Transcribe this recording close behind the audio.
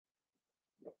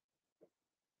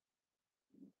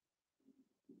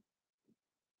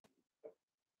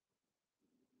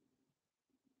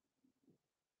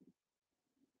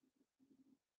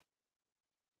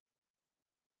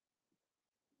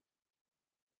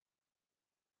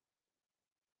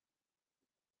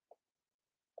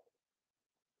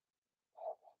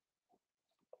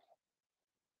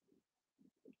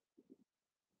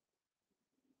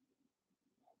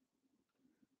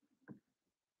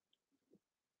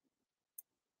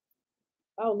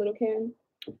Oh, little Kim.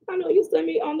 I know you see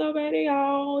me on the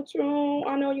radio, true.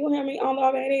 I know you hear me on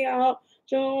the radio,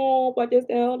 true. But you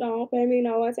still don't pay me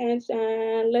no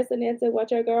attention. Listening to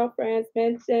what your girlfriends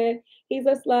mention. He's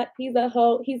a slut, he's a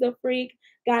hoe, he's a freak.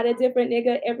 Got a different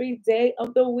nigga every day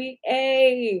of the week.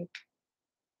 Hey,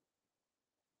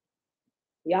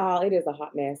 y'all, it is a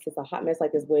hot mess. It's a hot mess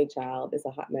like this wig child. It's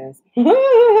a hot mess.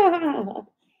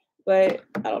 But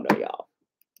I don't know, y'all.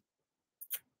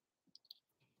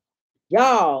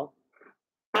 Y'all,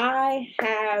 I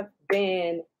have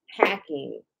been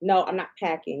packing. No, I'm not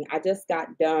packing. I just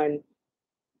got done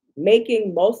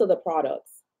making most of the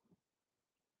products.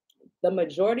 The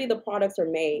majority of the products are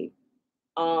made.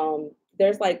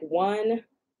 There's like one,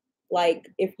 like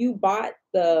if you bought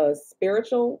the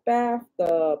spiritual bath,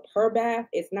 the per bath,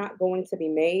 it's not going to be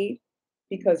made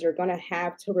because you're gonna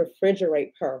have to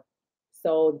refrigerate per.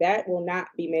 So that will not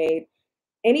be made.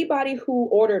 Anybody who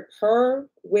ordered per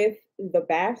with the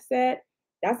bath set,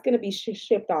 that's going to be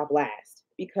shipped off last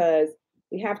because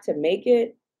we have to make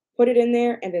it, put it in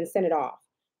there, and then send it off.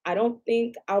 I don't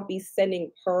think I'll be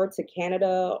sending per to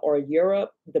Canada or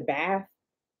Europe, the bath.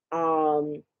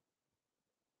 Um,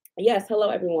 yes, hello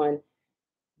everyone.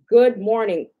 Good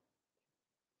morning.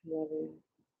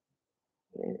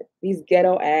 These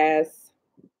ghetto ass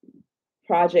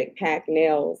Project Pack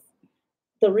nails.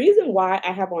 The reason why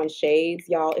I have on shades,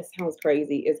 y'all, it sounds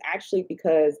crazy, is actually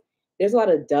because there's a lot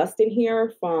of dust in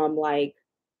here from like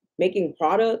making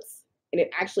products and it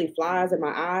actually flies in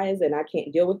my eyes and I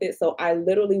can't deal with it. So I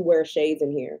literally wear shades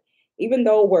in here. Even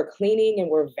though we're cleaning and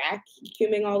we're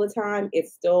vacuuming all the time,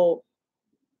 it's still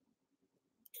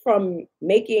from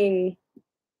making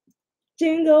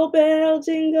jingle bell,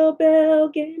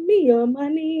 give me your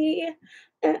money.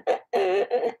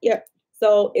 Yeah.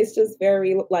 So it's just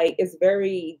very like it's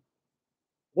very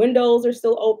windows are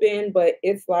still open, but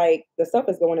it's like the stuff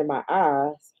is going in my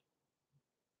eyes.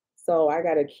 So I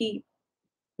gotta keep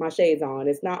my shades on.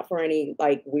 It's not for any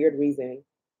like weird reason.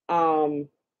 Um,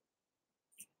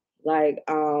 like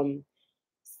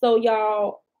so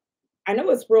y'all, I know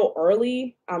it's real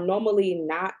early. I'm normally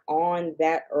not on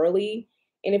that early.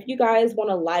 And if you guys want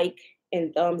to like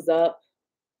and thumbs up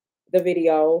the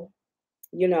video,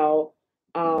 you know,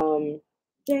 um,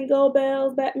 jingle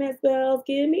bells, Batman spells,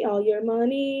 give me all your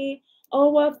money. Oh,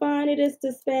 what fun it is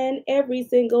to spend every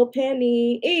single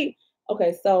penny.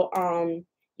 Okay, so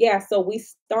yeah, so we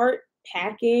start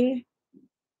packing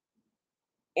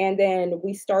and then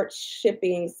we start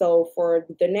shipping. So for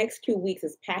the next 2 weeks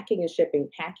is packing and shipping,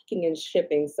 packing and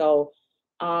shipping. So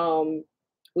um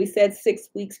we said 6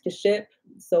 weeks to ship.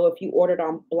 So if you ordered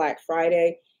on Black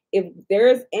Friday, if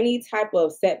there's any type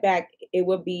of setback, it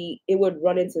would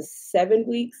run into 7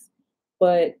 weeks,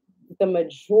 but the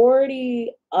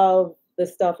majority of the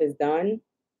stuff is done,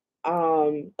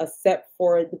 except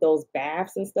for those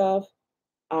baths and stuff.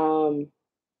 Um,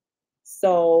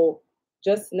 so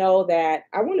just know that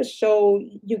I want to show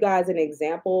you guys an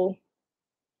example.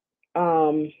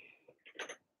 Um,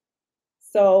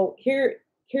 so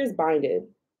here's binded.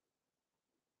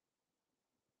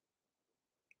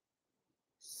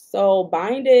 So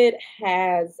binded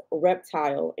has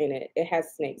reptile in it. It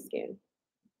has snake skin.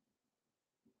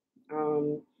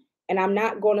 Um, and I'm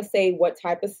not going to say what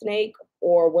type of snake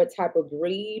or what type of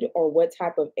breed or what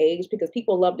type of age because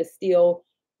people love to steal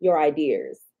your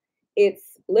ideas.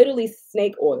 It's literally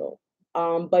snake oil.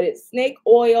 But it's snake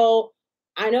oil.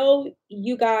 I know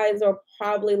you guys are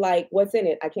probably like, what's in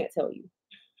it? I can't tell you.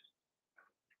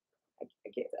 I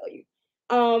can't tell you.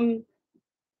 Um,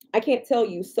 I can't tell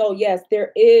you. So yes,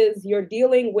 you're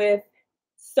dealing with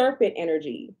serpent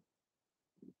energy.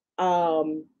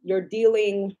 You're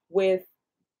dealing with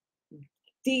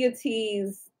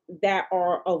deities that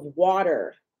are of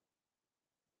water,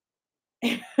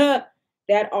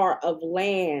 that are of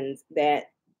land,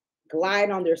 that glide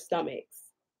on their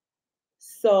stomachs.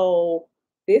 So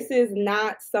this is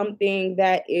not something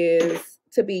that is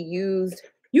to be used.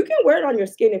 You can wear it on your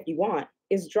skin if you want.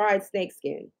 It's dried snake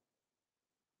skin.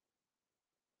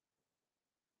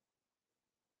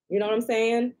 You know what I'm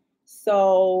saying?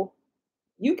 So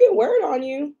you can wear it on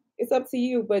you. It's up to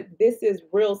you, but this is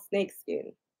real snake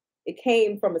skin. It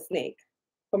came from a snake,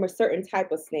 from a certain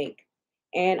type of snake.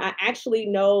 And I actually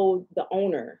know the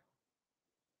owner.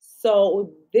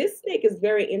 So this snake is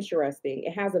very interesting.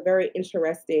 It has a very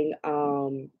interesting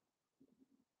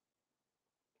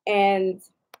and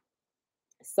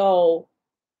so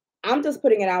I'm just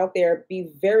putting it out there. Be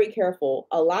very careful.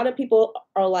 A lot of people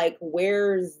are like,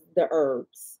 where's the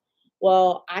herbs?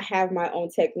 Well, I have my own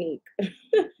technique.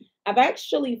 I've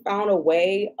actually found a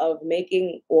way of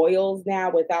making oils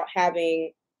now without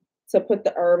having to put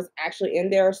the herbs actually in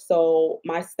there. So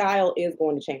my style is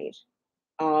going to change.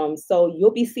 So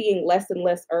you'll be seeing less and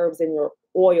less herbs in your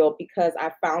oil because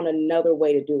I found another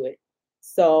way to do it.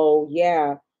 So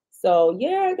yeah. So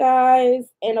yeah, guys.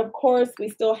 And of course, we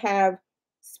still have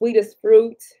sweetest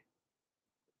fruit,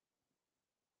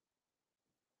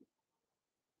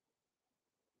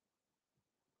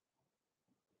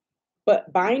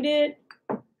 but bind it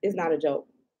is not a joke.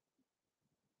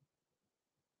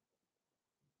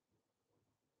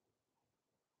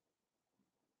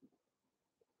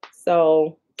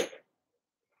 So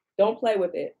don't play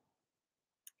with it.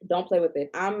 Don't play with it.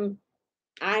 I'm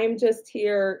just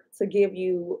here to give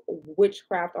you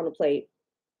witchcraft on the plate.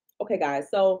 Okay, guys.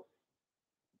 So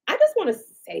I just want to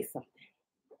say something.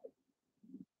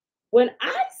 When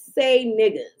I say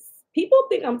niggas, people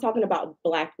think I'm talking about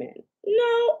black men.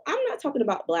 No, I'm not talking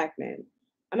about black men.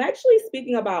 I'm actually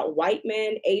speaking about white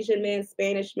men, Asian men,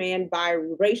 Spanish men,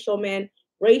 biracial men,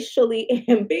 racially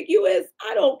ambiguous.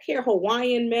 I don't care,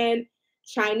 Hawaiian men,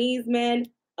 Chinese men.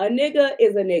 A nigga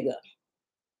is a nigga.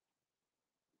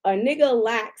 A nigga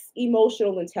lacks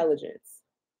emotional intelligence.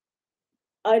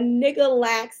 A nigga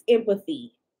lacks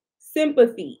empathy,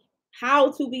 sympathy,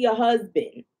 how to be a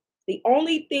husband. The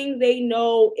only thing they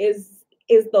know is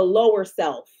the lower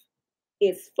self.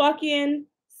 It's fucking,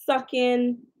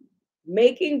 sucking,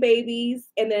 making babies,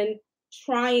 and then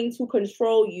trying to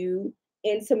control you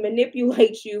and to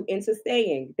manipulate you into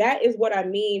staying. That is what I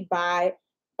mean by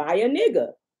a nigga.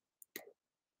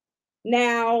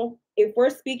 Now, if we're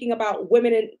speaking about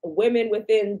women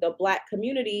within the black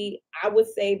community, I would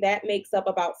say that makes up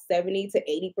about 70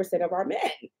 to 80% of our men.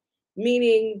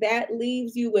 Meaning that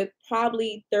leaves you with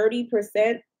probably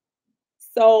 30%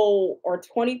 so or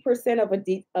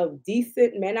 20% of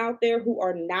decent men out there who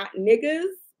are not niggas.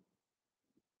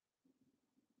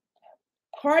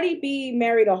 Cardi B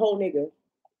married a whole nigga.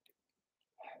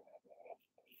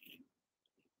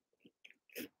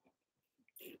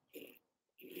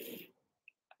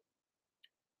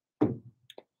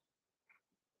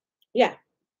 Yeah,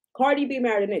 Cardi B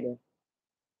married a nigga.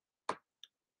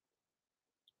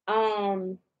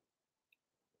 Um,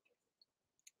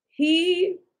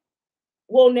 he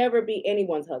will never be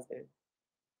anyone's husband.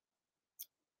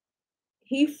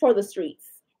 He for the streets.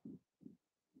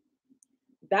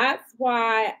 That's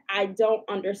why I don't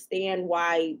understand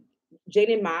why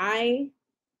JD Mai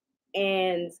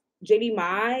and JD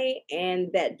Mai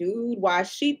and that dude, why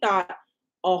she thought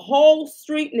a whole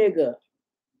street nigga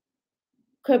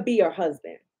could be her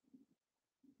husband.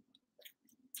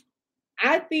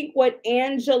 I think what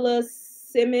Angela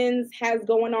Simmons has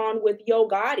going on with Yo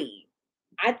Gotti,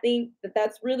 I think that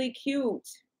that's really cute,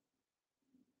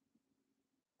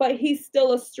 but he's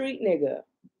still a street nigga.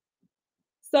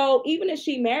 So even if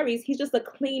she marries, he's just a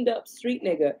cleaned up street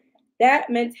nigga. That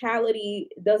mentality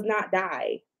does not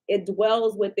die. It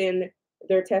dwells within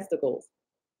their testicles.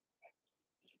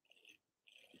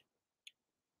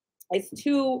 It's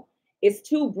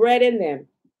too bred in them.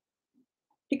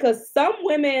 Because some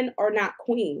women are not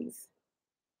queens.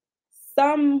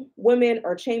 Some women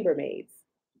are chambermaids.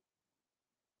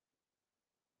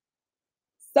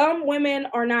 Some women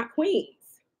are not queens.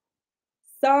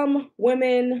 Some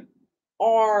women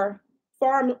are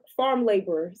farm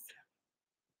laborers.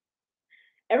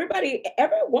 Every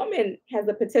woman has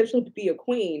the potential to be a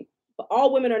queen, but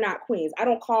all women are not queens. I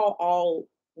don't call all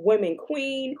women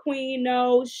queen. Queen,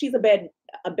 no, she's a bed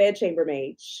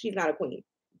chambermaid. She's not a queen.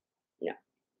 No,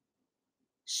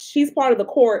 she's part of the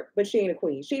court, but she ain't a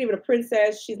queen. She ain't even a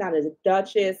princess. She's not a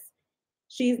duchess.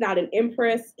 She's not an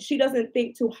empress. She doesn't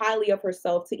think too highly of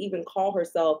herself to even call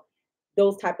herself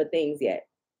those type of things yet.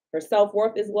 Her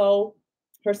self-worth is low.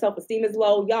 Her self-esteem is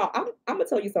low. Y'all, I'm gonna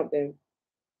tell you something.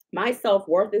 My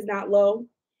self-worth is not low,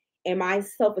 and my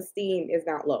self-esteem is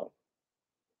not low.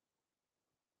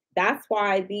 That's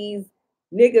why these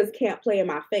niggas can't play in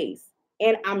my face.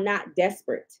 And I'm not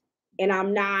desperate. And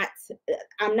I'm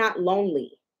not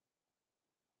lonely.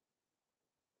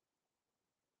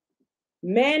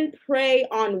 Men prey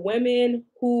on women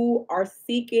who are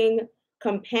seeking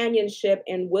companionship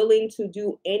and willing to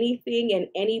do anything and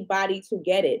anybody to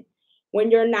get it. When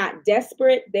you're not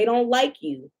desperate, they don't like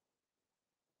you.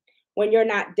 When you're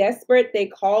not desperate, they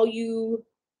call you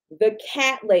the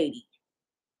cat lady.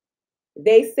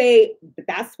 They say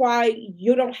that's why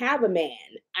you don't have a man.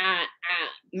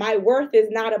 My worth is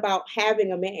not about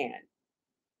having a man.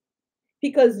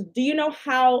 Because do you know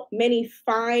how many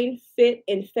fine, fit,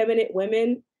 and feminine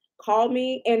women call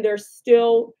me and they're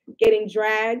still getting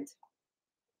dragged?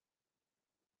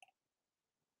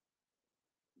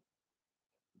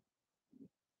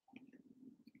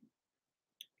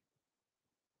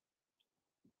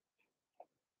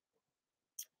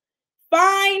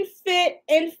 fine, fit,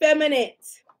 and feminine,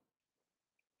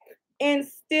 and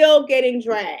still getting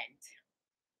dragged.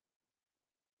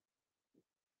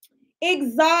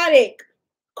 Exotic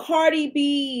Cardi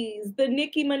B's, the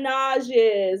Nicki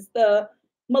Minaj's, the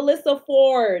Melissa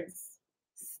Fords,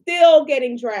 still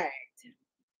getting dragged.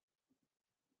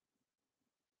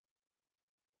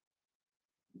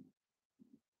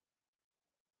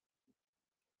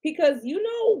 Because you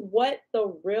know what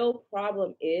the real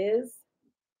problem is?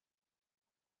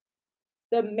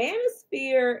 The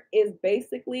manosphere is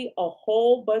basically a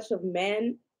whole bunch of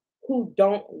men who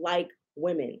don't like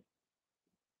women.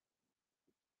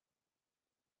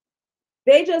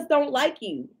 They just don't like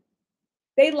you.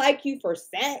 They like you for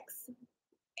sex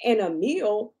and a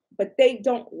meal, but they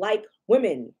don't like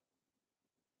women.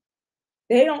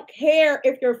 They don't care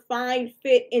if you're fine,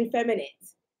 fit, and feminine.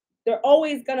 They're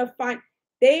always gonna find,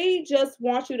 they just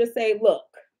want you to say, look,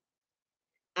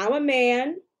 I'm a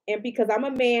man, and because I'm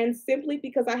a man, simply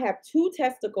because I have two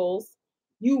testicles,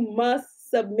 you must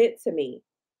submit to me.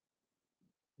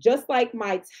 Just like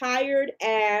my tired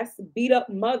ass, beat up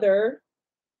mother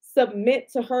submit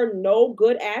to her no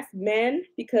good ass men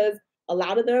because a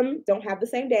lot of them don't have the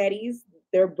same daddies.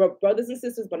 They're brothers and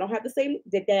sisters, but don't have the same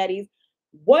daddies.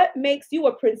 What makes you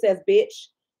a princess, bitch?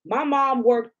 My mom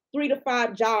worked 3 to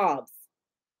 5 jobs.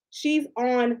 She's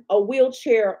on a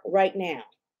wheelchair right now.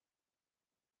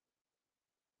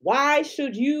 Why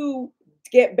should you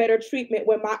get better treatment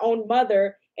when my own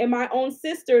mother and my own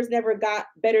sisters never got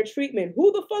better treatment?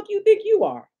 Who the fuck you think you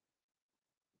are?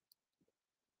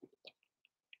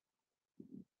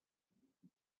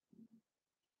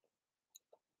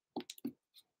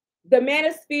 The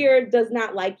manosphere does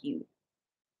not like you.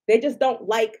 They just don't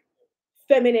like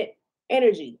feminine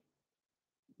energy.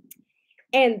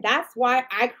 And that's why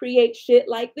I create shit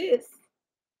like this.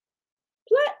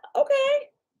 Okay.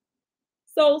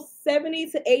 So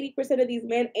 70 to 80% of these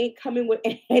men ain't coming with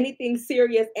anything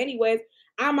serious anyways.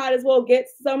 I might as well get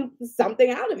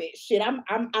something out of it. Shit,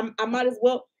 I might as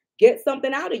well get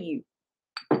something out of you.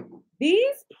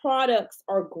 These products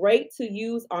are great to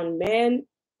use on men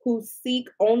who seek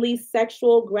only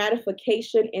sexual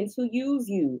gratification and to use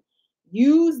you.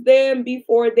 Use them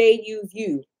before they use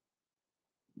you.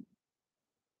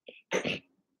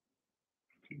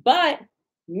 But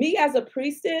me as a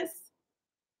priestess,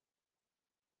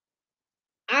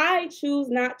 I choose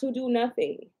not to do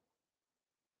nothing.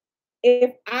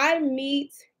 If I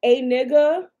meet a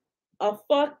nigga, a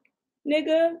fuck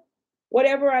nigga,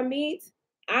 whatever I meet,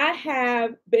 I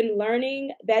have been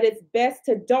learning that it's best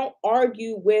to don't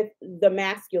argue with the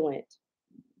masculine.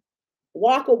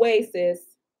 Walk away, sis.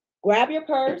 Grab your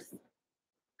purse.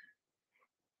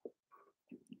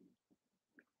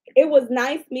 It was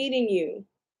nice meeting you.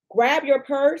 Grab your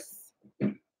purse,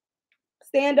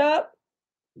 stand up,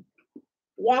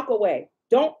 walk away.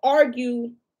 Don't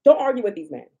argue. Don't argue with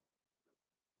these men.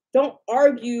 Don't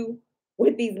argue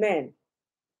with these men.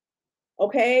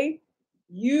 Okay?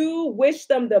 You wish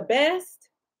them the best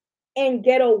and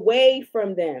get away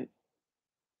from them.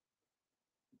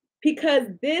 Because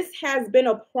this has been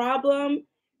a problem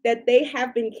that they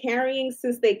have been carrying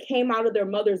since they came out of their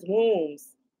mother's wombs.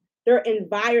 Their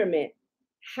environment,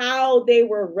 how they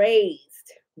were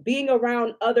raised, being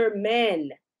around other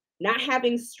men, not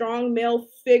having strong male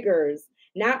figures,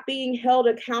 not being held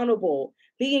accountable,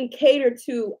 being catered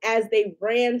to as they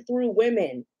ran through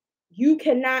women. You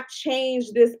cannot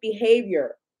change this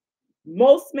behavior.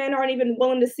 Most men aren't even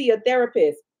willing to see a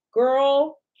therapist.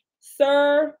 Girl,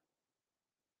 sir,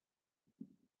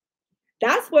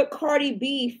 that's what Cardi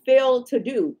B failed to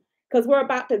do, because we're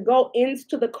about to go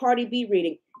into the Cardi B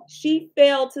reading. She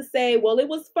failed to say, well, it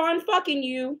was fun fucking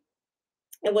you.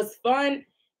 It was fun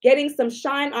getting some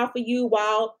shine off of you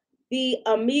while the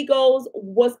amigos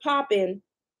was popping.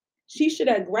 She should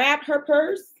have grabbed her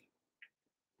purse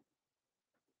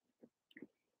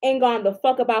and gone the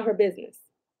fuck about her business.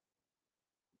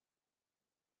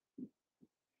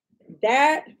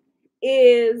 That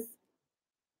is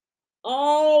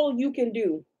all you can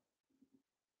do.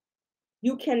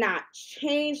 You cannot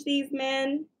change these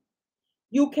men.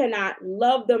 You cannot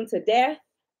love them to death.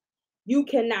 You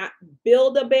cannot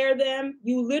build a bear them.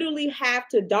 You literally have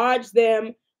to dodge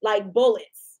them like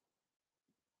bullets.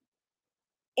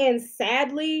 And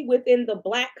sadly, within the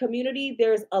Black community,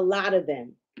 there's a lot of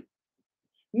them.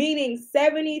 Meaning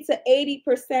 70 to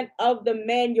 80% of the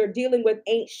men you're dealing with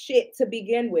ain't shit to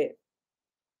begin with.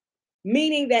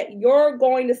 Meaning that you're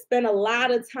going to spend a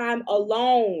lot of time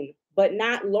alone, but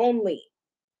not lonely.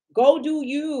 Go do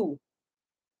you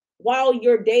while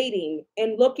you're dating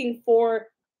and looking for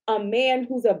a man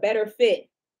who's a better fit.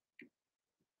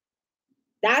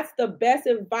 That's the best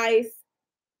advice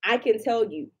I can tell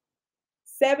you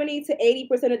 70 to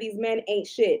 80% of these men ain't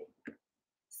shit.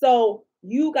 So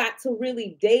you got to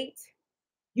really date,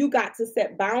 you got to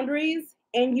set boundaries,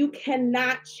 and you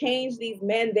cannot change these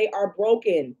men. They are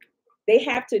broken. They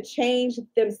have to change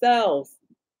themselves.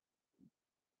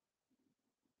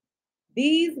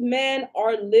 These men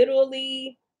are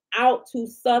literally out to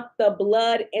suck the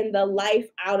blood and the life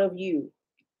out of you.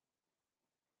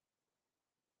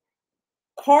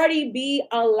 Cardi B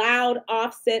allowed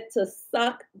Offset to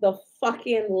suck the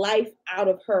fucking life out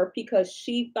of her because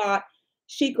she thought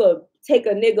she could take a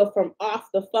nigga from off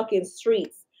the fucking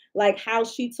streets, like how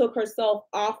she took herself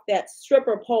off that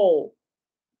stripper pole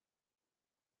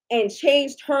and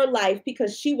changed her life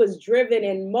because she was driven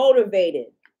and motivated.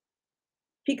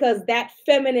 Because that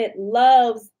feminine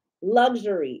loves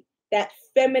luxury. That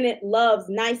feminine loves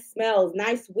nice smells,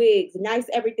 nice wigs, nice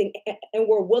everything, and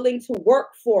we're willing to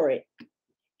work for it.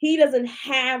 He doesn't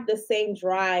have the same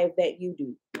drive that you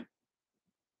do.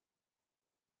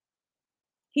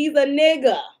 He's a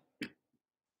nigga.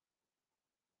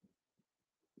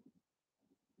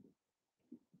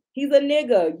 He's a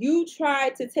nigga. You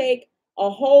tried to take a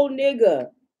whole nigga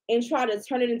and try to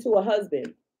turn it into a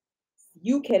husband.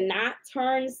 You cannot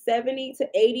turn 70 to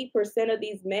 80% of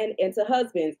these men into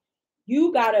husbands.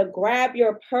 You gotta grab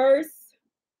your purse.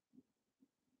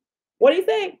 What do you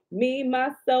think? Me,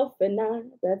 myself, and I.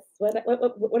 That's what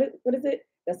is it?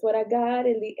 That's what I got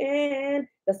in the end.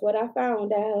 That's what I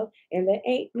found out. And there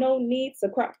ain't no need to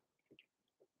cry.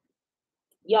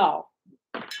 Y'all,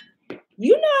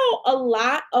 you know, a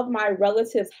lot of my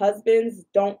relatives' husbands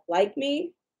don't like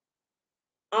me.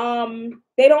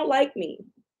 They don't like me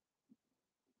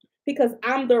because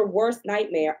I'm their worst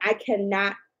nightmare. I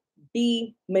cannot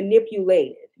be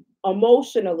manipulated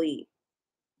emotionally.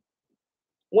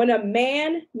 When a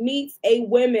man meets a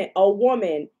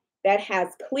woman that has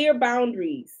clear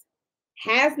boundaries,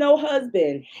 has no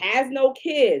husband, has no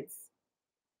kids,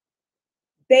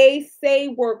 they say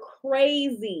we're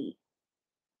crazy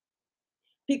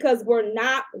because we're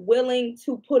not willing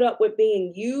to put up with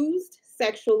being used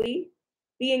sexually,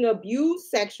 being abused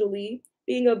sexually,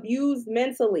 being abused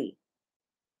mentally.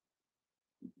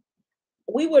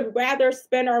 We would rather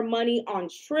spend our money on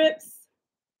trips,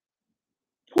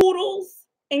 poodles,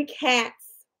 and cats,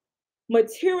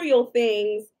 material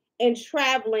things, and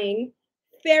traveling,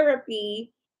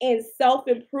 therapy, and self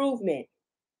improvement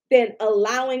than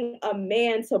allowing a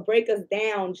man to break us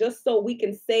down just so we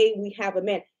can say we have a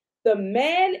man. The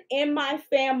men in my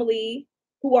family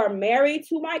who are married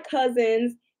to my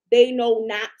cousins, they know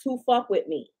not to fuck with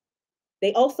me.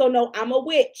 They also know I'm a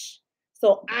witch.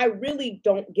 So I really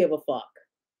don't give a fuck.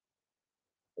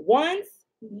 Once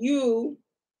you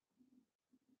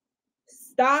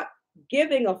stop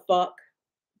giving a fuck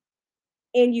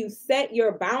and you set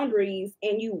your boundaries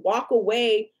and you walk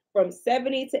away from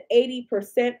 70 to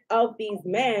 80% of these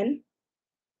men,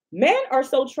 men are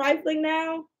so trifling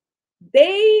now.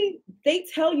 They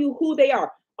tell you who they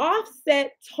are.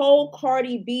 Offset told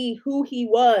Cardi B who he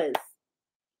was.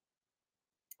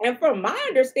 And from my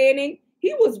understanding,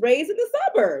 he was raised in the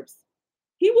suburbs.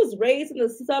 He was raised in the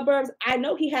suburbs. I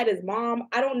know he had his mom.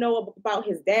 I don't know about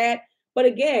his dad. But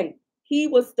again, he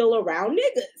was still around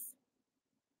niggas.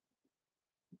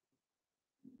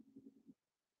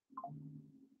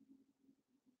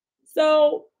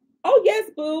 So, oh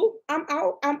yes, boo. I'm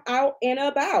out and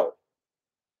about.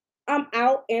 I'm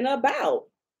out and about.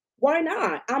 Why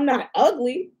not? I'm not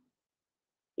ugly.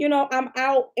 You know, I'm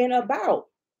out and about.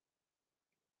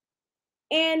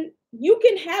 And you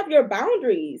can have your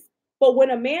boundaries. But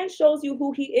when a man shows you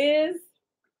who he is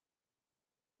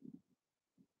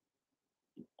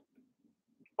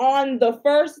on the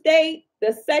first date,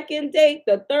 the second date,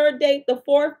 the third date, the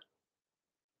fourth,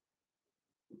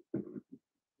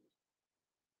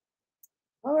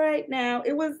 all right now,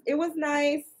 it was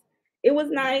nice. It was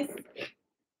nice.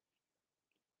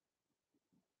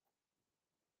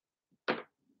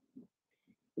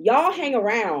 Y'all hang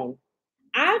around.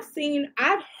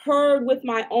 I've heard with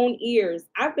my own ears.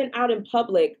 I've been out in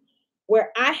public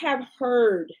where I have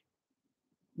heard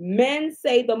men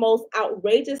say the most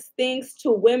outrageous things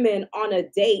to women on a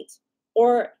date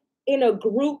or in a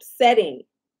group setting.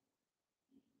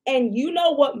 And you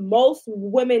know what most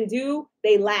women do?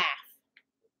 They laugh.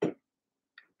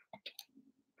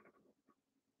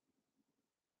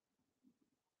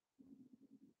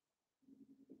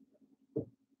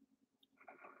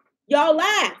 Y'all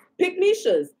laugh.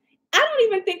 Pygmishas. I don't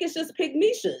even think it's just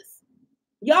pygmishas.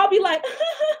 Y'all be like,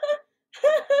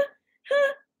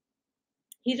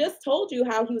 he just told you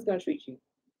how he was going to treat you.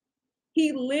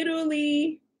 He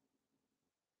literally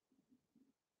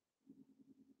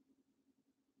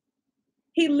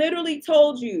He literally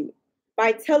told you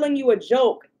by telling you a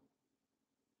joke,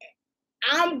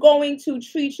 I'm going to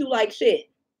treat you like shit.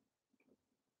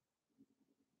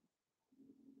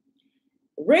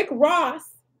 Rick Ross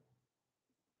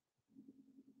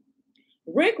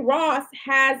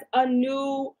has a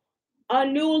new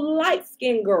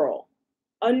light-skinned girl,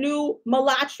 a new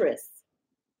mulattress.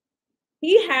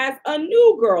 He has a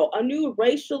new girl, a new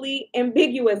racially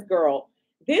ambiguous girl.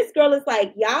 This girl is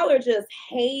like, y'all are just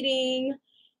hating.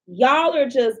 Y'all are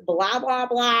just blah, blah,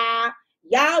 blah.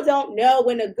 Y'all don't know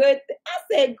when a good. I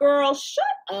said, girl, shut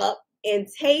up and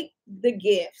take the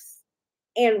gifts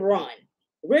and run.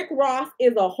 Rick Ross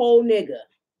is a whole nigga.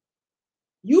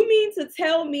 You mean to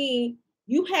tell me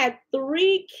you had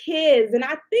 3 kids, and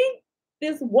I think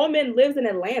this woman lives in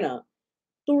Atlanta.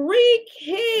 3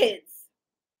 kids.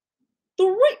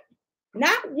 3,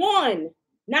 not 1,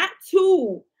 not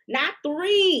 2, not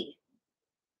 3.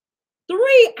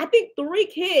 3, I think 3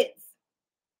 kids.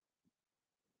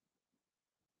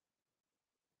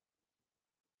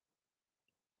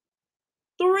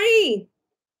 3.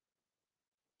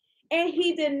 And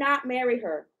he did not marry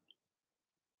her.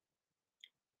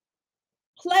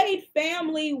 Played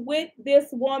family with this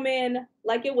woman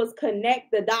like it was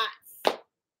connect the dots.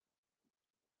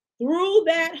 Threw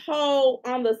that hoe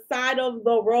on the side of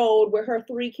the road with her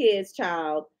 3 kids,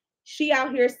 child. She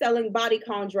out here selling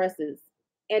bodycon dresses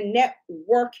and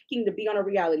networking to be on a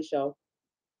reality show.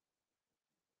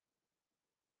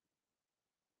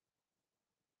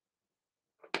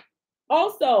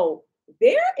 Also,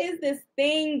 there is this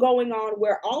thing going on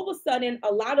where all of a sudden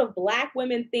a lot of Black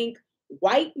women think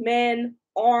white men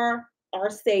are our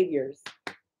saviors.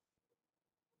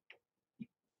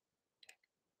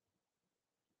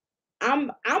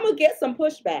 I'm gonna get some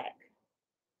pushback,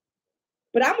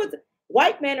 but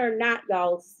white men are not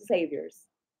y'all's saviors.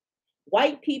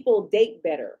 White people date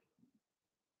better.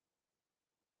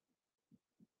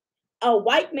 A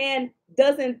white man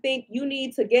doesn't think you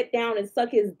need to get down and suck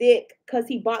his dick because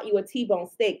he bought you a T-bone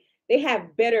steak. They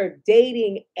have better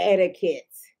dating etiquette.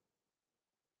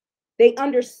 They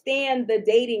understand the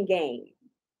dating game.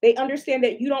 They understand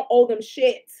that you don't owe them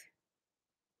shit.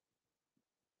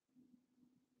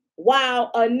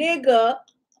 While a nigga,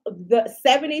 the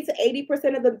 70 to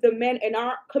 80% of the men in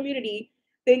our community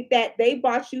think that they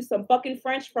bought you some fucking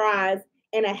French fries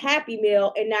and a Happy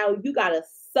Meal, and now you gotta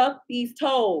suck these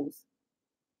toes.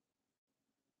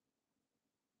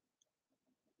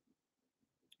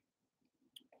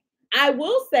 I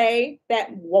will say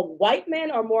that white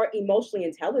men are more emotionally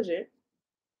intelligent.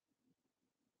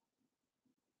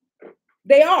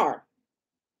 They are.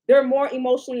 They're more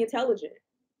emotionally intelligent.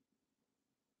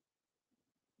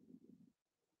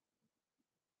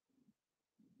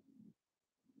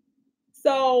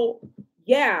 So,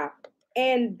 yeah,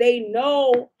 and they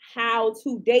know how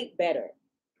to date better.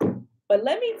 But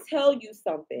let me tell you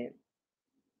something.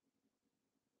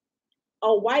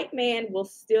 A white man will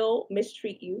still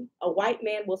mistreat you. A white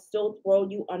man will still throw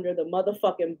you under the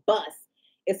motherfucking bus,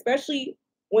 especially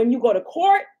when you go to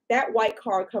court. That white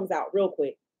card comes out real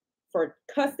quick for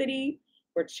custody,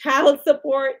 for child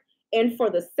support, and for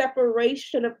the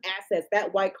separation of assets.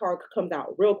 That white card comes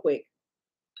out real quick.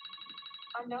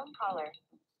 Unknown caller.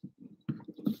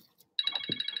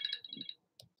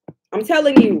 I'm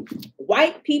telling you,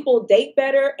 white people date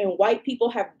better and white people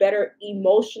have better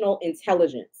emotional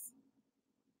intelligence.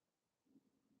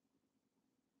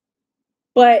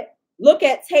 But look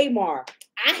at Tamar.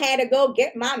 I had to go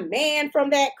get my man from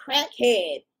that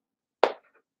crackhead.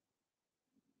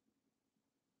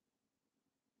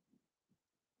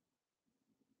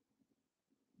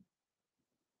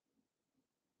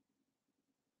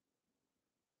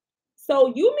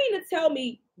 So you mean to tell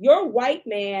me your white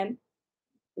man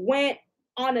went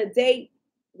on a date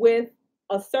with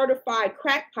a certified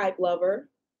crack pipe lover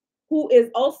who is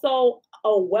also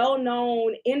a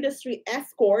well-known industry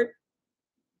escort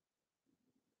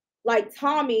like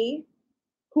Tommy,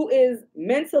 who is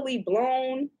mentally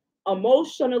blown,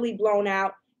 emotionally blown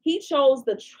out? He chose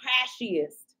the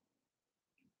trashiest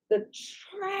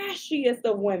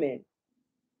of women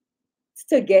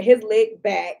to get his lick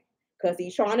back because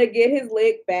he's trying to get his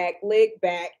lick back,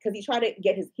 because he's trying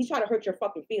to hurt your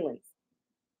fucking feelings.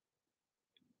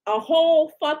 A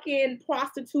whole fucking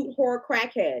prostitute whore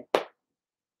crackhead.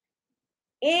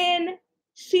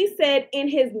 She said in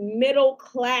his middle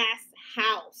class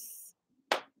house,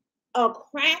 a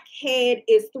crackhead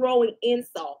is throwing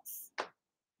insults.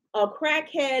 A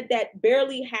crackhead that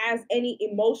barely has any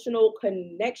emotional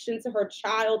connection to her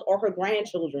child or her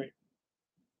grandchildren.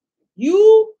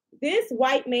 This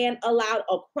white man allowed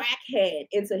a crackhead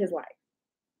into his life.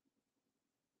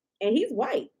 And he's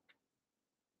white.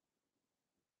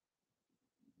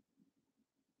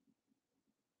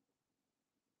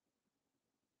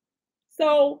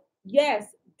 So, yes,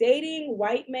 dating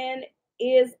white men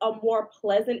is a more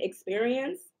pleasant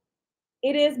experience.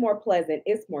 It is more pleasant.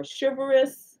 It's more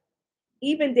chivalrous.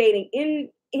 Even dating in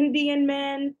Indian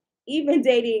men, even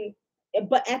dating,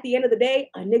 but at the end of the day,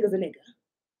 a nigga's a nigga.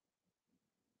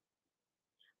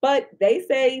 But they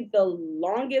say the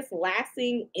longest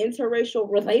lasting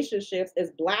interracial relationships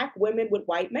is black women with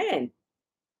white men.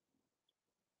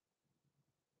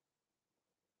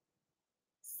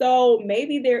 So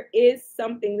maybe there is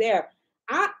something there.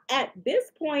 At this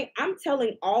point, I'm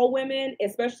telling all women,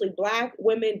 especially black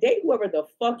women, date whoever the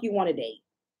fuck you want to date.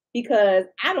 Because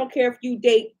I don't care if you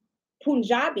date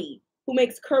Punjabi who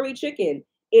makes curry chicken.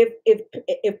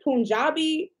 If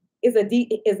Punjabi is a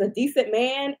decent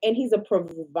man and he's a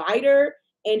provider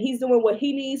and he's doing what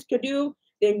he needs to do,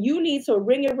 then you need to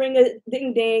ring a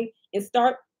ding ding and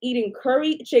start eating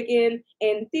curry chicken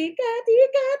and tika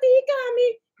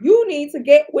me. You need to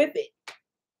get with it.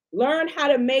 Learn how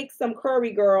to make some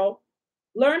curry, girl.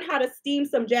 Learn how to steam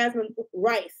some jasmine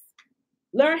rice.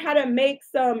 Learn how to make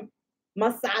some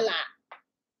masala.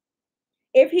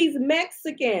 If he's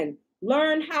Mexican,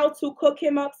 learn how to cook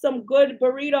him up some good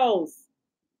burritos,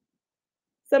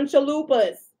 some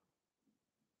chalupas.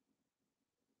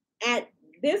 At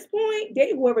this point,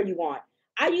 date whoever you want.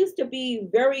 I used to be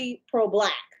very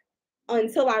pro-black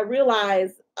until I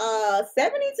realized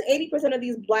 70 to 80% of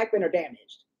these black men are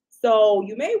damaged. So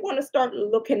you may want to start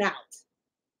looking out.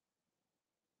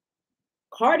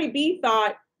 Cardi B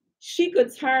thought she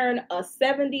could turn a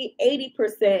 70,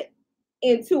 80%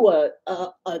 into a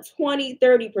 20,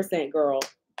 30% girl.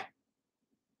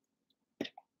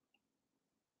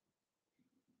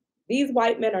 These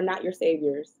white men are not your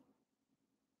saviors.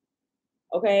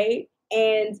 Okay?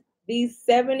 And these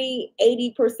 70,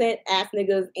 80% ass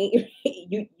niggas ain't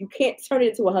you can't turn it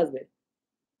into a husband.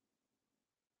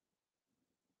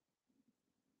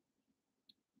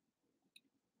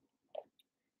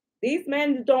 These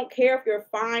men don't care if you're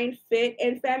fine, fit,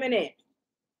 and feminine.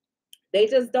 They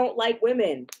just don't like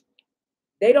women.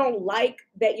 They don't like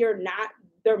that you're not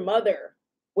their mother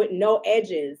with no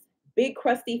edges, big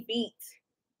crusty feet,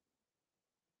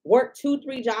 work 2,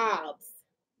 3 jobs,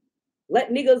 let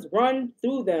niggas run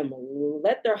through them,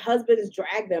 let their husbands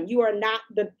drag them. You are not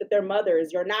their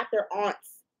mothers. You're not their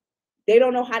aunts. They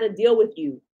don't know how to deal with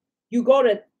you. You go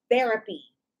to therapy.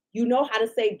 You know how to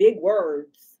say big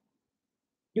words.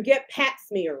 You get pap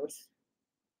smears.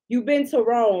 You've been to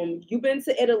Rome. You've been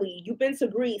to Italy. You've been to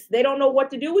Greece. They don't know what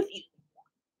to do with you.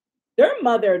 Their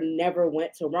mother never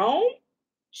went to Rome.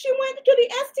 She went to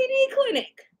the STD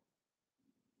clinic.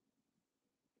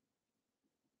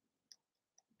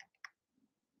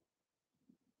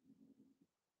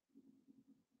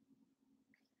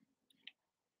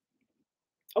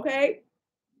 Okay?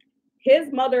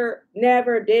 His mother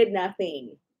never did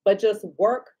nothing but just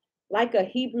work like a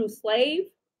Hebrew slave,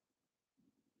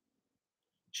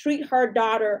 treat her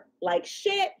daughter like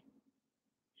shit,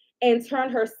 and turn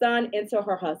her son into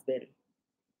her husband.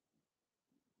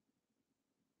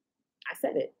 I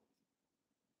said it.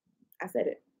 I said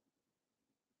it.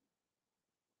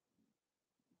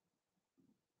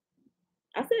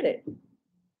 I said it.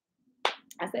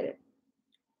 I said it.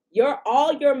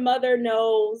 All your mother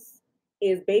knows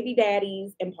is baby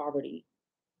daddies and poverty.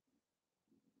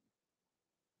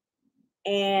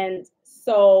 And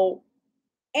so,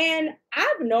 and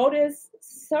I've noticed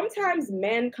sometimes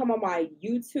men come on my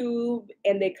YouTube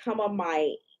and they come on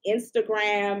my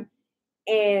Instagram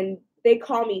and they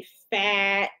call me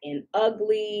fat and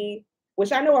ugly,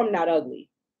 which I know I'm not ugly.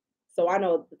 So I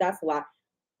know that's a lot.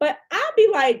 But I'll be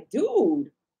like, dude,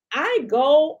 I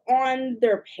go on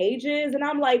their pages and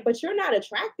I'm like, but you're not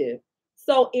attractive.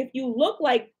 So if you look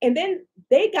like, and then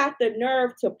they got the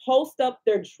nerve to post up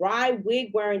their dry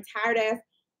wig wearing tired ass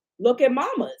looking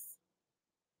mamas.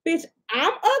 Bitch,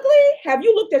 I'm ugly? Have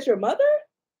you looked at your mother?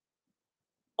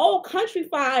 Oh,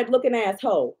 countrified looking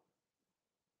asshole.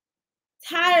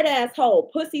 Tired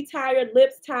asshole. Pussy tired,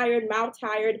 lips tired, mouth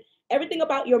tired. Everything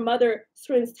about your mother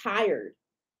screams tired.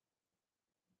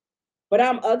 But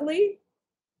I'm ugly?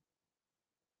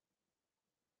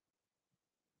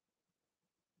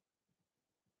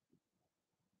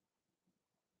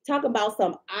 Talk about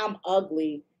some I'm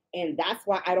ugly and that's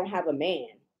why I don't have a man.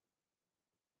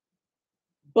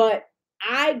 But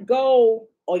I go,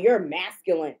 or you're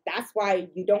masculine. That's why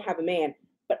you don't have a man.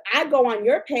 But I go on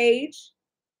your page.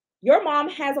 Your mom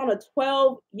has on a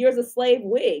 12 years a slave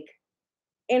wig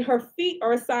and her feet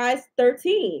are a size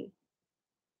 13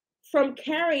 from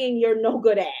carrying your no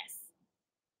good ass.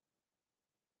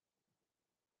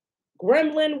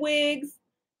 Gremlin wigs,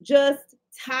 just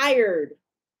tired.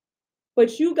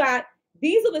 But you got,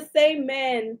 these are the same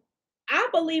men I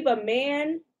believe a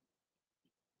man,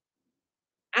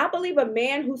 I believe a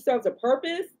man who serves a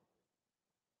purpose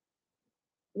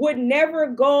would never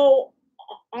go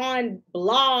on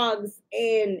blogs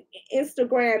and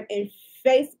Instagram and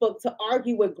Facebook to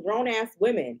argue with grown ass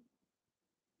women.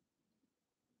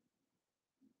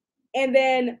 And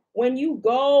then when you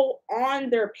go on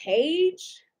their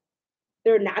page,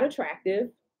 they're not attractive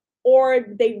or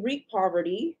they reek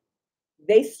poverty.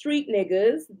 They street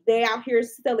niggas. They out here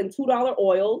selling $2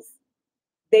 oils.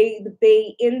 They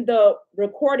in the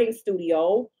recording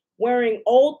studio wearing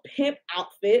old pimp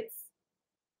outfits,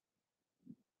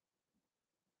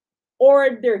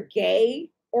 or they're gay,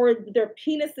 or their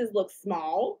penises look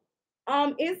small.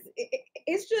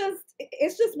 It's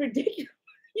just ridiculous.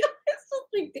 It's just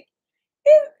ridiculous.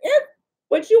 It,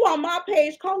 but you on my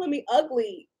page calling me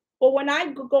ugly, but when I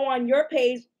go on your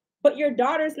page, but your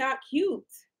daughter's not cute.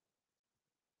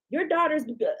 Your daughter's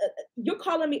you're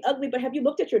calling me ugly, but have you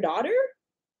looked at your daughter?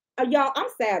 Y'all, I'm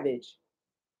savage.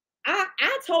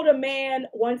 I told a man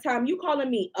one time, you calling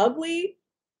me ugly,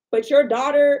 but your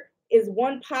daughter is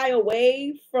one pie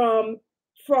away from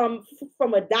from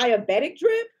a diabetic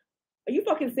drip. Are you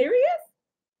fucking serious?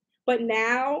 But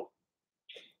now,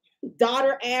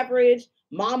 daughter average,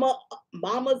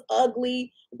 mama's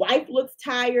ugly, wife looks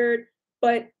tired,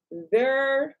 but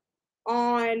they're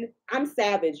on. I'm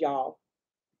savage, y'all.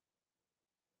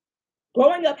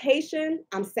 Growing up Haitian,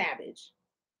 I'm savage.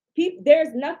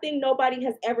 There's nothing nobody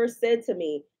has ever said to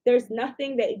me. There's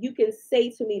nothing that you can say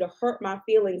to me to hurt my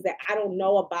feelings that I don't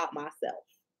know about myself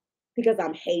because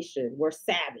I'm Haitian. We're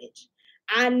savage.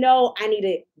 I know I need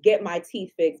to get my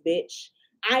teeth fixed, bitch.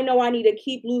 I know I need to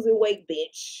keep losing weight,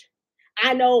 bitch.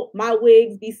 I know my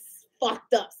wigs be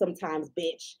fucked up sometimes,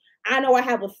 bitch. I know I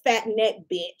have a fat neck,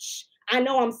 bitch. I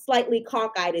know I'm slightly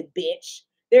cockeyed, bitch.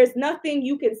 There's nothing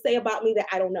you can say about me that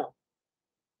I don't know.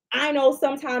 I know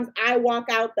sometimes I walk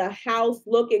out the house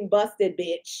looking busted,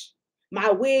 bitch. My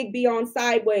wig be on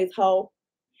sideways, ho.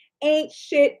 Ain't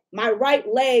shit. My right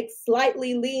leg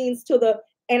slightly leans to the,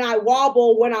 and I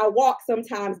wobble when I walk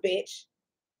sometimes, bitch.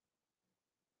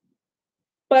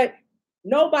 But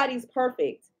nobody's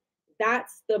perfect.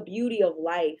 That's the beauty of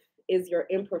life, is your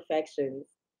imperfections.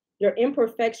 Your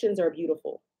imperfections are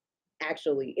beautiful,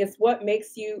 actually. It's what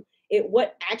makes you,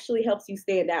 what actually helps you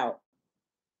stand out.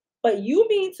 But you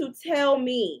mean to tell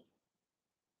me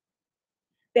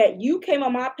that you came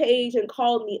on my page and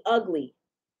called me ugly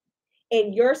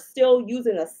and you're still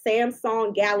using a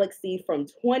Samsung Galaxy from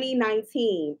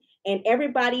 2019 and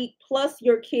everybody plus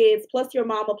your kids plus your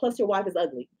mama plus your wife is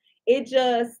ugly. It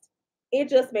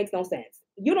just makes no sense.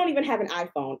 You don't even have an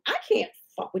iPhone. I can't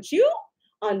fuck with you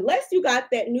unless you got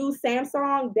that new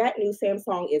Samsung. That new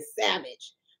Samsung is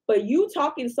savage. But you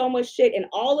talking so much shit and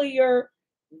all of your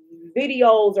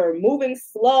videos are moving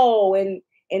slow and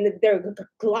they're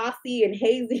glossy and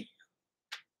hazy.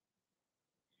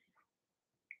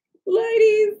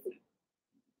 Ladies,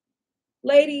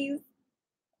 ladies,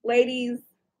 ladies,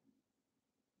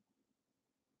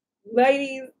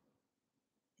 ladies,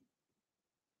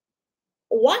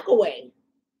 walk away.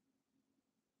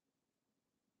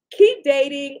 Keep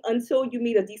dating until you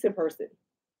meet a decent person.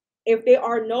 If there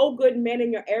are no good men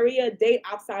in your area, date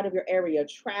outside of your area,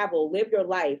 travel, live your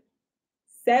life.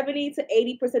 70 to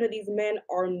 80% of these men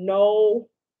are no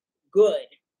good.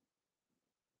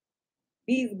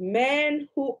 These men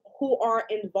who are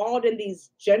involved in these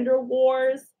gender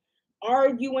wars,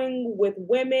 arguing with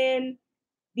women,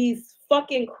 these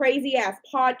fucking crazy ass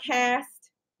podcasts.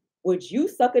 Would you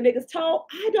suck a nigga's toe?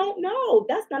 I don't know.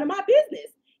 That's none of my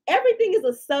business. Everything is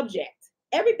a subject.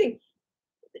 Everything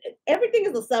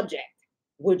is a subject.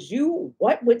 Would you?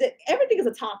 What would it? Everything is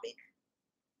a topic.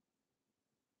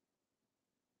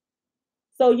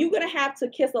 So you're gonna have to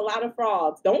kiss a lot of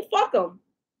frogs. Don't fuck them,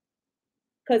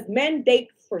 because men date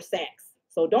for sex.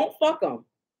 So don't fuck them.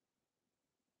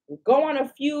 Go on a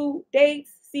few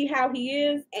dates, see how he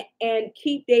is, and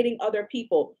keep dating other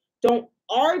people. Don't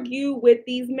argue with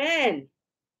these men.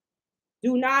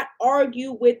 Do not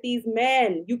argue with these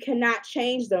men. You cannot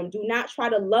change them. Do not try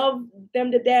to love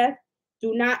them to death.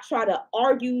 Do not try to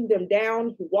argue them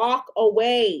down. Walk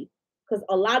away. Because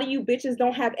a lot of you bitches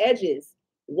don't have edges.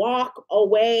 Walk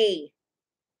away.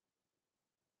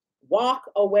 Walk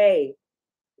away.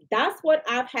 That's what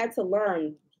I've had to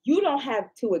learn. You don't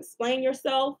have to explain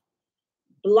yourself.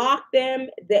 Block them.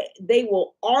 They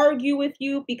will argue with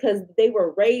you because they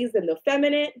were raised in the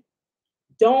feminine.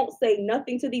 Don't say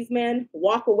nothing to these men.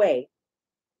 Walk away.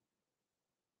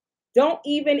 Don't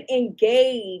even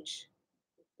engage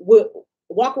with,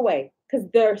 walk away, because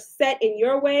they're set in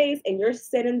your ways and you're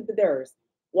set in theirs.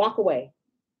 Walk away.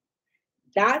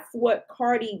 That's what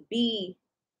Cardi B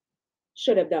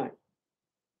should have done,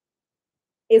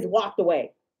 is walked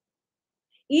away.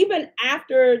 Even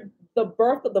after the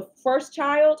birth of the first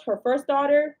child, her first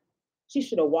daughter, she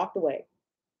should have walked away.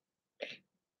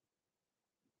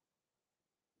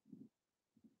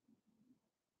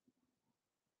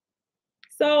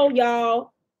 So,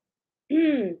 y'all,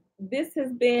 this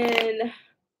has been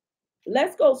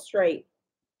Let's Go Straight.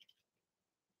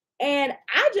 And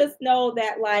I just know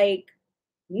that, like,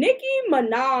 Nicki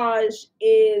Minaj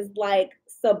is like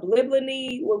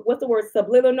subliminally, what's the word?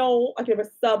 Subliminal. I can't remember.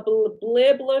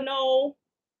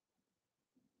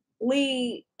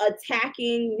 Subliminally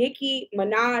attacking Nicki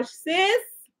Minaj. Sis,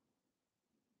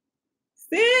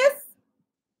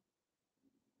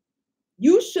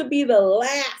 you should be the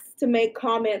last to make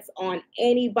comments on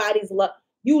anybody's love.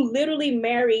 You literally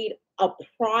married a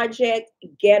project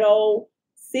ghetto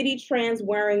city trans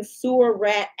wearing sewer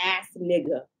rat ass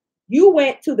nigga. You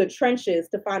went to the trenches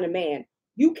to find a man.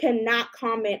 You cannot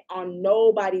comment on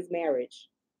nobody's marriage.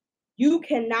 You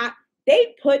cannot.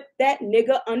 They put that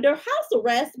nigga under house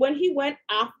arrest when he went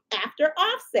off after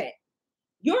Offset.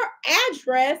 Your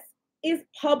address is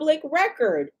public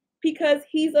record because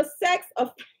he's a sex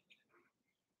offender.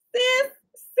 Sis,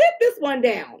 sit this one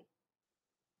down.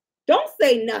 Don't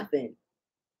say nothing.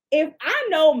 If I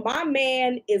know my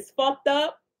man is fucked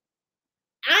up,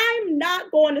 I'm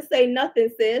not going to say nothing,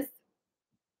 sis.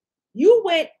 You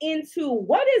went into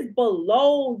what is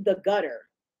below the gutter.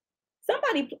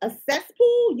 Somebody, a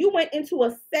cesspool? You went into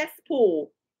a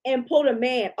cesspool and pulled a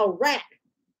man, a rat,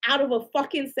 out of a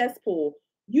fucking cesspool.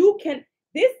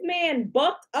 This man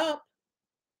bucked up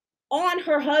on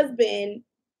her husband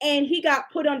and he got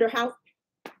put under house.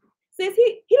 Sis,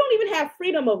 he don't even have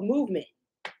freedom of movement.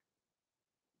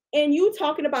 And you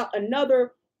talking about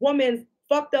another woman's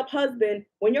fucked up husband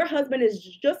when your husband is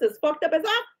just as fucked up as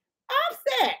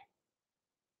Offset.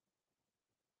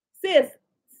 Sis,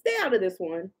 stay out of this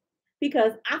one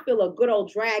because I feel a good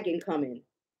old dragon coming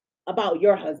about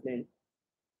your husband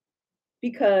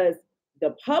because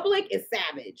the public is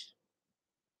savage.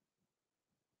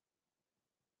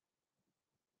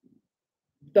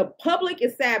 The public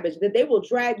is savage that they will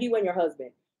drag you and your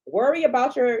husband. Worry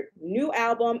about your new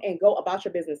album and go about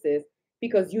your businesses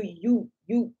because you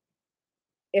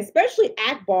especially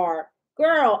Akbar,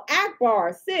 girl,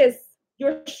 Akbar, sis,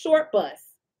 you're short bus.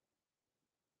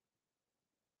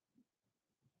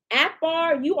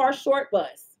 Akbar, you are short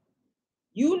bus.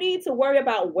 You need to worry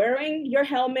about wearing your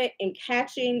helmet and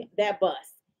catching that bus.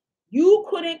 You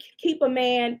couldn't keep a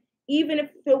man even if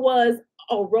it was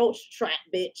a roach trap,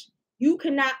 bitch. You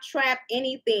cannot trap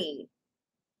anything.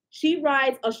 She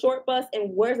rides a short bus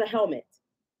and wears a helmet.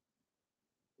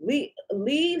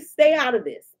 Stay out of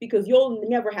this because you'll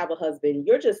never have a husband.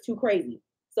 You're just too crazy.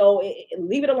 So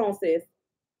leave it alone, sis.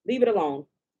 Leave it alone.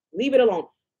 Leave it alone.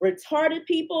 Retarded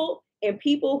people and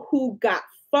people who got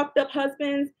fucked up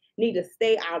husbands need to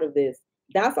stay out of this.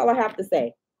 That's all I have to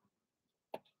say.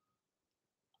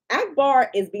 Akbar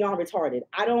is beyond retarded.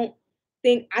 I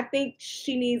think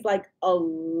she needs like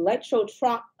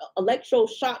electroshock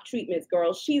treatments,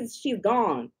 girl. She's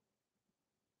gone.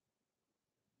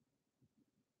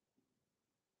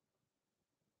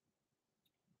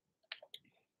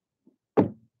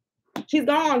 She's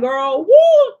gone, girl.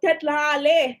 Woo! Tetla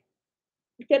le.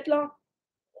 Tetla.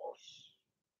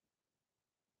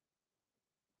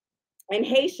 And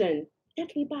Haitian.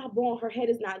 Tetli ba bon. Her head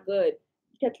is not good.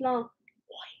 Tetla.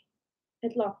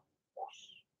 Tetla.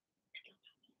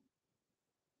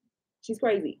 She's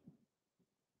crazy.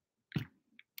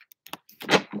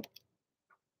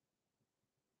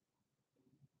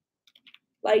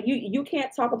 Like you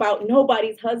can't talk about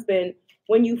nobody's husband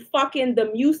when you fucking the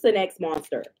Mucinex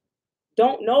monster.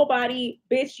 Don't nobody,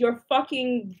 bitch, you're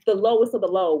fucking the lowest of the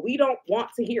low. We don't want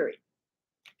to hear it.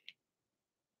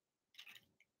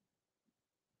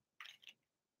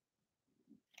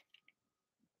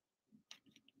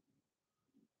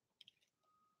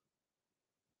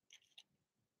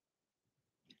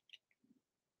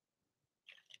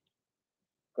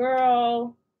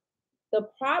 Girl, the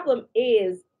problem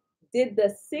is, did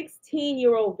the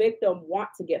 16-year-old victim want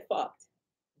to get fucked?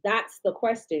 That's the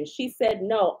question. She said,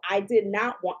 no, I did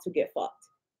not want to get fucked.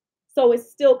 So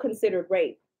it's still considered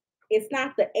rape. It's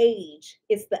not the age,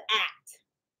 it's the act.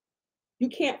 You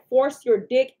can't force your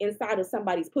dick inside of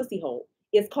somebody's pussy hole.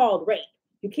 It's called rape.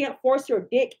 You can't force your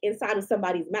dick inside of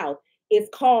somebody's mouth. It's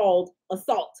called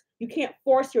assault. You can't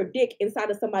force your dick inside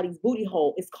of somebody's booty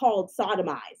hole. It's called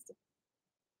sodomized.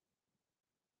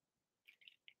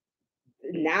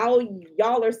 Now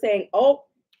y'all are saying, oh,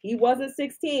 he wasn't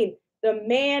 16. The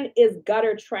man is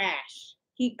gutter trash.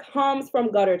 He comes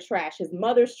from gutter trash. His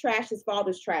mother's trash, his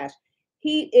father's trash.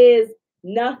 He is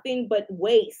nothing but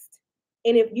waste.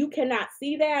 And if you cannot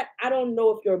see that, I don't know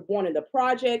if you're born in the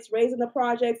projects, raised in the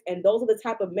projects, and those are the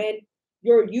type of men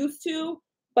you're used to.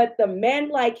 But the men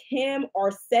like him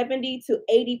are 70 to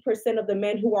 80% of the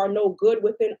men who are no good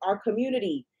within our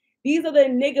community. These are the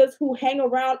niggas who hang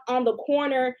around on the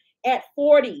corner at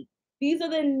 40. These are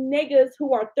the niggas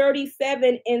who are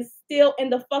 37 and still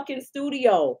in the fucking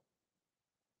studio.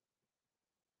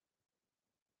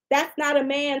 That's not a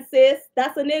man, sis.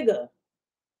 That's a nigga.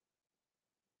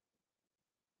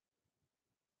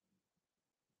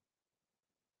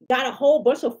 Got a whole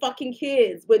bunch of fucking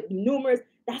kids with numerous.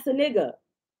 That's a nigga.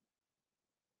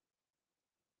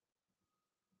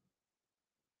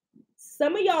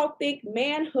 Some of y'all think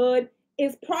manhood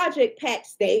is project patch.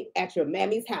 Stay at your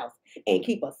mammy's house and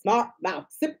keep a smart mouth,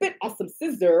 sipping on some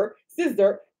scissor.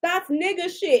 That's nigga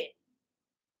shit.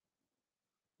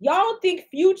 Y'all think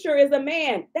Future is a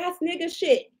man. That's nigga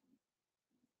shit.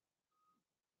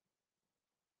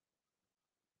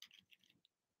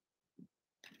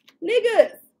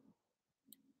 Niggas.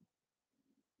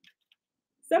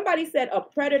 Somebody said a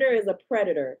predator is a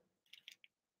predator.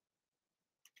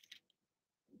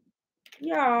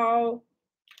 Y'all,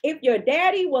 if your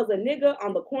daddy was a nigga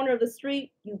on the corner of the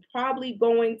street, you probably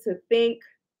going to think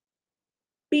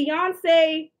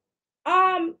Beyonce.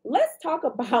 Let's talk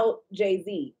about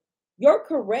Jay-Z. You're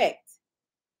correct.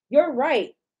 You're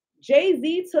right.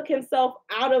 Jay-Z took himself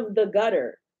out of the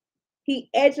gutter. He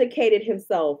educated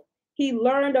himself. He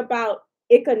learned about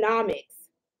economics.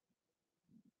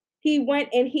 He went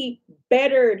and he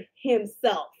bettered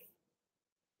himself.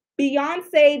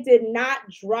 Beyonce did not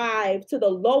drive to the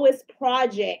lowest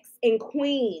projects in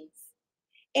Queens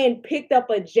and picked up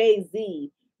a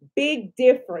Jay-Z. Big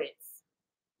difference.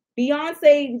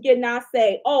 Beyonce did not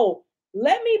say, oh,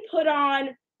 let me put on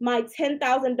my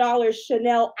 $10,000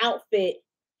 Chanel outfit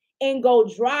and go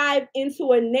drive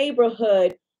into a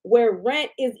neighborhood where rent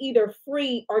is either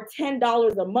free or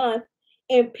 $10 a month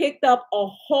and picked up a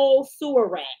whole sewer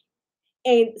rat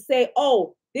and say,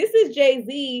 oh, this is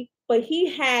Jay-Z, but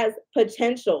he has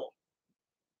potential.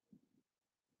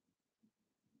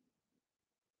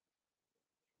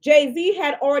 Jay-Z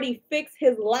had already fixed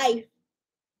his life.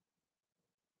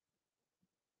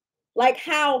 Like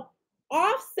how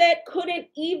Offset couldn't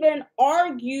even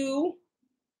argue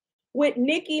with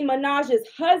Nicki Minaj's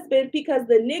husband because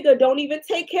the nigga don't even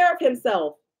take care of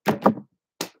himself.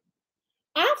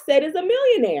 Offset is a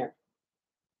millionaire.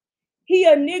 He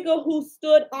a nigga who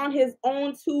stood on his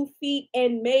own 2 feet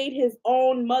and made his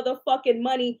own motherfucking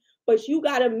money, but you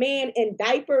got a man in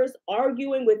diapers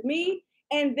arguing with me,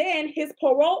 and then his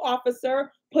parole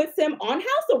officer puts him on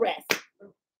house arrest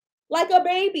like a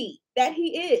baby that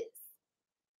he is.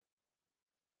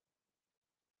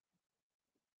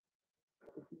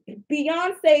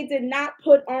 Beyonce did not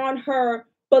put on her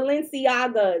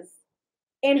Balenciagas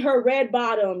and her red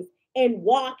bottoms and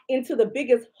walk into the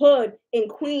biggest hood in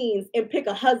Queens and pick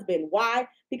a husband. Why?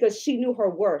 Because she knew her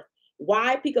worth.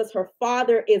 Why? Because her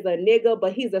father is a nigga,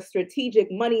 but he's a strategic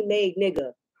money made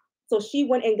nigga. So she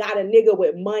went and got a nigga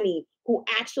with money who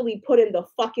actually put in the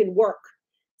fucking work.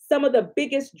 Some of the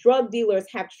biggest drug dealers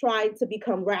have tried to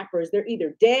become rappers. They're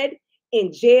either dead,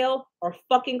 in jail, or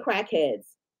fucking crackheads.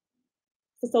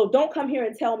 So don't come here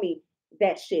and tell me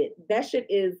that shit. That shit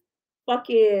is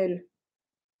fucking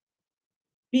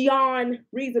beyond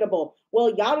reasonable. Well,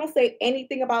 y'all don't say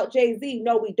anything about Jay-Z.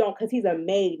 No, we don't, because he's a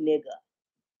made nigga.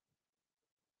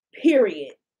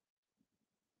 Period.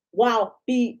 While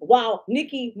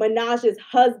Nicki Minaj's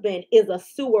husband is a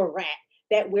sewer rat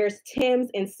that wears Timbs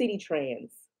and City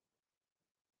Trans.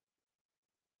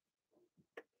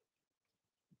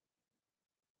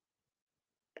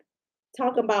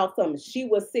 Talk about some, she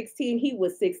was 16, he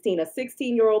was 16. A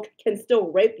 16-year-old can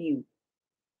still rape you.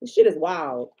 This shit is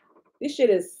wild. This shit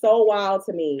is so wild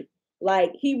to me.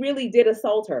 Like, he really did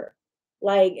assault her.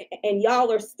 Like, and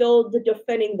y'all are still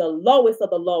defending the lowest of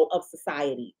the low of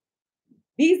society.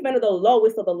 These men are the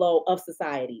lowest of the low of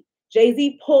society.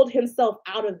 Jay-Z pulled himself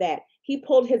out of that. He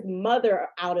pulled his mother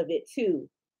out of it too.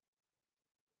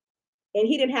 And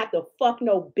he didn't have to fuck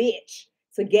no bitch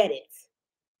to get it.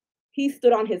 He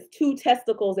stood on his 2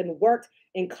 testicles and worked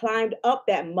and climbed up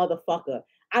that motherfucker.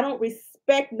 I don't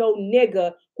respect no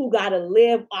nigga who gotta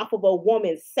live off of a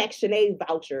woman's Section 8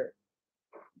 voucher.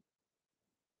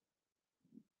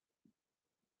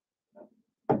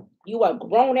 You a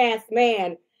grown ass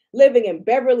man living in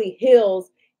Beverly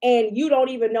Hills and you don't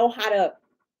even know how to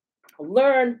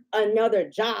learn another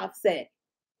job set.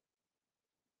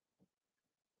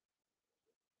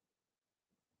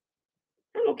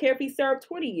 I don't care if he served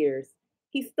 20 years.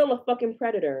 He's still a fucking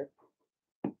predator.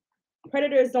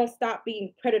 Predators don't stop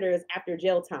being predators after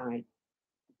jail time.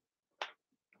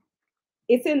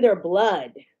 It's in their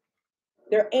blood.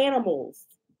 They're animals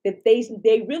that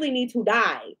they really need to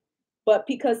die. But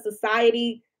because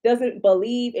society doesn't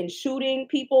believe in shooting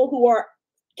people who are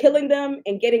killing them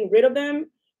and getting rid of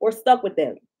them, we're stuck with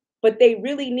them. But they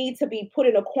really need to be put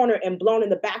in a corner and blown in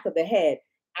the back of the head.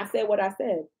 I said what I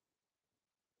said.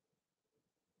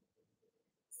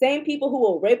 Same people who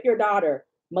will rape your daughter,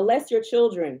 molest your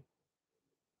children,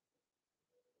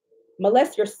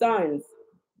 molest your sons,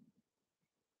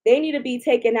 they need to be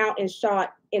taken out and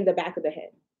shot in the back of the head.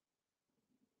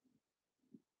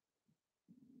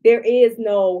 There is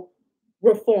no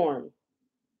reform.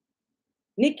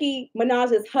 Nicki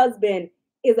Minaj's husband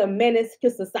is a menace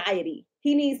to society.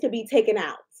 He needs to be taken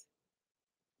out.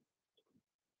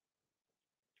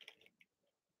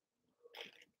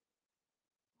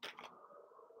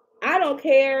 I don't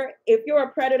care if you're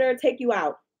a predator, take you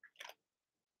out.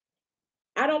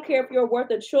 I don't care if you're worth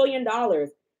 $1 trillion.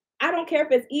 I don't care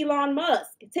if it's Elon Musk.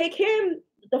 Take him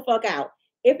the fuck out.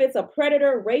 If it's a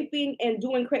predator raping and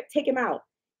doing take him out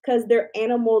because they're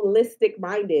animalistic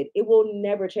minded. It will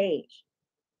never change.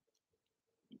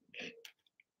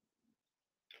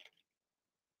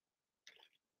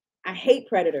 I hate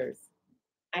predators.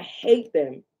 I hate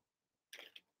them.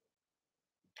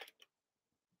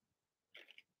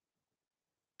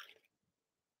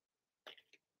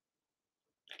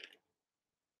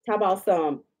 Talk about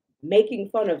some making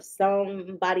fun of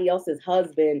somebody else's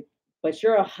husband, but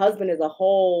your husband is a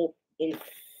whole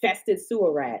infested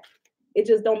sewer rat. It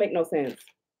just don't make no sense.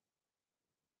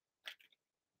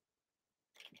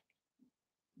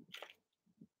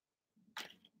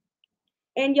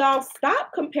 And y'all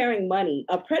stop comparing money.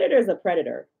 A predator is a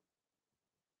predator.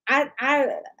 A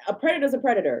predator's a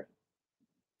predator.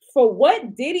 For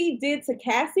what Diddy did to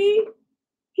Cassie,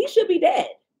 he should be dead.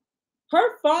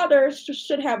 Her father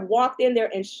should have walked in there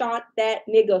and shot that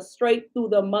nigga straight through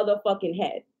the motherfucking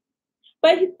head.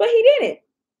 But he didn't,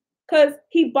 because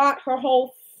he bought her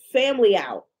whole family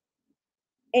out.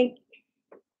 And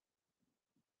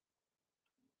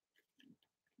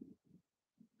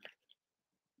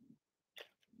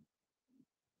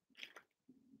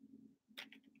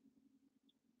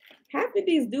half of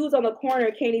these dudes on the corner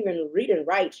can't even read and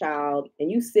write, child, and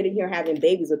you sitting here having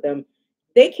babies with them.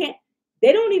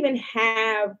 They don't even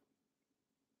have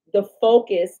the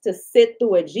focus to sit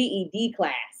through a GED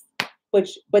class,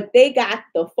 but they got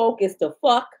the focus to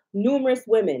fuck numerous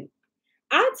women.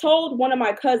 I told one of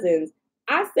my cousins,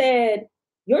 I said,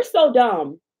 you're so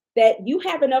dumb that you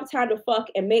have enough time to fuck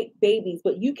and make babies,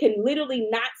 but you can literally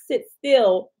not sit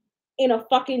still in a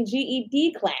fucking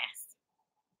GED class.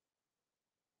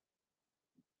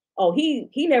 Oh, he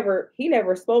never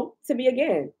spoke to me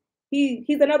again.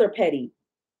 He's another petty.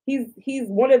 He's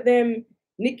one of them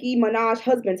Nicki Minaj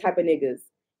husband type of niggas.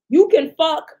 You can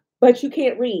fuck, but you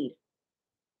can't read.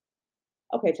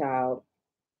 Okay, child.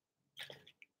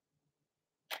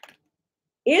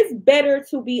 It's better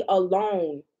to be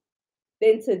alone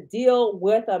than to deal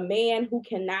with a man who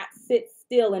cannot sit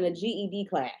still in a GED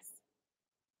class.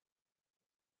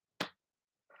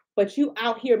 But you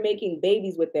out here making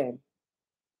babies with them.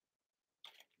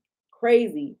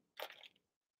 Crazy.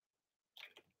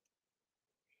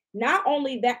 Not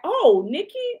only that, oh,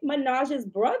 Nicki Minaj's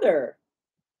brother.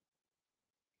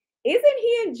 Isn't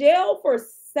he in jail for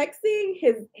sexing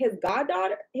his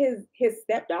goddaughter, his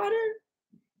stepdaughter?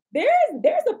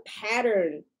 There's a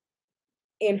pattern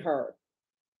in her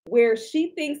where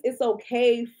she thinks it's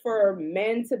okay for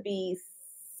men to be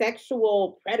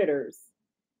sexual predators.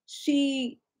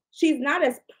 She's not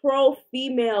as pro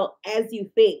female as you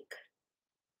think.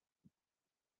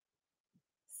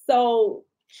 So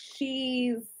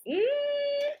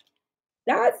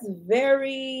that's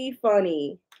very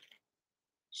funny.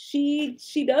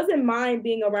 She doesn't mind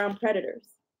being around predators.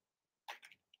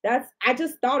 I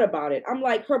just thought about it. I'm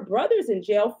like, her brother's in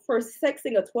jail for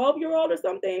sexing a 12-year-old or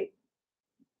something.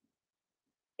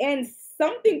 And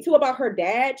something too about her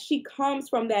dad, she comes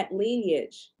from that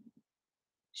lineage.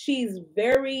 She's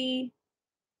very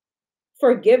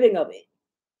forgiving of it.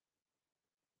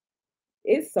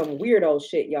 It's some weirdo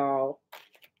shit, y'all.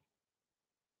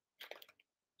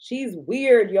 She's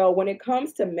weird, yo. When it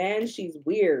comes to men, she's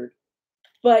weird.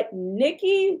 But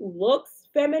Nicki looks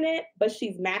feminine, but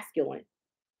she's masculine.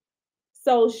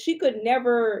 So she could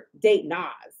never date Nas.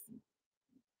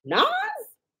 Nas?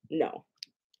 No.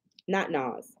 Not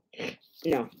Nas.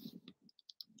 No.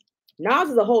 Nas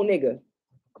is a whole nigga.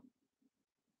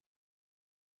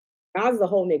 Nas is a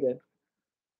whole nigga.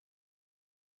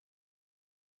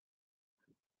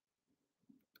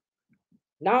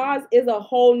 Nas is a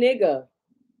whole nigga.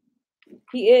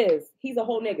 He is. He's a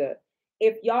whole nigga.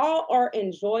 If y'all are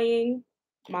enjoying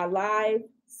my live,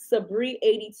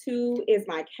 Sabri82 is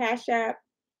my Cash App.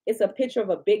 It's a picture of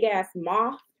a big ass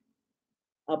moth,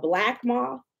 a black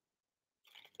moth.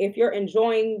 If you're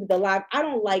enjoying the live, I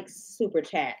don't like super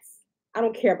chats. I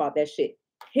don't care about that shit.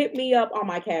 Hit me up on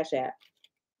my Cash App,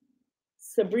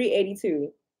 Sabri82.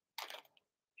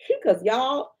 Because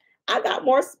y'all, I got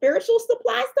more spiritual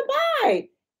supplies to buy.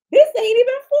 This ain't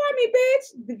even for me,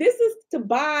 bitch. This is to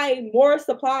buy more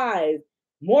supplies,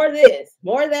 more this,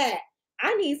 more that.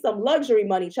 I need some luxury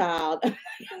money, child.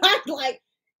 I'm like,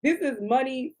 this is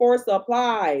money for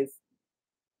supplies.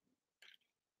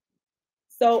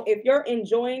 So if you're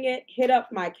enjoying it, hit up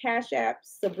my Cash App,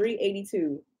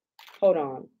 Sabri82. Hold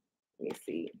on. Let me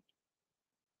see.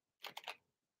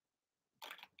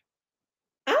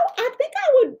 I think I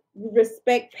would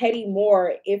respect Petty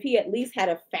more if he at least had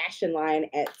a fashion line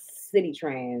at City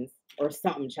Trans or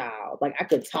something, child. Like I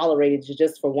could tolerate it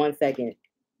just for 1 second.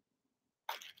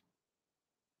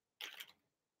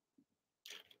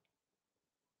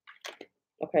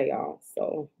 Okay, y'all.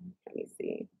 So let me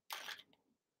see.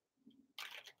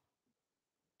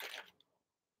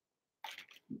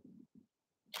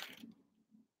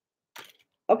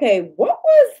 Okay, what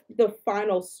was the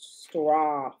final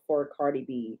straw for Cardi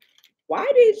B? Why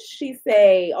did she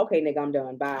say, okay, nigga, I'm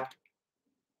done. Bye.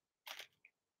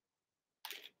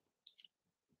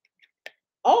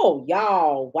 Oh,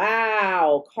 y'all.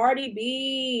 Wow. Cardi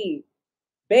B.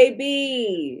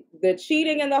 Baby. The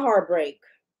cheating and the heartbreak.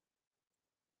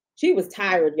 She was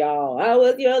tired, y'all. I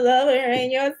was your lover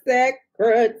and your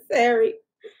secretary.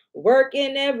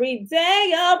 Working every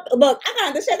day up. Look, I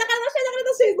got the shit. I got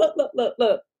the shit.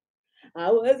 Look.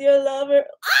 I was your lover.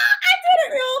 Ah, I did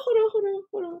it, y'all.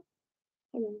 Hold on.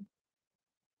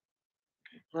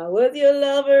 I was your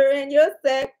lover and your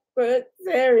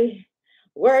secretary.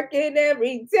 Working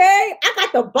every day. I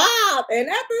got the bob. And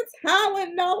at the time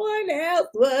when no one else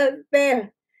was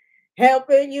there,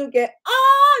 helping you get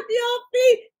on your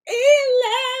feet.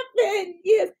 11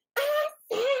 years. I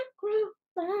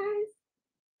sacrificed.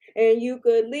 And you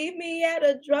could leave me at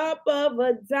a drop of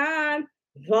a dime.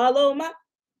 Follow my.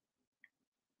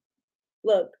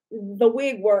 Look, the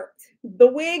wig worked. The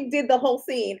wig did the whole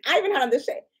scene. I even had on the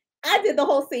shade. I did the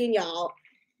whole scene, y'all.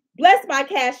 Bless my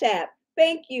Cash App.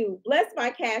 Thank you. Bless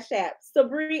my Cash App.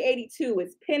 Sabri82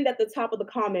 is pinned at the top of the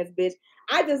comments, bitch.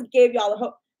 I just gave y'all a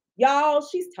hope. Y'all,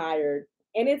 she's tired.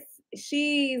 And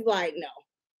she's like, no.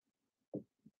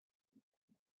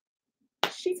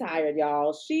 She's tired,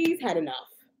 y'all. She's had enough.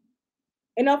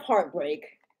 Enough heartbreak.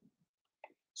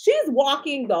 She's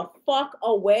walking the fuck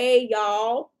away,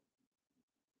 y'all.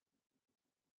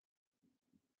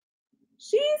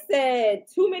 She said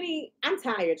too many. I'm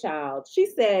tired, child. She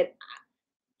said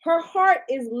her heart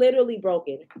is literally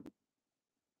broken.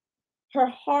 Her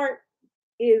heart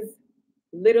is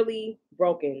literally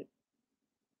broken.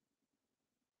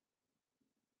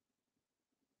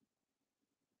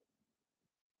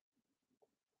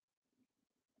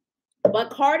 But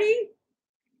Cardi,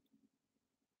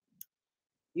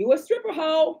 you a stripper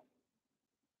hoe.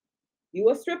 You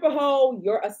a stripper hoe.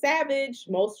 You're a savage.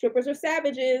 Most strippers are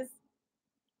savages.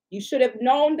 You should have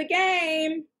known the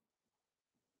game.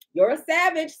 You're a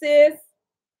savage, sis.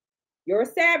 You're a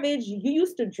savage. You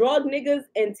used to drug niggas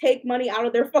and take money out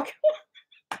of their fucking.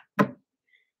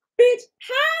 Bitch,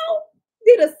 how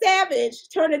did a savage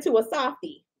turn into a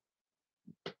softie?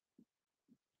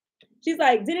 She's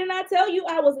like, didn't I tell you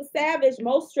I was a savage?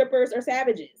 Most strippers are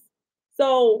savages.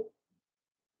 So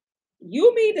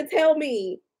you mean to tell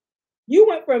me you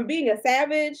went from being a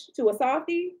savage to a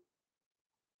softie?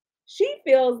 She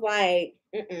feels like,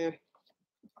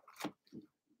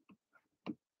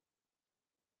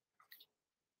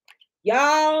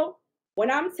 y'all,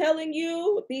 when I'm telling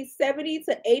you these 70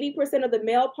 to 80% of the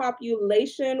male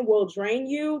population will drain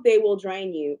you, they will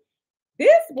drain you.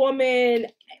 This woman,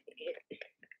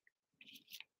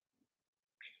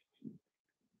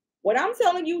 what I'm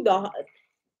telling you, the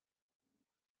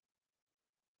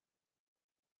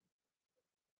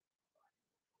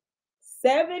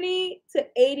 70 to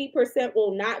 80%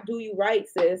 will not do you right,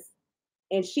 sis.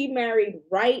 And she married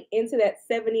right into that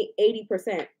 70,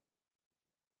 80%.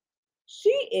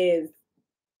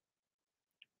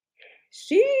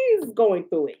 She's going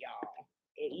through it, y'all.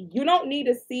 You don't need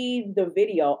to see the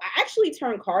video. I actually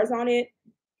turned cars on it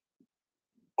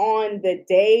on the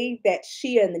day that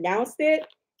she announced it.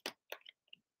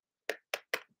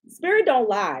 Spirit don't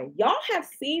lie. Y'all have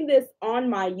seen this on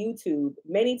my YouTube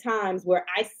many times where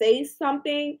I say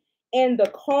something and the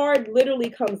card literally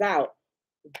comes out.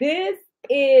 This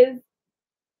is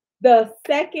The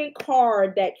second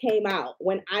card that came out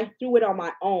when I threw it on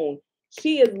my own,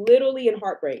 she is literally in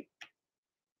heartbreak.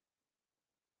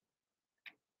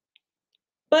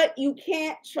 But you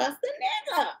can't trust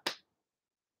a nigga.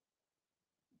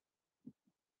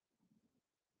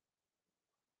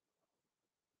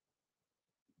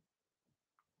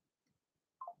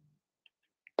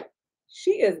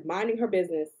 She is minding her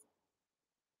business,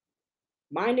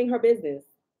 minding her business,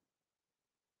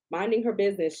 minding her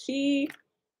business. She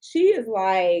is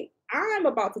like, I'm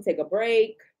about to take a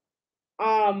break.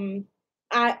 Um,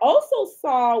 I also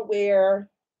saw where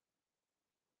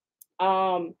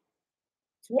um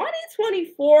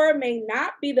 2024 may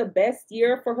not be the best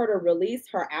year for her to release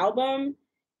her album.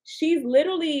 She's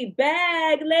literally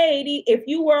bag lady. If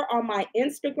you were on my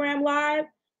Instagram live,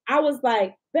 I was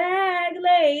like, bag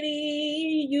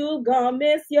lady, you gonna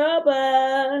miss your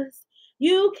bus.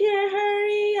 You can't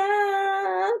hurry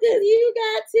up because you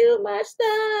got too much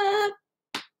stuff.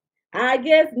 I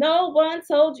guess no one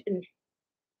told you.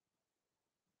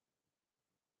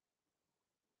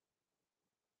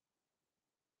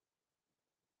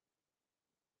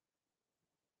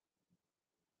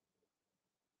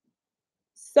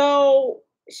 So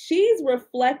she's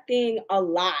reflecting a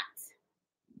lot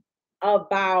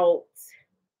about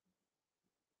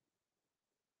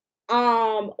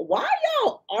why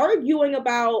y'all arguing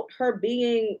about her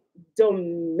being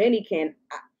Dominican?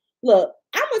 Look,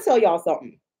 I'm gonna tell y'all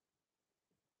something.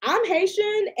 I'm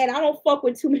Haitian and I don't fuck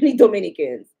with too many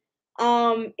Dominicans.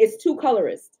 It's too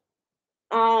colorist.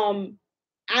 Um,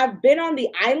 I've been on the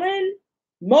island.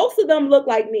 Most of them look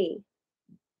like me.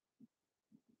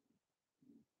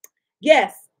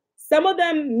 Yes, some of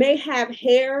them may have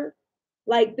hair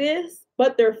like this,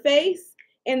 but their face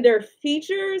and their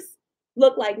features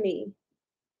look like me.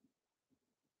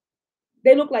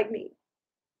 They look like me.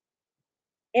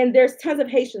 And there's tons of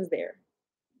Haitians there.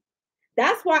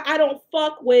 That's why I don't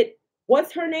fuck with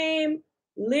what's her name?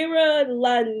 Lyra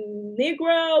La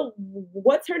Negra.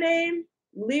 What's her name?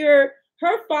 Lyra.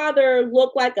 Her father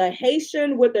looked like a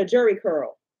Haitian with a jerry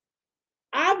curl.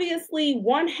 Obviously,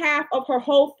 one half of her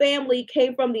whole family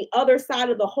came from the other side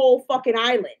of the whole fucking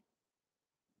island.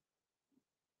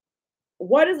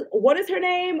 What is her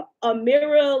name?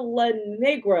 Amira La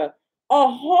Negra, a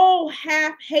whole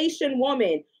half Haitian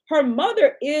woman. Her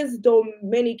mother is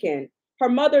Dominican. Her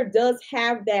mother does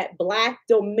have that black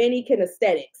Dominican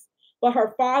aesthetics, but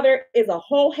her father is a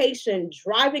whole Haitian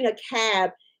driving a cab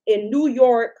in New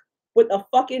York with a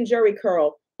fucking jerry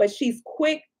curl. But she's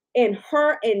quick, and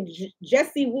her and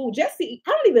Jessie Woo. Jessie,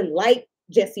 I don't even like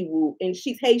Jessie Woo, and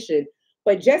she's Haitian,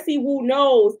 but Jessie Woo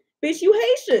knows, bitch, you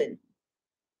Haitian.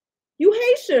 You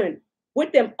Haitian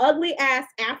with them ugly ass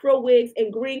Afro wigs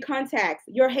and green contacts.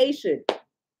 You're Haitian.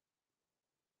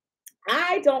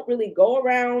 I don't really go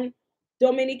around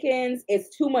Dominicans.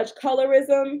 It's too much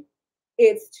colorism.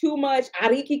 It's too much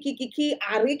arikikiki,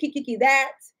 arikikiki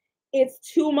that. It's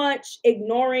too much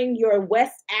ignoring your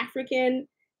West African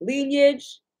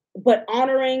lineage, but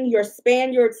honoring your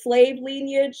Spaniard slave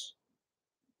lineage.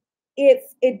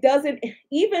 It doesn't,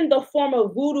 even the form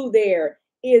of voodoo there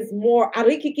is more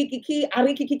arikikiki,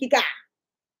 arikikika.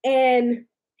 And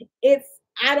it's,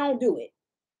 I don't do it.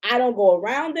 I don't go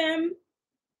around them.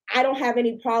 I don't have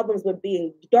any problems with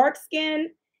being dark skinned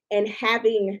and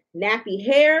having nappy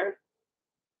hair.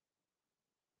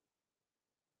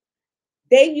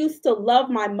 They used to love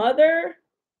my mother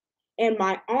and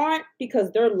my aunt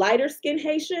because they're lighter skinned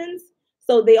Haitians.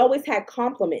 So they always had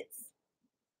compliments.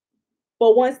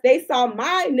 But once they saw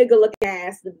my nigga looking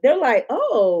ass, they're like,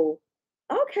 oh,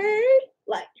 okay.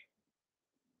 Like,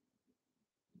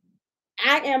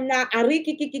 I am not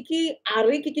arikikiki,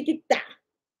 arikikikita.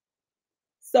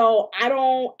 So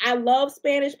I love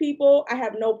Spanish people. I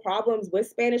have no problems with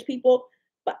Spanish people,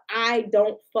 but I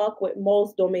don't fuck with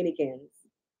most Dominicans.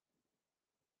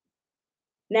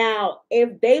 Now,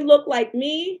 if they look like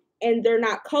me and they're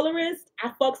not colorist,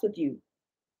 I fucks with you.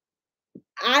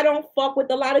 I don't fuck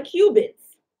with a lot of Cubans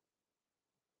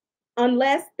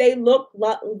unless they look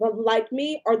like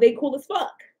me or they cool as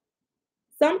fuck.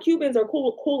 Some Cubans are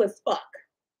cool as fuck,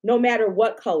 no matter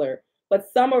what color, but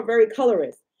some are very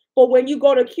colorist. But when you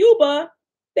go to Cuba,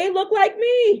 they look like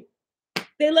me.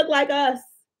 They look like us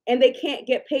and they can't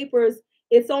get papers.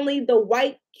 It's only the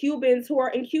white Cubans who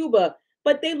are in Cuba,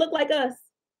 but they look like us.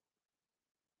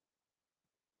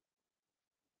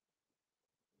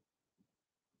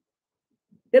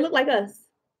 They look like us.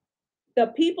 The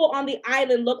people on the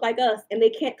island look like us and they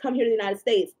can't come here to the United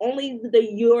States. Only the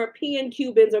European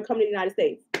Cubans are coming to the United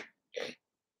States.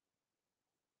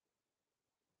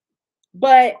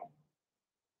 But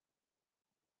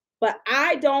But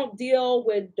I don't deal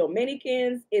with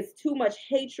Dominicans. It's too much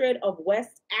hatred of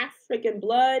West African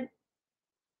blood,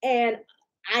 and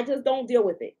I just don't deal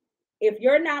with it. If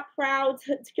you're not proud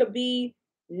to be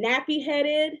nappy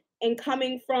headed and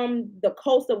coming from the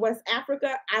coast of West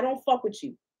Africa, I don't fuck with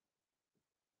you.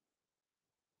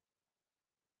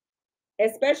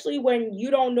 Especially when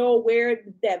you don't know where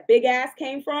that big ass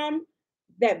came from,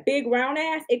 that big round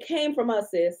ass, it came from us,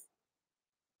 sis.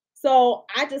 So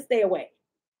I just stay away.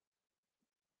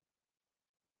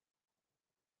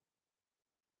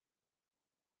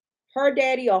 Her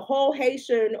daddy, a whole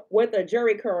Haitian with a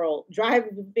jury curl,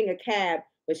 driving a cab,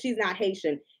 but she's not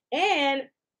Haitian. And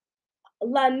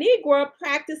La Negra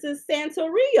practices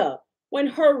Santeria when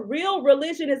her real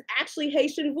religion is actually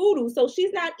Haitian voodoo. So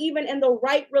she's not even in the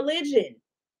right religion.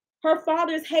 Her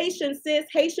father's Haitian, sis.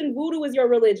 Haitian voodoo is your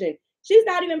religion. She's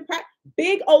not even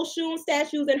big Oshun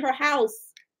statues in her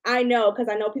house. I know, because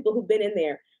I know people who've been in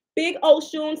there. Big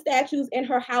Oshun statues in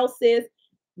her house, sis.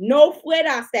 No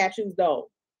Fuera statues, though.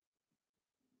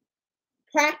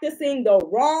 Practicing the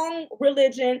wrong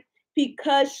religion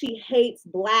because she hates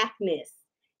blackness.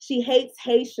 She hates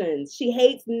Haitians. She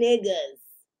hates niggas.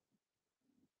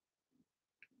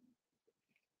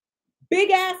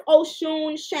 Big ass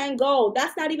Oshun Shango.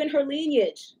 That's not even her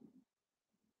lineage.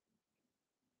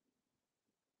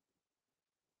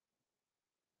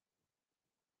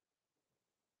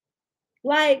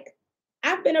 Like,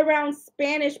 I've been around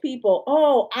Spanish people.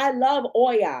 Oh, I love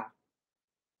Oya.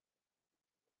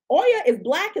 Oya is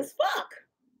black as fuck.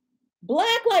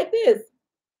 Black like this,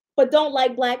 but don't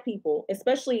like black people,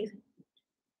 especially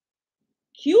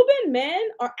Cuban men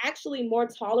are actually more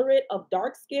tolerant of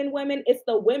dark skinned women. It's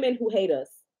the women who hate us.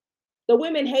 The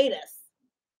women hate us.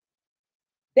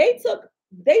 They took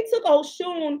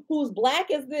Oshun, who's black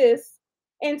as this,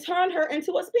 and turned her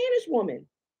into a Spanish woman.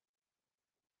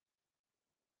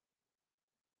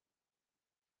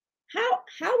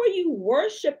 How are you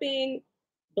worshiping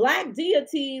black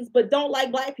deities but don't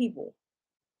like black people?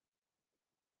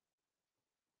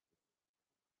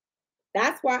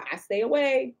 That's why I stay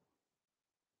away.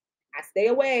 I stay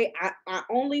away. I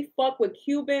only fuck with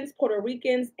Cubans, Puerto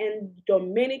Ricans, and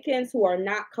Dominicans who are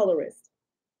not colorist.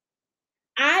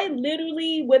 I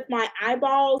literally, with my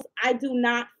eyeballs, I do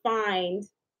not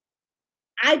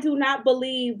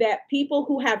believe that people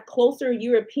who have closer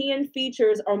European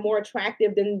features are more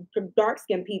attractive than dark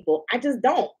skinned people. I just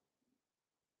don't.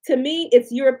 To me,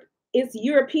 it's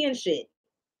European shit.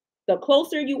 The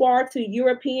closer you are to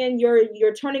European,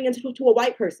 you're turning into to a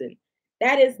white person.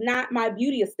 That is not my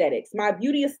beauty aesthetics. My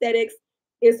beauty aesthetics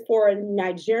is for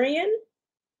Nigerian,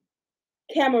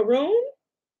 Cameroon,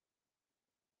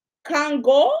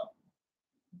 Congo,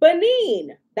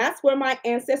 Benin. That's where my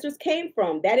ancestors came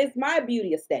from. That is my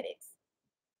beauty aesthetics.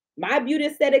 My beauty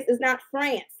aesthetics is not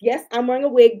France. Yes, I'm wearing a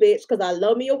wig, bitch, because I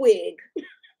love me a wig.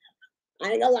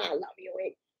 I ain't gonna lie, I love me a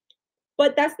wig.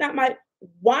 But that's not my.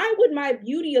 Why would my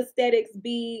beauty aesthetics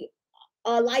be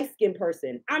a light skinned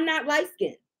person? I'm not light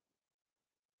skinned.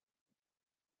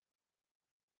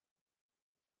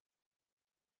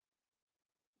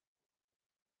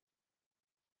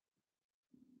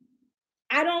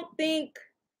 I don't think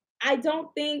I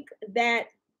don't think that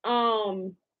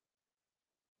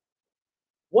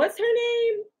what's her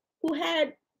name who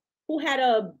had who had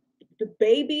a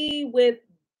baby with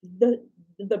the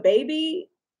the baby,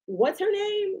 what's her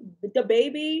name, the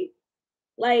baby,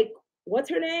 like, what's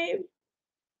her name,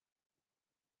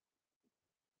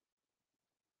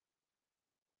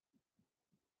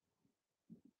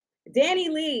 Danny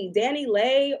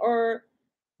Lay, or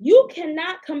you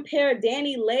cannot compare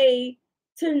Danny Lay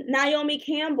to Naomi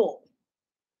Campbell.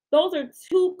 Those are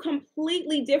two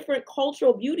completely different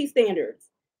cultural beauty standards.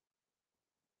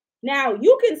 Now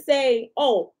you can say,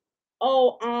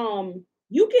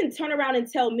 you can turn around and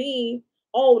tell me,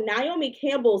 oh, Naomi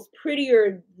Campbell's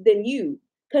prettier than you,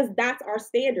 because that's our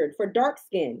standard for dark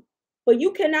skin. But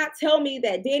you cannot tell me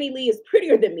that Danny Lee is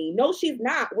prettier than me. No, she's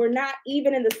not. We're not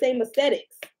even in the same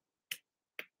aesthetics.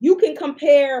 You can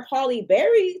compare Holly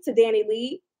Berry to Danny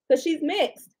Lee because she's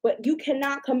mixed, but you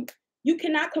cannot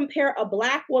compare a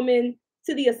black woman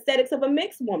to the aesthetics of a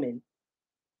mixed woman.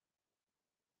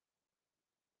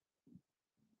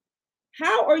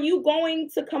 How are you going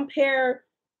to compare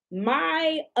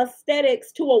my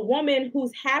aesthetics to a woman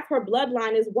whose half her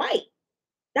bloodline is white?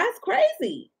 That's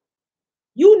crazy.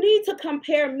 You need to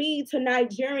compare me to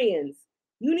Nigerians.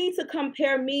 You need to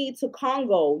compare me to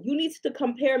Congo. You need to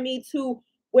compare me to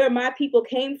where my people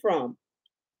came from.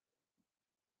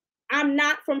 I'm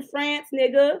not from France,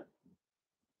 nigga.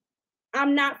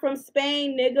 I'm not from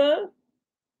Spain, nigga.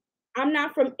 I'm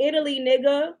not from Italy,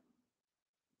 nigga.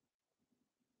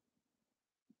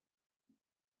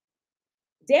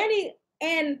 Danny,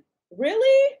 and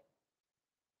really,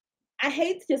 I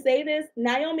hate to say this,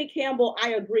 Naomi Campbell,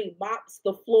 I agree, mops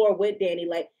the floor with Danny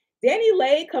Lay. Danny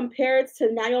Lay compared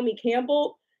to Naomi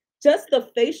Campbell, just the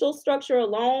facial structure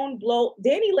alone blow.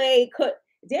 Danny Lay could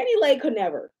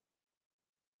never.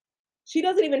 She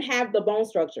doesn't even have the bone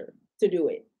structure to do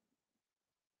it.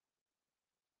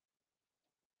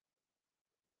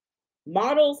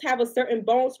 Models have a certain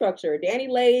bone structure. Danny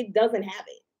Lay doesn't have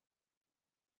it.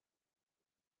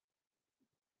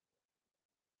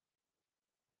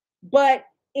 But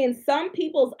in some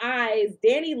people's eyes,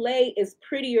 Danny Lay is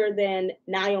prettier than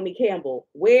Naomi Campbell.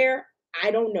 Where?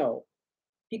 I don't know.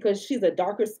 Because she's a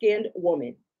darker skinned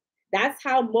woman. That's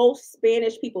how most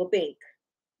Spanish people think.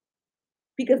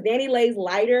 Because Danny Lay's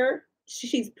lighter,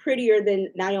 she's prettier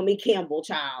than Naomi Campbell,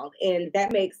 child. And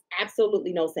that makes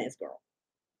absolutely no sense, girl.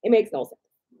 It makes no sense.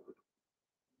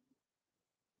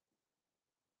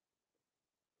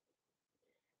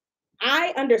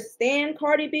 I understand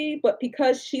Cardi B, but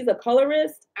because she's a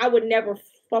colorist, I would never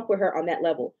fuck with her on that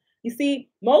level. You see,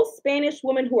 most Spanish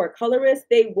women who are colorists,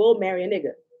 they will marry a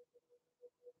nigga.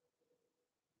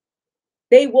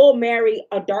 They will marry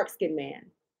a dark skinned man.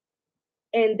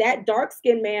 And that dark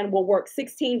skinned man will work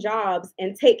 16 jobs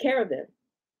and take care of them.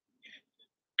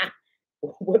 I,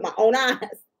 with my own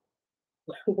eyes.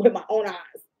 With my own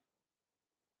eyes.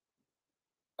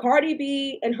 Cardi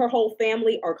B and her whole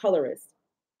family are colorists.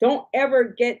 Don't ever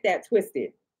get that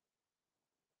twisted.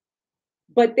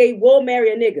 But they will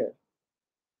marry a nigga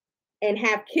and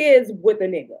have kids with a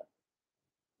nigga.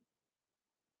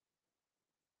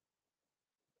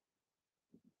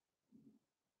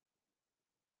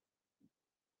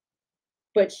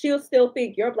 But she'll still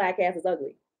think your black ass is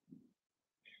ugly.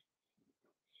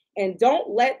 And don't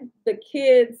let the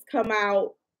kids come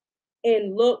out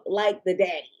and look like the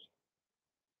daddy.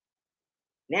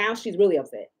 Now she's really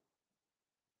upset.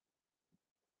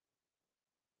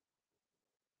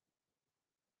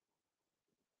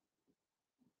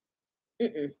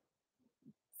 Mm-mm.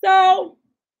 So,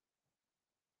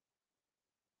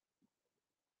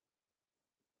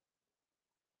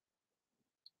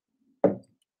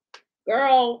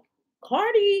 girl,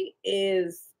 Cardi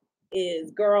is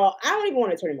girl. I don't even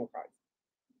want to turn him on Cardi.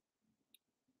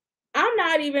 I'm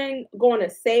not even going to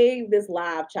save this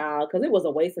live, child, because it was a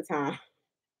waste of time.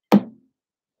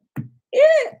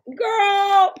 It,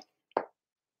 girl,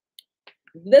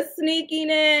 the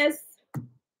sneakiness,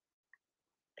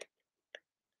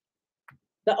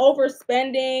 the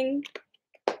overspending,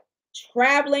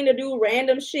 traveling to do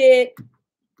random shit,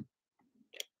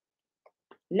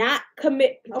 not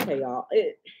commit. Okay, y'all.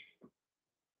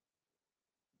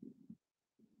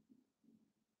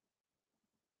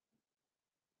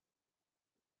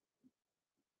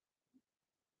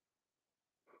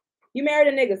 You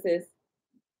married a nigga, sis.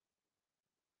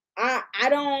 I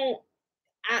don't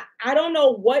I don't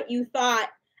know what you thought.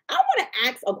 I want to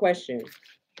ask a question,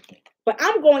 but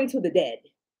I'm going to the dead.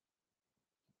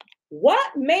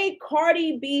 What made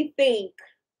Cardi B think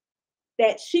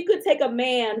that she could take a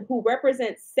man who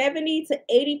represents 70 to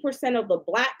 80% of the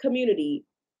black community?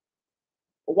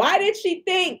 Why did she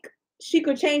think she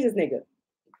could change this nigga?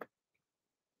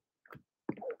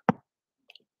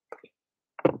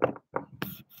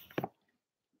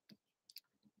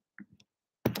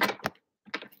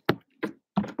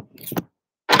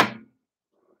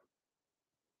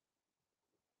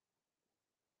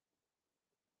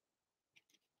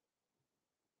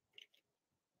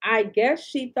 I guess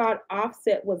she thought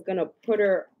Offset was gonna put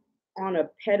her on a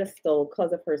pedestal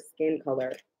because of her skin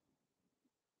color.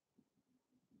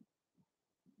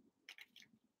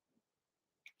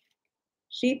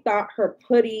 She thought her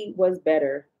putty was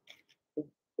better.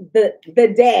 The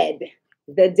dead,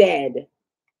 the dead,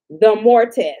 the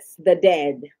mortis, the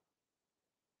dead.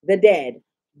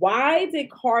 Why did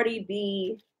Cardi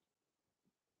B?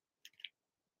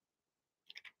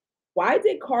 Why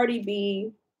did Cardi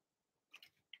B?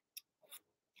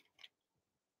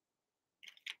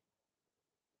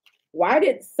 Why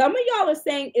did some of y'all are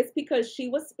saying it's because she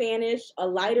was Spanish, a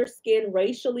lighter skinned,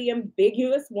 racially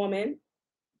ambiguous woman?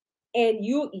 And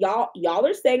y'all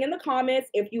are saying in the comments,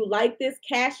 if you like this,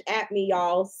 cash at me,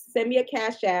 y'all. Send me a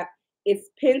cash app.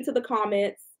 It's pinned to the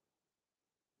comments.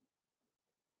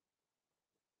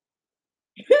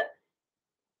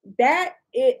 That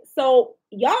it so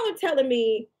y'all are telling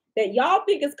me that y'all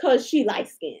think it's because she light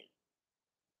skinned.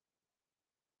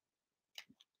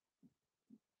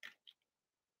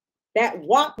 That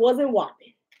wop wasn't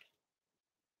whopping.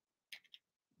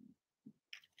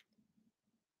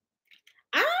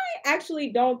 I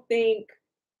actually don't think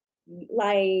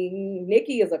like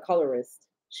Nikki is a colorist.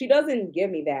 She doesn't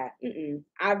give me that. Mm-mm.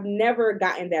 I've never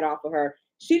gotten that off of her.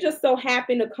 She just so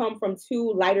happened to come from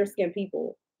two lighter skinned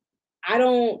people. I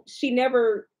don't, she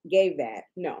never gave that.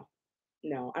 No,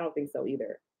 no, I don't think so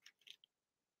either.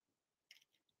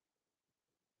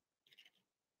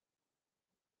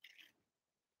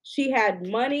 She had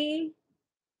money.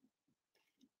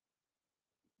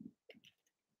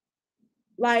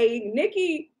 Like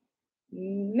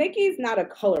Nikki's not a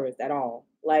colorist at all.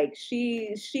 Like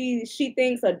she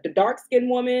thinks a dark skinned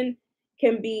woman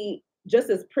can be just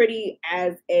as pretty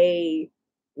as a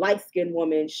light skinned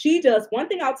woman. She does one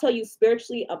thing I'll tell you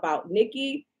spiritually about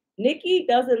Nikki. Nikki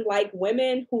doesn't like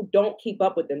women who don't keep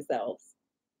up with themselves.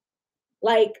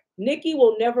 Like Nikki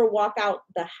will never walk out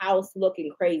the house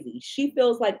looking crazy. She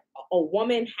feels like a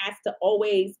woman has to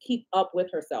always keep up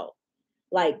with herself.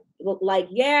 Like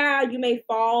yeah, you may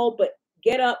fall, but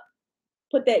get up,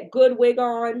 put that good wig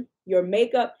on, your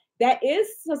makeup. That is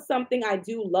something I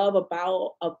do love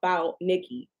about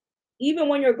Nikki. Even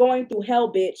when you're going through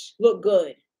hell, bitch, look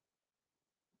good.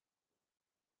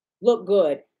 Look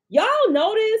good. Y'all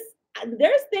notice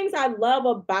there's things I love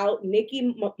about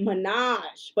Nicki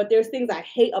Minaj, but there's things I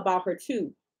hate about her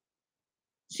too.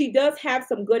 She does have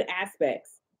some good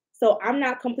aspects. So I'm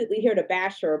not completely here to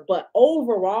bash her, but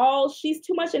overall, she's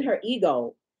too much in her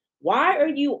ego. Why are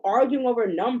you arguing over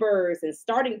numbers and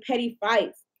starting petty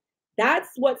fights? That's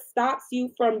what stops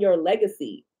you from your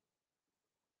legacy.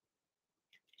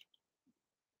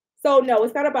 So no,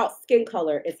 it's not about skin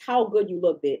color. It's how good you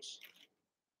look, bitch.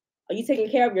 Are you taking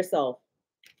care of yourself?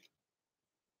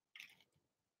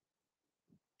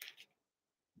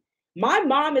 My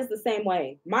mom is the same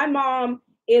way. My mom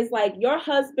is like, your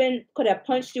husband could have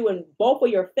punched you in both of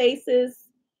your faces.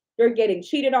 You're getting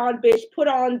cheated on, bitch. Put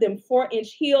on them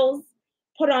 4-inch heels.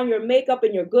 Put on your makeup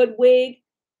and your good wig.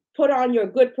 Put on your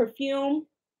good perfume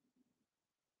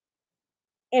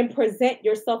and present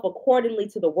yourself accordingly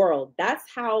to the world. That's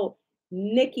how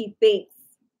Nikki thinks.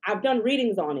 I've done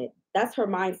readings on it. That's her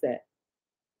mindset.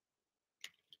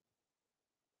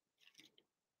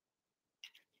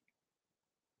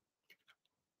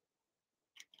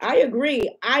 I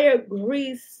agree. I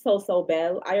agree, so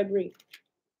Belle. I agree.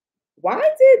 Why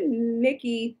did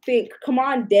Nikki think, come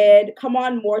on, Dead, come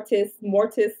on, Mortis,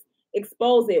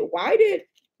 expose it? Why did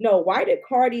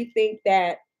Cardi think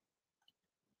that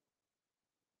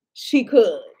she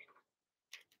could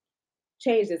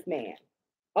change this man?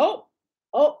 Oh,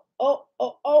 oh.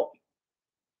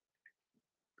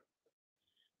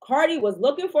 Cardi was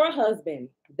looking for a husband.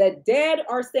 The Dead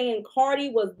are saying Cardi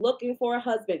was looking for a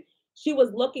husband. She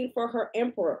was looking for her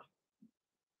emperor.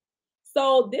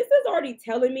 So this is already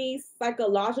telling me,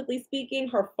 psychologically speaking,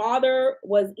 her father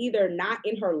was either not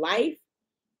in her life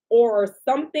or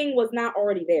something was not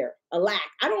already there. A lack.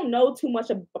 I don't know too much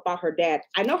about her dad.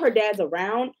 I know her dad's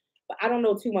around, but I don't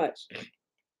know too much.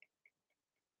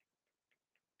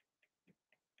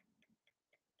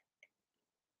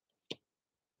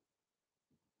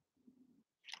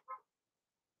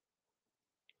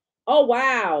 Oh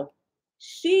wow.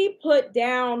 She put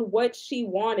down what she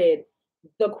wanted.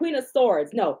 The Queen of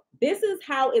Swords. No, this is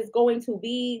how it's going to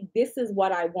be. This is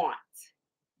what I want.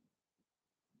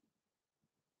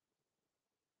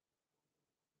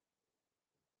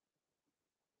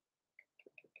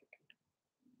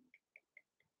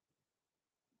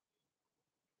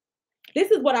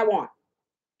 This is what I want.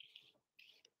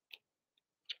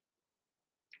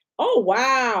 Oh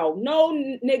wow. No,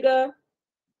 nigga.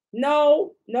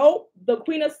 No, no. The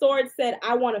Queen of Swords said,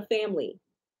 I want a family.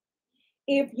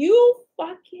 If you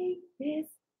fucking this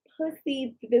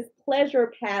pussy, this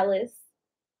pleasure palace,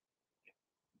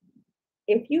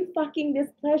 if you fucking this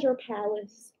pleasure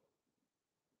palace,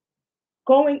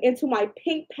 going into my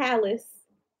pink palace,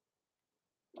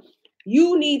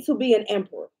 you need to be an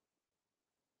emperor.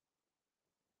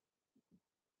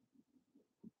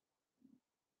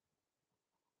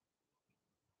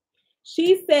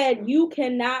 She said, you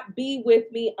cannot be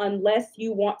with me unless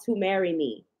you want to marry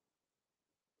me.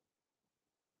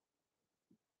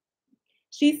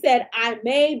 She said, I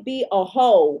may be a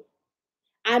hoe,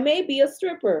 I may be a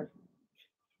stripper,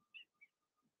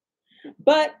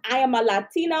 but I am a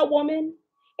Latina woman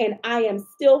and I am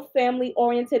still family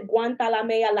oriented.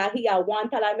 Guantalamea Lahia,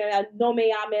 Guantalamea no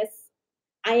me ames.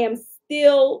 I am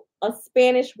still a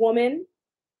Spanish woman.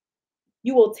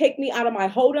 You will take me out of my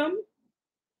hodom.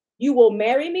 You will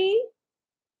marry me.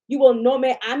 You will no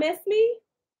me ames me.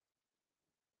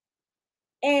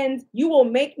 And you will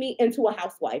make me into a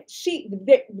housewife.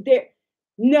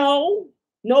 No,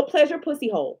 no pleasure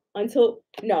pussy hole until,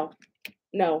 no.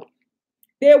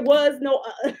 There was no,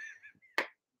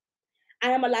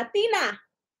 I am a Latina.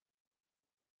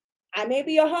 I may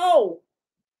be a hoe,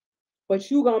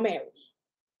 but you gonna marry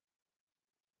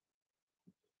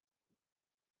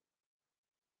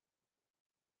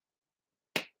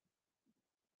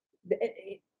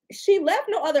me. She left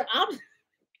no other option.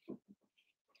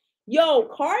 Yo,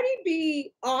 Cardi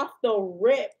B off the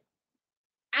rip.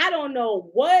 I don't know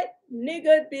what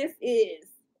nigga this is.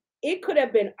 It could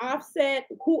have been Offset,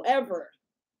 whoever,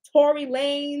 Tory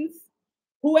Lanez,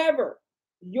 whoever.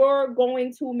 You're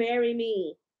going to marry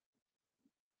me.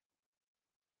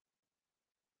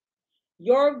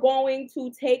 You're going to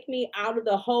take me out of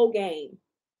the whole game.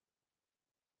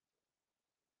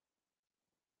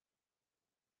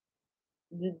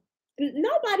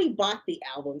 Nobody bought the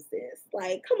album, sis.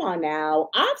 Like, come on now.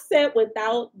 Offset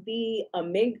without the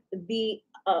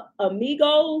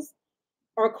Amigos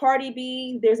or Cardi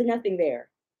B, there's nothing there.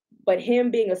 But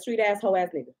him being a street ass hoe ass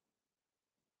nigga.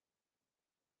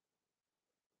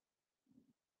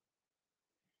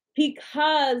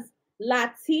 Because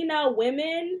Latina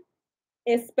women,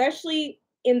 especially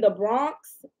in the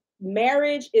Bronx,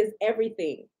 marriage is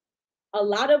everything. A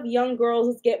lot of young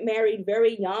girls get married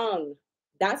very young.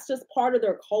 That's just part of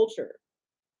their culture.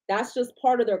 That's just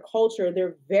part of their culture.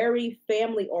 They're very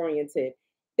family oriented.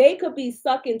 They could be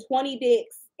sucking 20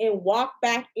 dicks and walk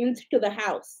back into the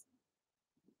house.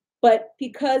 But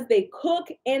because they cook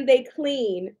and they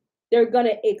clean, they're going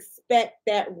to expect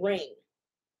that ring.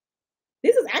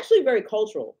 This is actually very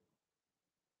cultural.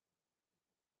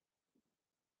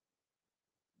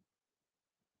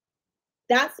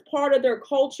 That's part of their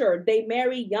culture. They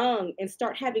marry young and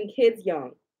start having kids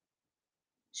young.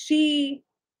 She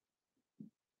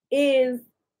is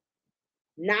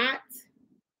not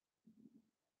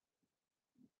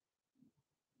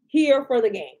here for the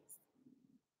games.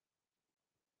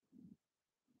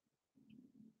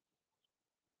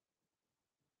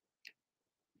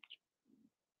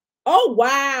 Oh,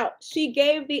 wow. She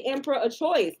gave the emperor a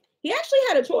choice. He actually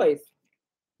had a choice.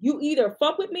 You either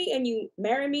fuck with me and you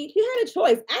marry me. He had a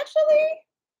choice. Actually,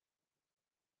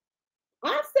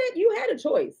 Offset, you had a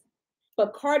choice.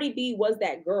 But Cardi B was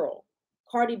that girl.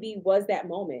 Cardi B was that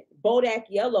moment. Bodak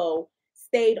Yellow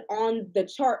stayed on the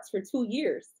charts for 2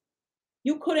 years.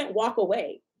 You couldn't walk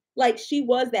away. Like she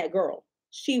was that girl.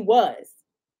 She was.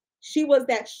 She was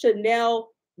that Chanel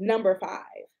number 5.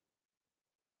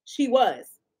 She was.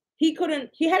 He couldn't,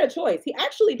 he had a choice. He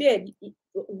actually did.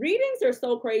 Readings are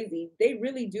so crazy. They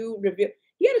really do reveal.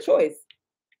 He had a choice.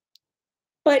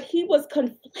 But he was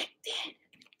conflicted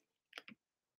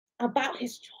about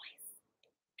his choice.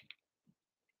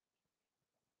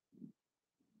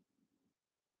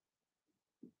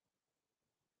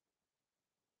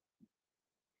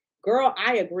 Girl,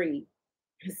 I agree.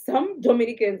 Some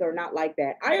Dominicans are not like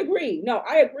that. I agree. No,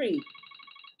 I agree.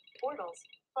 Portals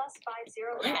plus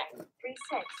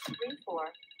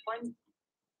 5093634.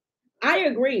 I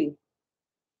agree.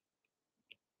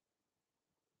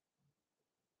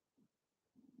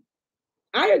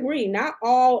 I agree. Not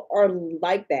all are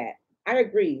like that. I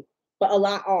agree. But a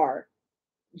lot are.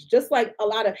 Just like a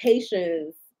lot of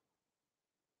Haitians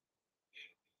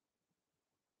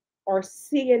are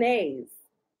CNAs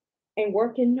and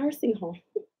work in nursing homes.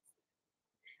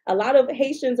 A lot of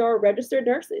Haitians are registered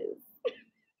nurses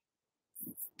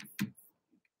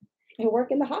and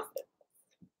work in the hospital.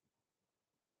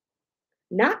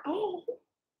 Not all,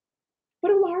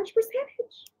 but a large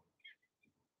percentage.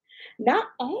 Not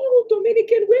all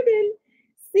Dominican women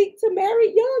seek to marry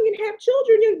young and have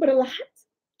children young, but a lot.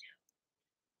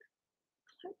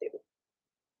 Do.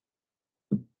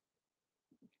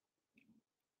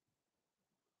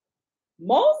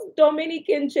 Most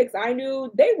Dominican chicks I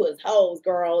knew, they was hoes,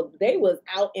 girl. They was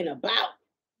out and about.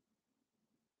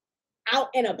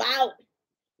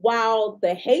 While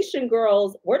the Haitian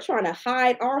girls were trying to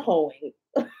hide our hoeing.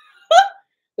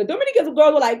 The Dominican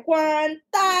girls were like,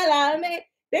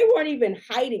 they weren't even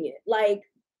hiding it. Like,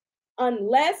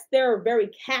 unless they're very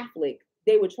Catholic,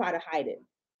 they would try to hide it.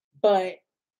 But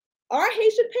our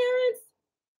Haitian parents,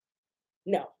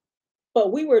 no.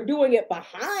 But we were doing it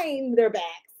behind their backs.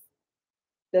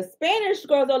 The Spanish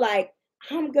girls are like,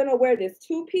 I'm gonna wear this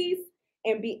 2-piece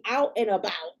and be out and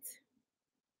about.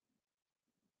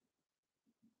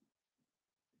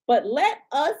 But let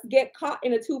us get caught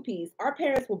in a 2-piece. Our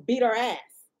parents will beat our ass.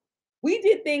 We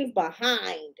did things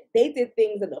behind. They did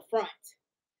things in the front.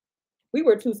 We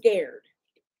were too scared.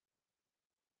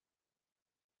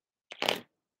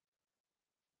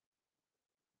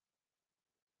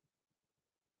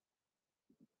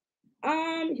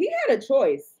 He had a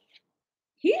choice.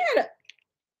 He had a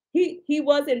he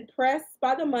was impressed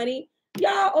by the money.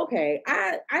 Y'all, okay.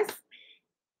 I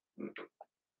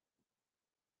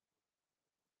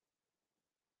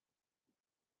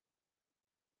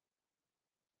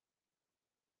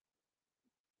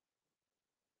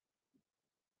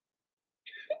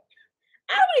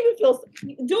I don't even feel,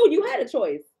 dude, you had a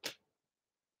choice.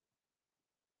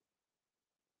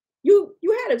 You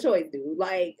had a choice, dude.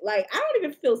 Like I don't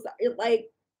even feel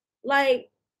like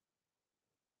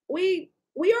we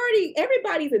already,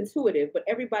 everybody's intuitive, but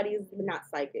everybody is not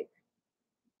psychic.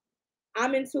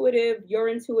 I'm intuitive, you're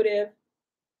intuitive.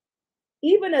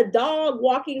 Even a dog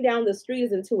walking down the street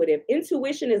is intuitive.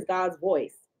 Intuition is God's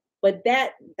voice, but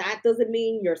that doesn't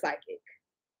mean you're psychic.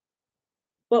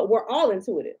 But we're all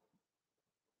intuitive.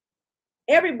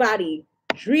 Everybody,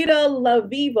 Drita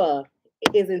Laviva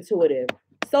is intuitive.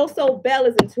 So Bell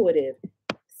is intuitive.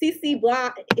 CC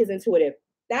Blah is intuitive.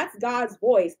 That's God's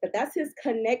voice, but that's his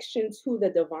connection to the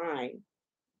divine.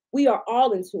 We are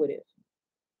all intuitive.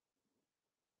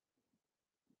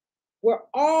 We're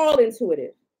all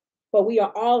intuitive, but we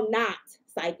are all not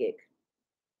psychic.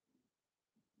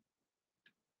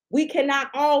 We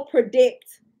cannot all predict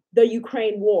the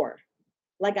Ukraine war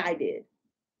like I did.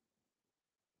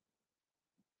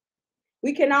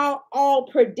 We can all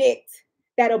predict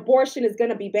that abortion is going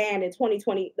to be banned in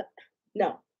 2020.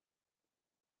 No.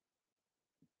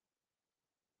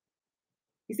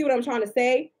 You see what I'm trying to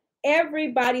say?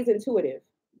 Everybody's intuitive.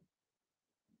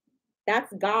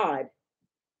 That's God.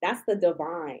 That's the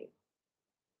divine.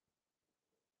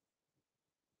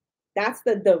 That's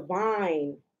the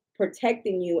divine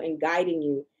protecting you and guiding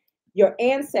you. Your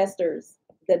ancestors,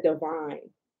 the divine.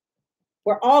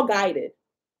 We're all guided.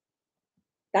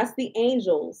 That's the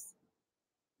angels.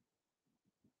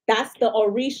 That's the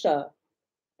Orisha.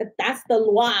 That's the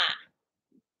Loi.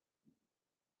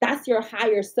 That's your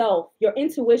higher self, your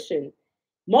intuition.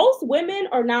 Most women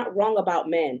are not wrong about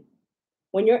men.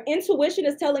 When your intuition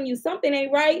is telling you something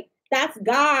ain't right, that's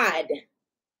God.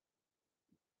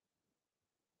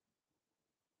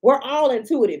 We're all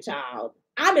intuitive, child.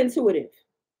 I'm intuitive.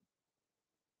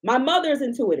 My mother's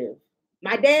intuitive.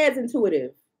 My dad's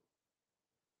intuitive.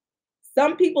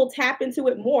 Some people tap into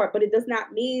it more, but it does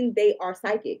not mean they are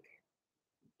psychic.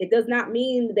 It does not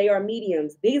mean they are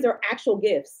mediums. These are actual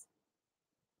gifts.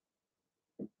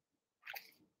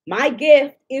 My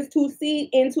gift is to see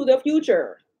into the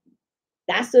future.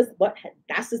 That's just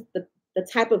the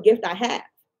type of gift I have.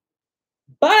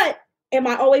 But am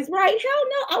I always right? Hell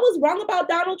no. I was wrong about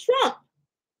Donald Trump.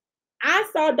 I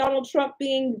saw Donald Trump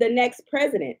being the next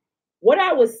president. What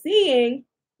I was seeing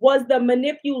was the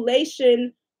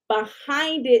manipulation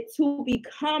behind it to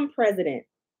become president.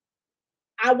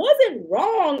 I wasn't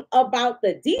wrong about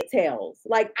the details.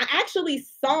 Like, I actually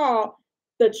saw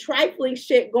the trifling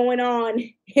shit going on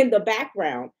in the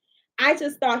background. I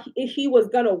just thought he was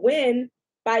going to win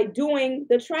by doing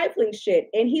the trifling shit,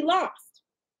 and he lost.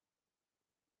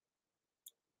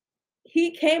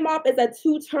 He came up as a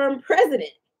two-term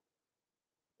president,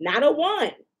 not a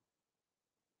one.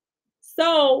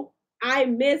 So I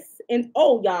miss, and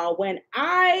oh y'all, when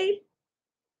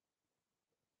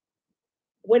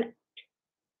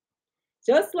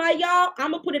just like y'all,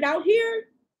 I'm gonna put it out here,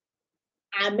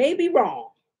 I may be wrong.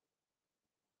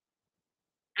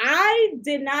 I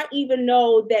did not even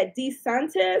know that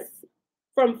DeSantis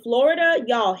from Florida,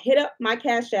 y'all hit up my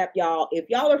Cash App, y'all. If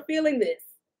y'all are feeling this,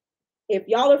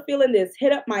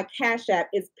 hit up my Cash App.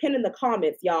 It's pinned in the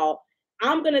comments, y'all.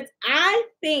 I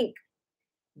think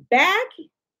back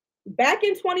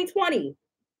in 2020,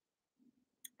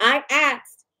 I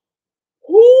asked,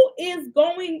 who is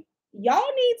going,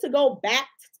 y'all need to go back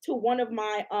to one of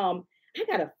my, I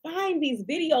gotta find these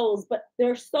videos, but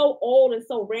they're so old and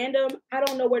so random. I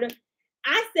don't know where to,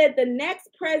 I said the next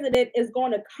president is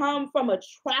going to come from a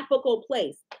tropical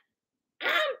place.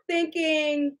 I'm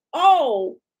thinking,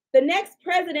 oh, the next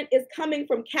president is coming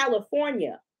from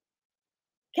California,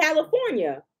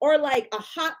 or like a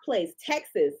hot place,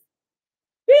 Texas.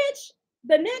 Bitch,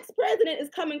 the next president is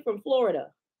coming from Florida.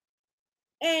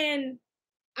 And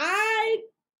I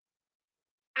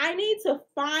need to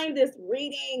find this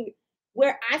reading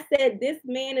where I said this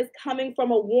man is coming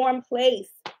from a warm place.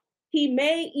 He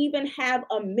may even have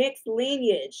a mixed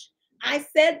lineage. I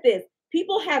said this.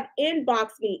 People have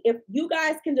inboxed me. If you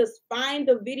guys can just find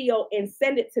the video and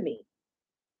send it to me.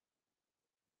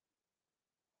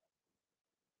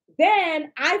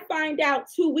 Then I find out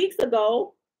 2 weeks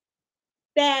ago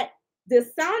that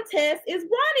DeSantis is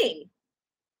running.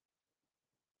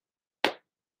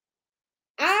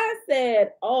 I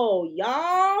said, oh,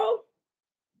 y'all,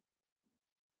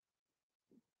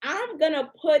 I'm going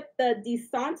to put the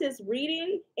DeSantis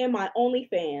reading in my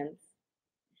OnlyFans.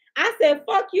 I said,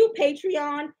 fuck you,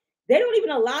 Patreon. They don't even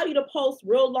allow you to post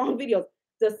real long videos.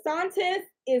 DeSantis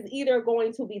is either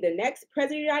going to be the next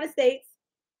president of the United States,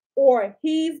 or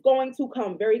he's going to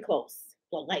come very close,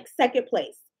 like second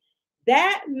place.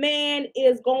 That man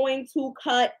is going to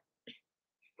cut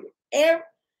Er-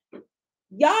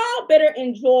 Y'all better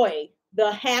enjoy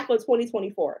the half of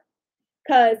 2024.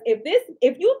 Because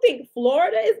if you think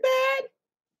Florida is bad,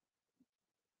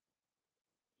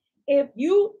 if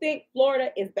you think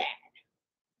Florida is bad,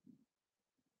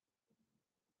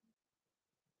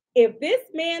 if this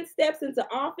man steps into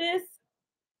office,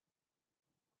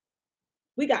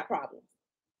 we got problems.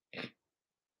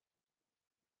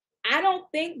 I don't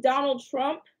think Donald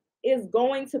Trump is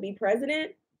going to be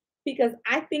president because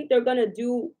I think they're going to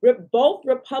do both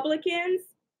Republicans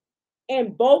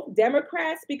and both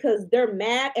Democrats because they're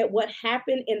mad at what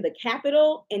happened in the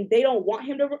Capitol and they don't want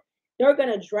him to. They're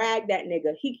going to drag that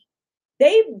nigga.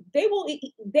 They they will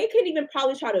they can even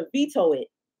probably try to veto it.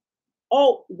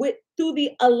 Oh, with through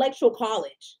the electoral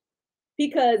college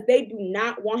because they do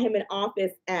not want him in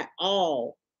office at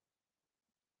all.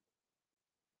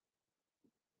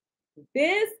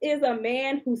 This is a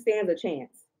man who stands a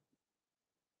chance.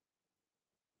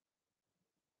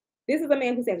 This is a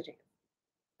man who stands a chance.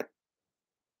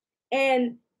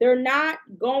 And they're not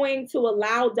going to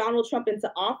allow Donald Trump into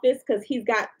office because he's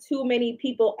got too many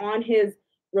people on his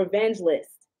revenge list.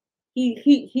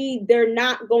 They're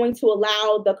not going to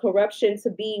allow the corruption to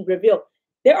be revealed.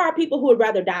 There are people who would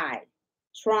rather die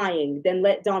trying than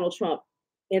let Donald Trump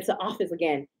into office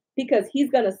again because he's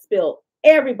going to spill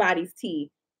everybody's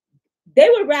tea. They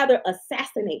would rather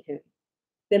assassinate him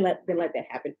than let that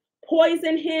happen.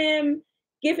 Poison him,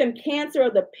 give him cancer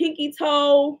of the pinky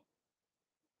toe,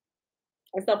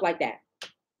 and stuff like that.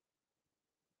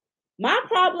 My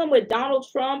problem with Donald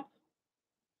Trump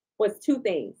was two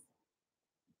things.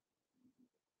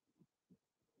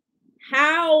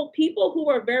 How people who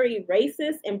are very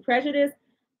racist and prejudiced,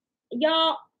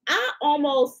 y'all, I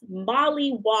almost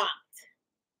mollywopped.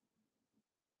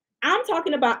 I'm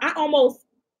talking about I almost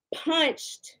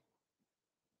punched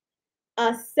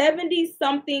a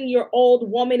 70-something-year-old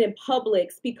woman in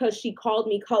Publix because she called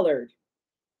me colored.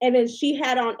 And then she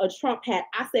had on a Trump hat.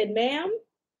 I said, ma'am,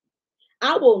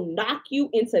 I will knock you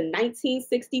into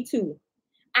 1962.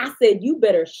 I said, you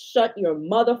better shut your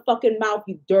motherfucking mouth,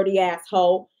 you dirty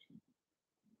asshole.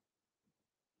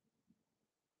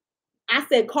 I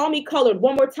said, call me colored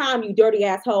one more time, you dirty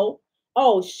asshole.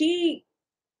 Oh,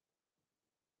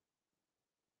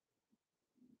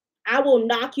 I will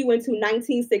knock you into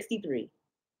 1963.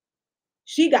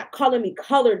 She got calling me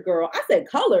colored, girl. I said,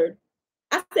 colored?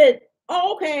 I said,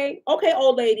 oh, okay. Okay,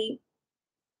 old lady.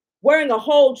 Wearing a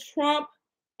whole Trump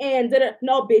and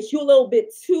no, bitch, you a little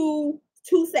bit too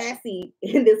sassy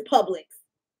in this Publix.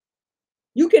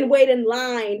 You can wait in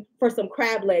line for some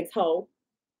crab legs, ho.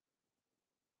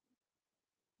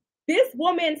 This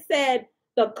woman said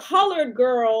the colored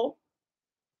girl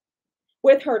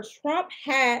with her Trump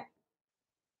hat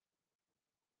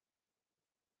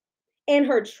and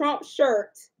her Trump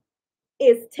shirt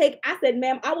I said,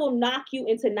 ma'am, I will knock you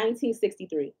into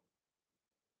 1963.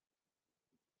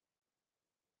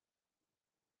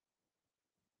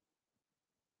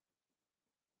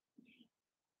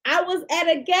 I was at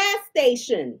a gas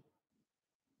station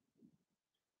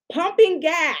pumping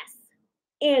gas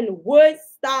in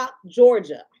Woodstock,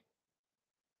 Georgia.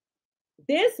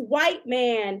 This white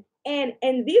man, and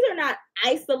these are not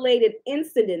isolated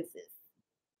incidences.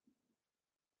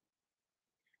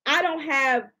 I don't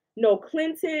have no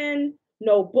Clinton,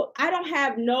 I don't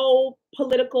have no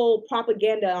political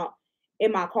propaganda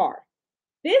in my car.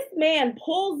 This man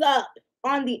pulls up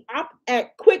on the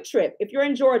at Quick Trip. If you're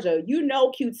in Georgia, you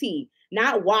know QT,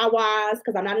 not Wawa's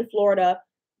because I'm not in Florida.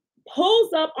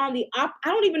 Pulls up on I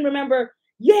don't even remember.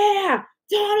 Yeah,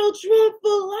 Donald Trump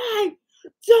for life.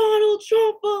 Donald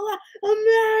Trump for life.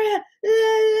 America.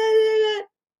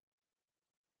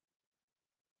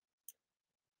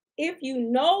 If you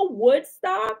know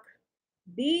Woodstock,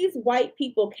 these white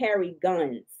people carry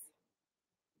guns.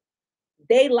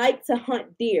 They like to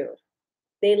hunt deer.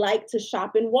 They like to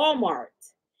shop in Walmart.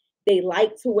 They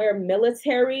like to wear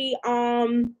military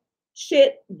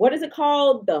shit. What is it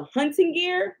called? The hunting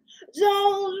gear?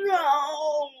 Don't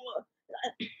know.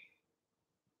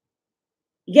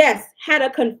 Yes, had a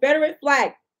Confederate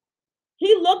flag.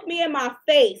 He looked me in my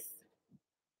face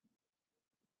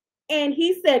and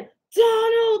he said,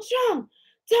 Donald Trump.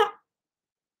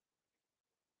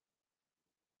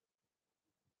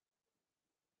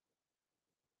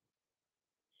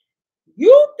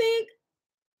 You think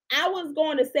I was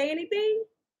going to say anything?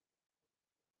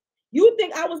 You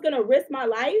think I was going to risk my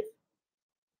life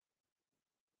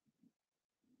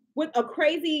with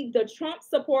the Trump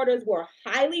supporters were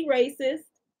highly racist.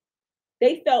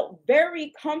 They felt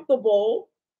very comfortable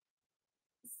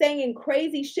saying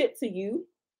crazy shit to you.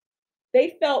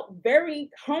 They felt very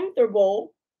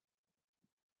comfortable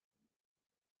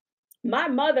My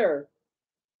mother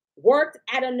worked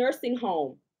at a nursing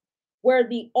home where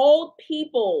the old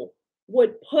people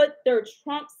would put their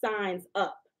Trump signs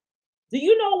up. Do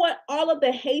you know what all of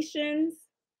the Haitians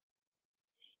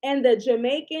and the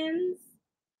Jamaicans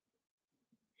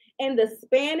and the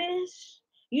Spanish,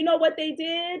 you know what they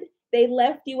did? They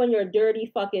left you in your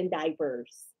dirty fucking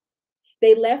diapers.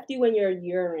 They left you in your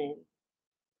urine.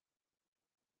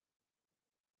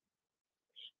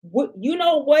 You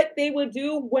know what they would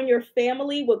do when your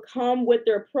family would come with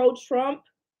their pro Trump?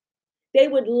 They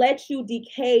would let you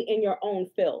decay in your own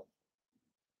filth.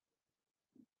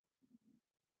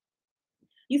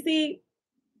 You see,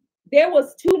 there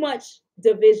was too much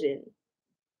division.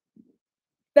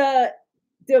 The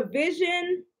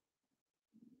division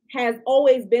has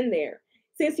always been there.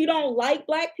 Since you don't like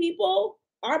black people,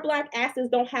 our black asses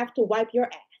don't have to wipe your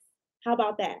ass. How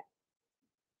about that?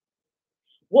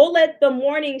 We'll let the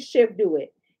morning shift do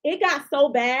it. It got so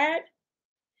bad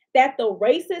that the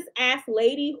racist ass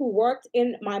lady who worked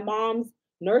in my mom's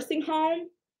nursing home,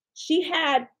 she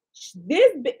had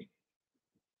this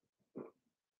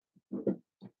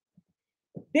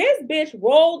this bitch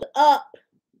rolled up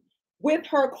with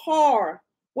her car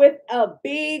with a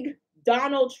big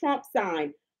Donald Trump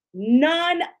sign.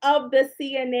 None of the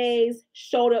CNAs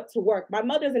showed up to work. My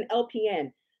mother's an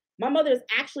LPN. My mother's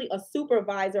actually a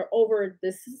supervisor over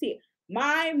the C.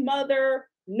 My mother,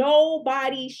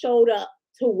 nobody showed up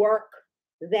to work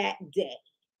that day.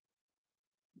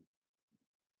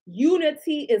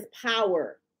 Unity is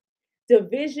power.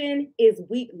 Division is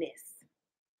weakness.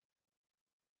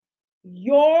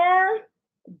 Your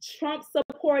Trump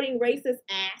supporting racist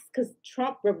ass, because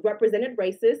Trump represented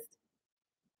racist,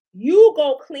 you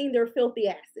go clean their filthy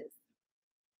asses.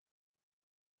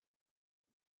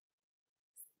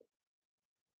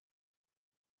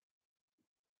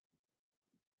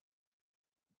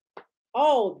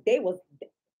 Oh,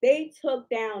 they took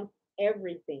down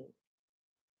everything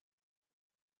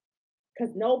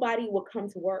because nobody would come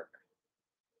to work.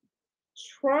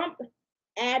 Trump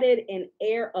added an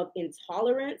air of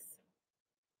intolerance.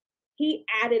 He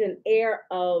added an air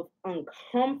of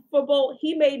uncomfortable.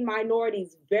 He made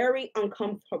minorities very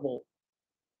uncomfortable.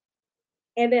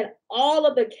 And then all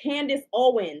of the Candace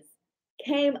Owens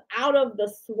came out of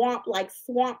the swamp like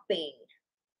Swamp Thing.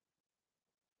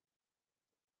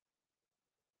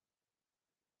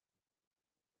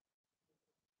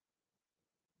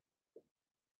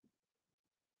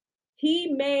 He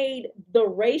made the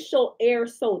racial air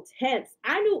so tense.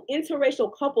 I knew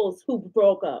interracial couples who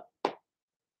broke up.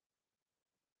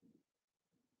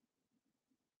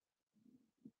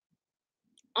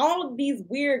 All of these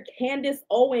weird Candace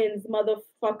Owens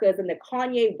motherfuckers and the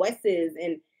Kanye Wests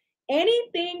and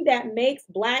anything that makes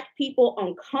black people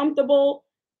uncomfortable,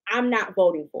 I'm not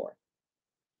voting for.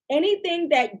 Anything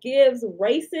that gives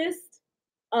racists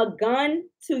a gun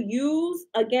to use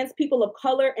against people of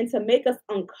color and to make us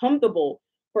uncomfortable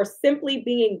for simply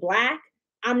being black,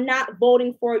 I'm not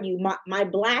voting for you. My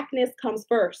blackness comes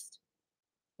first.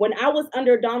 When I was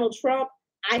under Donald Trump,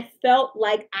 I felt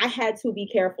like I had to be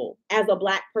careful as a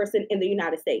black person in the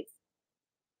United States.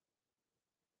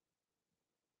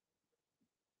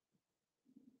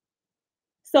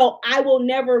 So I will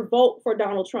never vote for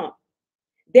Donald Trump.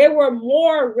 There were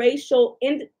more racial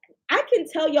I can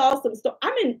tell y'all some stuff.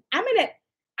 I'm in it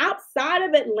outside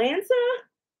of Atlanta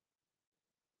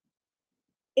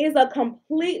is a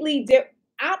completely different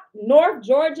North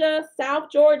Georgia,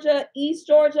 South Georgia, East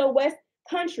Georgia, West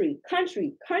country,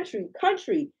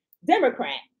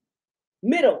 Democrat,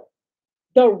 middle.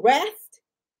 The rest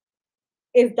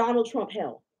is Donald Trump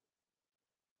hell.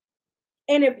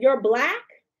 And if you're black,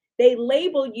 they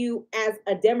label you as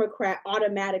a Democrat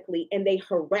automatically and they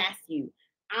harass you.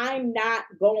 I'm not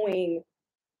going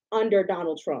under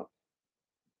Donald Trump.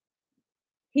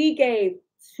 He gave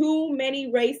too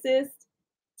many racists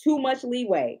too much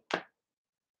leeway.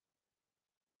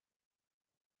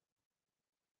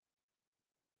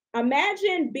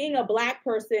 Imagine being a black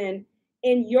person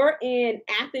and you're in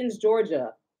Athens,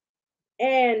 Georgia,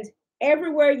 and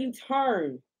everywhere you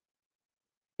turn,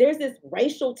 there's this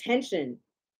racial tension,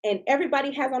 and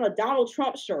everybody has on a Donald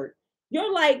Trump shirt.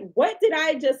 You're like, what did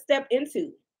I just step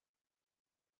into?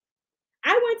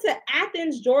 I went to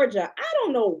Athens, Georgia. I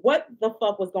don't know what the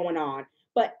fuck was going on,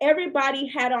 but everybody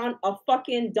had on a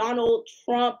fucking Donald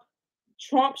Trump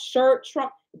shirt.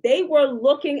 Trump. They were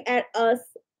looking at us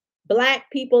black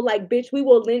people like, bitch, we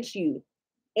will lynch you.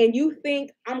 And you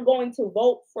think I'm going to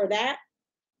vote for that?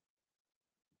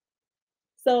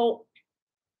 So,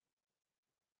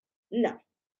 no.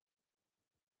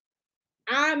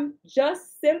 I'm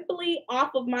just simply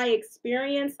off of my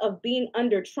experience of being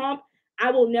under Trump.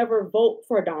 I will never vote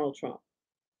for Donald Trump.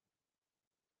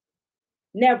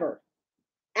 Never.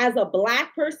 As a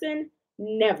Black person,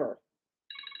 never.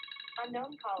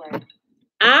 Unknown caller.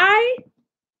 I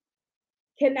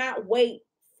cannot wait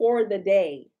for the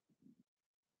day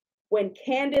when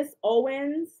Candace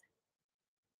Owens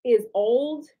is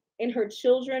old and her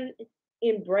children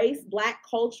embrace Black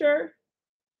culture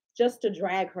just to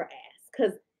drag her ass.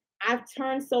 Because I've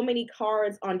turned so many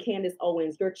cards on Candace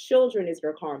Owens. Your children is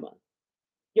your karma.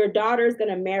 Your daughter's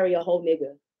gonna marry a whole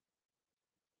nigga.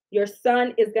 Your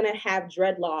son is gonna have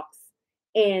dreadlocks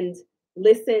and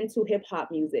listen to hip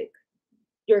hop music.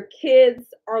 Your kids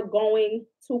are going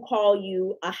to call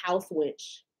you a house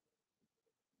witch.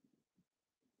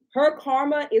 Her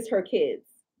karma is her kids.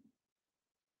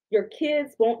 Your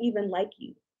kids won't even like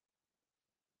you.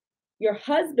 Your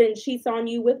husband cheats on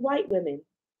you with white women.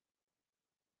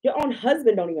 Your own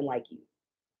husband don't even like you.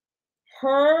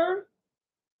 Her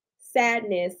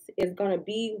sadness is going to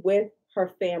be with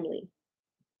her family.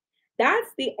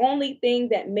 That's the only thing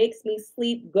that makes me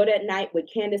sleep good at night with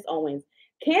Candace Owens.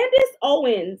 Candace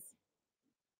Owens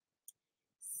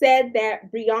said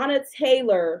that Breonna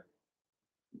Taylor,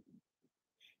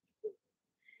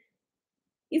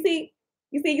 you see,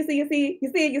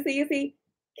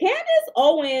 Candace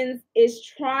Owens is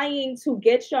trying to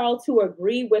get y'all to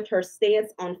agree with her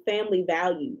stance on family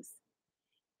values.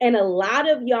 And a lot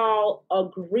of y'all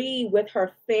agree with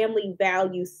her family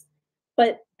values,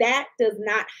 but that does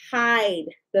not hide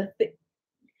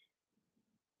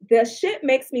the shit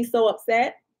makes me so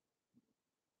upset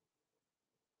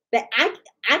that I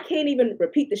can't even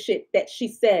repeat the shit that she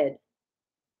said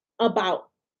about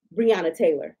Breonna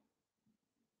Taylor.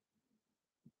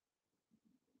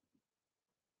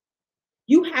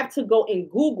 You have to go and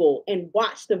Google and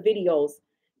watch the videos.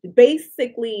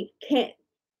 Basically,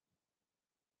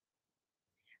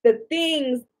 the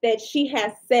things that she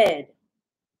has said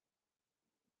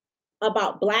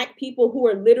about Black people who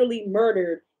are literally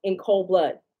murdered in cold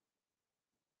blood.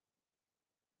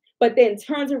 But then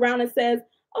turns around and says,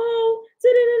 oh,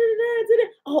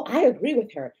 oh, I agree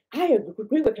with her. I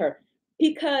agree with her.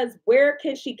 Because where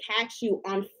can she catch you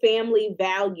on family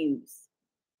values?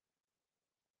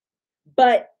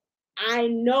 But I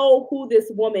know who this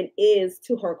woman is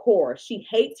to her core. She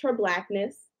hates her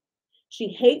Blackness. She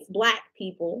hates Black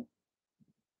people.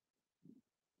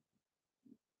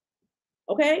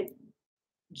 Okay?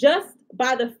 Just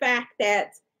by the fact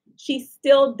that she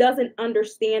still doesn't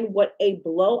understand what a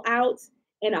blowout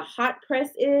and a hot press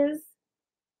is,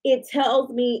 it tells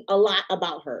me a lot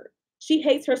about her. She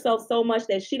hates herself so much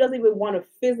that she doesn't even want to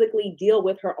physically deal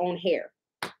with her own hair.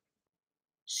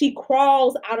 She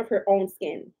crawls out of her own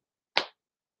skin.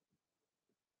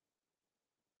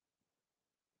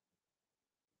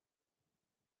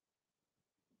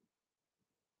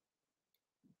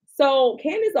 So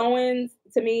Candace Owens,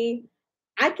 to me,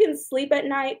 I can sleep at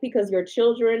night because your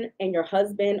children and your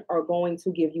husband are going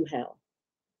to give you hell.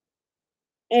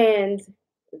 And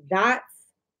that's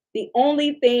the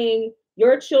only thing.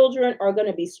 Your children are going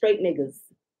to be straight niggas.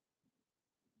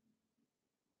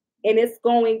 And it's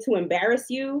going to embarrass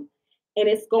you and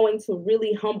it's going to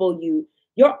really humble you.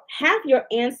 Half your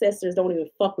ancestors don't even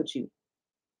fuck with you.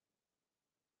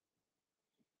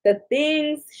 The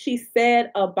things she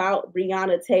said about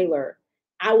Breonna Taylor,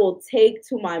 I will take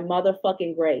to my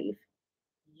motherfucking grave.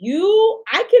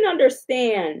 I can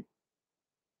understand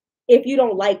if you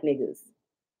don't like niggas.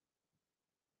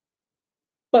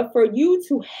 But for you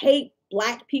to hate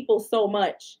Black people so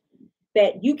much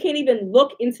that you can't even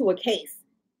look into a case,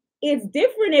 it's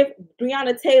different if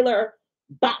Breonna Taylor,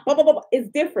 it's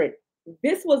different.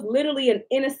 This was literally an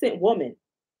innocent woman.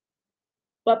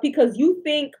 But because you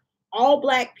think all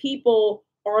Black people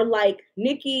are like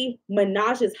Nicki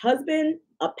Minaj's husband,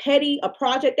 a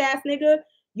project ass nigga,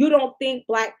 you don't think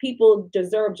Black people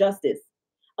deserve justice.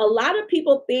 A lot of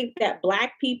people think that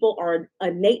Black people are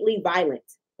innately violent.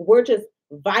 We're just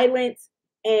violent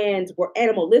and we're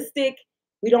animalistic.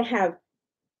 We don't have.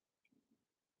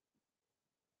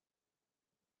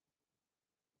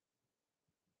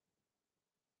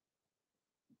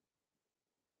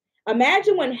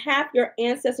 Imagine when half your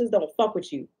ancestors don't fuck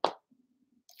with you.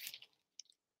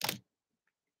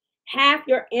 Half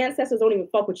your ancestors don't even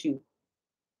fuck with you.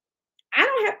 I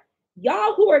don't have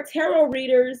y'all who are tarot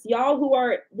readers, y'all who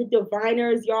are the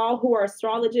diviners, y'all who are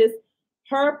astrologists.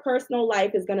 Her personal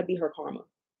life is going to be her karma.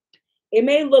 It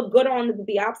may look good on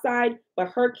the outside, but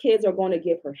her kids are going to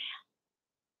give her hell.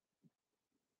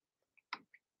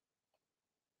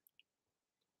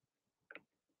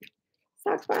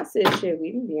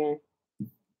 Shit,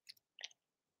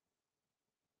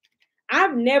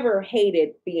 I've never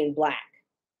hated being Black.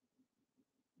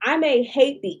 I may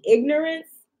hate the ignorance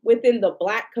within the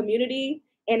black community,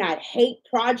 and I hate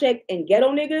project and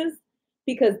ghetto niggas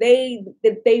because they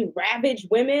ravage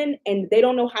women and they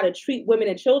don't know how to treat women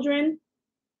and children.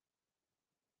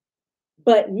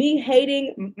 But me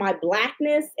hating my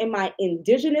blackness and my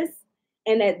indigenous,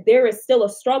 and that there is still a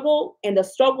struggle and the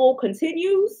struggle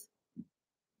continues.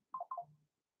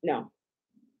 No.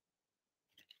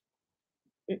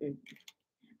 Mm-mm.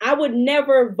 I would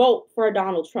never vote for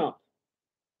Donald Trump.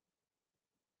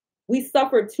 We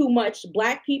suffered too much,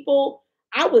 black people.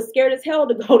 I was scared as hell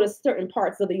to go to certain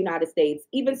parts of the United States,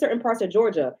 even certain parts of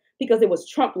Georgia, because it was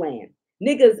Trump land.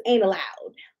 Niggas ain't allowed.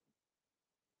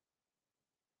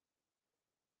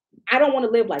 I don't want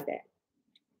to live like that.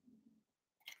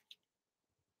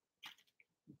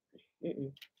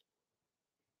 Mm-mm.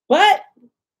 But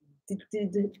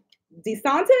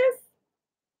DeSantis,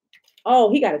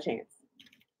 oh, he got a chance.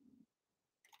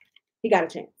 He got a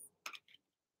chance.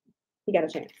 He got a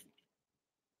chance.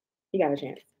 He got a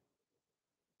chance.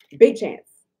 Big chance.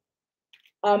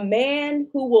 A man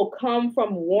who will come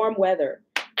from warm weather.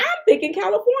 I'm thinking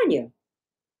California,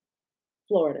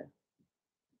 Florida.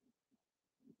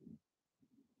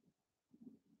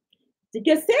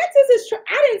 DeSantis is.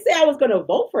 I didn't say I was going to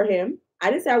vote for him. I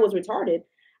didn't say I was retarded.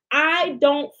 I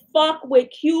don't fuck with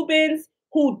Cubans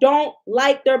who don't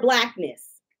like their blackness.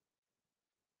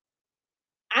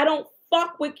 I don't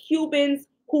fuck with Cubans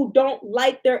who don't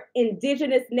like their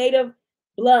indigenous native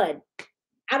blood.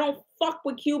 I don't fuck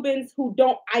with Cubans who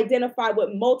don't identify with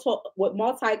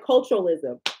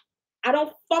multiculturalism. I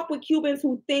don't fuck with Cubans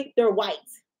who think they're white.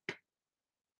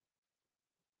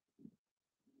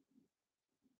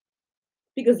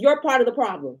 Because you're part of the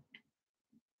problem.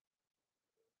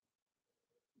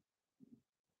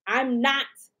 I'm not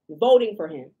voting for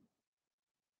him.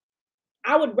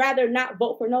 I would rather not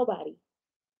vote for nobody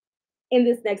in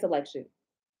this next election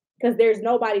because there's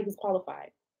nobody who's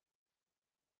qualified.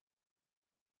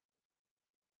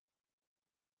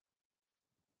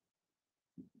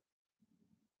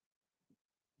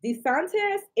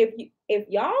 DeSantis, if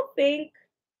y'all think,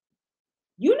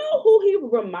 you know who he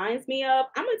reminds me of?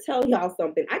 I'm gonna tell y'all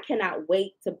something. I cannot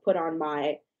wait to put on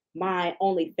my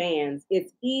OnlyFans.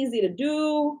 It's easy to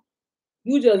do.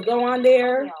 You just go on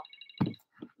there.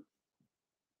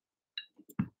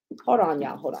 Hold on,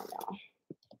 y'all. Hold on, y'all.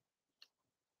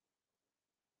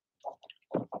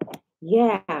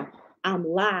 Yeah, I'm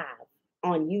live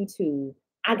on YouTube.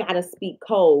 I gotta speak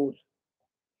code.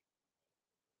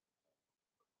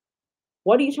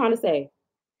 What are you trying to say?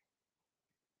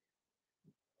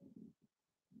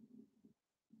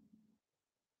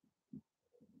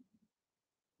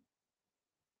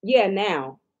 Yeah,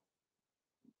 now.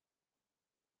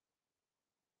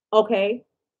 Okay.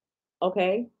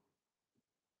 Okay.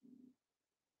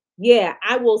 Yeah,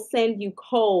 I will send you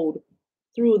code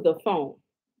through the phone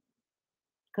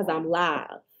because I'm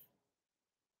live.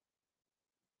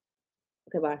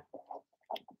 Okay, bye.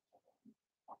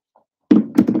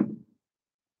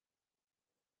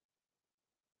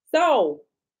 So,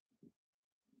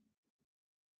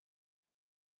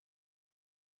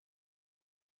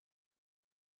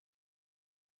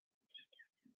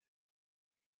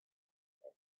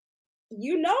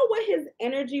 you know what his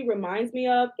energy reminds me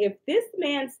of? If this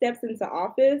man steps into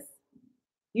office,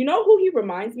 you know who he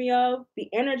reminds me of? The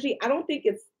energy, I don't think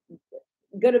it's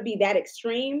going to be that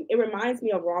extreme. It reminds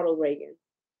me of Ronald Reagan.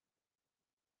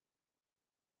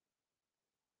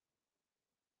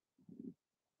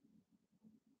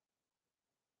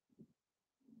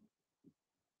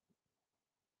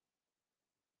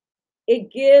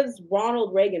 It gives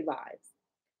Ronald Reagan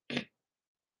vibes.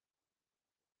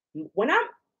 When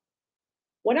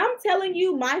I'm telling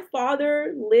you my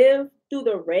father lived through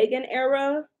the Reagan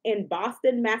era in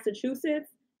Boston, Massachusetts,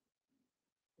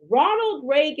 Ronald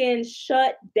Reagan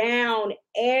shut down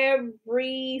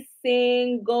every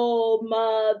single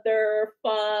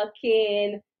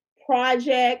motherfucking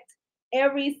project,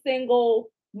 every single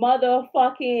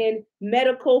motherfucking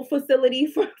medical facility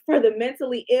for the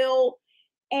mentally ill.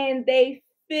 And they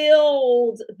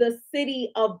filled the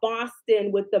city of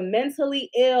Boston with the mentally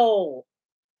ill.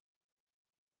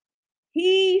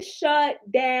 He shut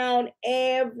down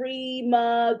every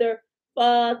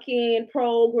motherfucking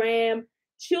program.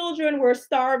 Children were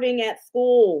starving at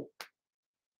school.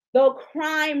 The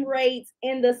crime rates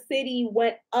in the city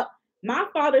went up. My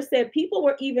father said people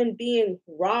were even being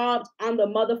robbed on the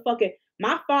motherfucking.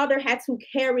 My father had to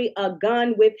carry a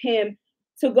gun with him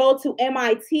to go to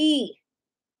MIT.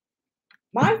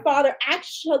 My father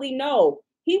actually, no,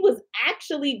 he was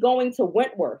actually going to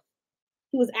Wentworth.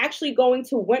 He was actually going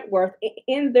to Wentworth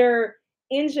in their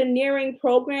engineering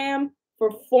program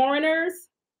for foreigners.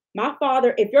 My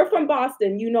father, if you're from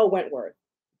Boston, you know Wentworth.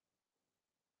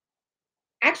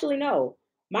 Actually, no.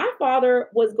 My father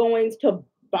was going to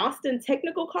Boston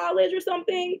Technical College or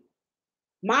something.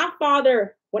 My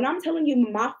father, when I'm telling you,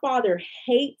 my father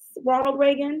hates Ronald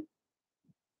Reagan.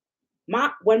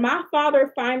 When my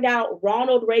father find out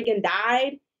Ronald Reagan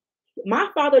died, my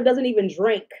father doesn't even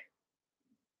drink.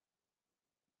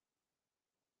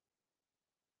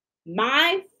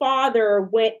 My father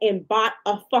went and bought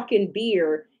a fucking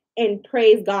beer and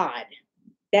praised God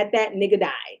that that nigga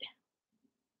died.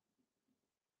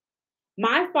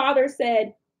 My father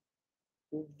said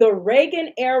the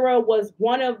Reagan era was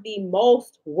one of the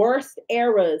most worst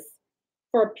eras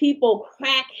for people,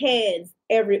 crackheads.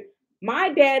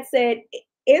 My dad said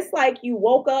it's like you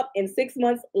woke up and 6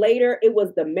 months later it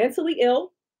was the mentally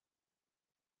ill,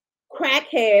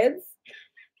 crackheads,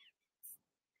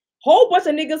 whole bunch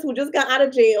of niggas who just got out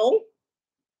of jail,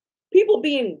 people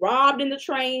being robbed in the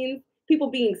trains, people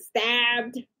being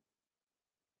stabbed.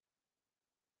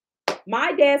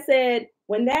 My dad said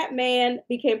when that man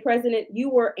became president, you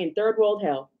were in third world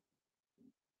hell.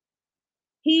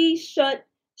 He shut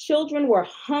children were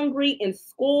hungry in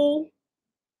school.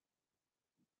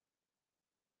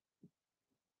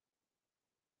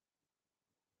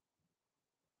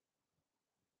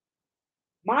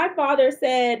 My father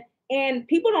said, and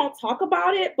people don't talk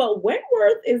about it, but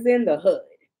Wentworth is in the hood.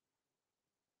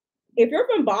 If you're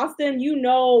from Boston, you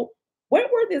know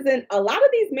Wentworth is in a lot of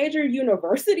these major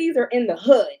universities are in the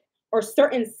hood, or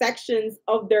certain sections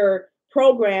of their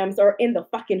programs are in the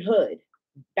fucking hood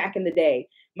back in the day.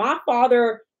 My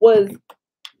father was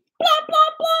blah,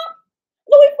 blah, blah,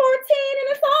 Louis 14, and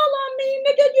it's all on me,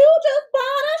 nigga. You just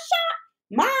bought a shot.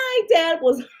 My dad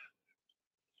was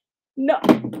no.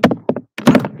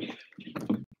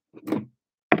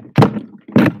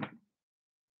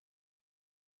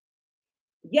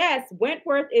 Yes,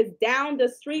 Wentworth is down the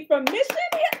street from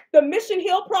the Mission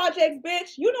Hill projects,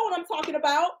 bitch. You know what I'm talking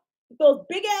about. Those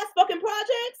big ass fucking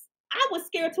projects. I was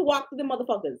scared to walk through the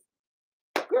motherfuckers.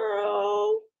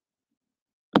 Girl.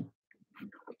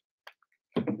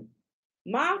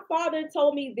 My father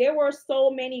told me there were so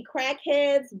many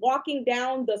crackheads walking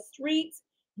down the streets.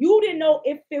 You didn't know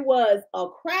if it was a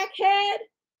crackhead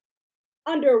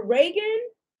under Reagan.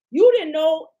 You didn't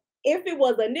know if it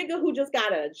was a nigga who just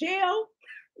got out of jail.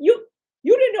 You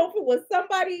didn't know if it was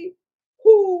somebody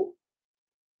who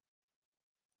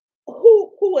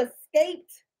who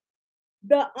escaped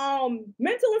the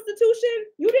mental institution.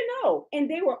 You didn't know, and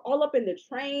they were all up in the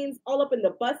trains, all up in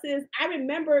the buses. I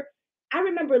remember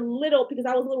little because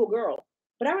I was a little girl,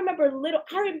 but I remember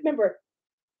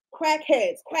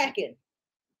crackheads cracking,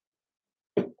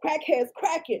 crackheads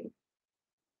cracking.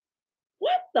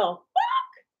 What the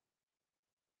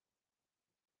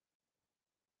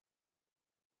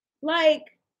like?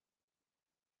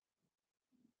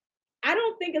 I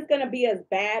don't think it's gonna be as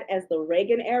bad as the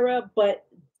Reagan era, but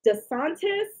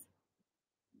DeSantis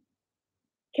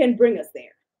can bring us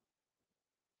there.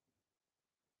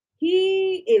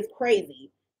 He is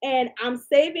crazy. And I'm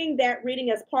saving that reading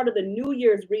as part of the New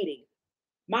Year's reading.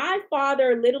 My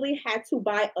father literally had to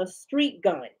buy a street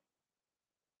gun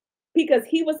because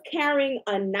he was carrying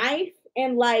a knife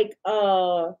and like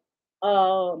a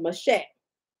machete,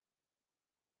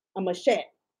 a machete.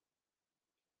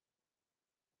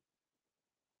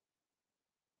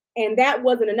 And that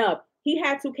wasn't enough. He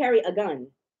had to carry a gun.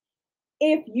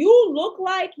 If you look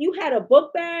like you had a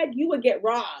book bag, you would get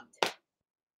robbed.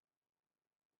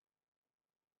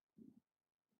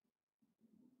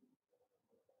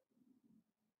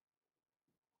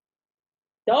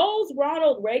 Those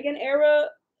Ronald Reagan era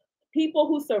people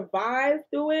who survived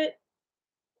through it,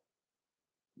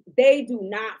 they do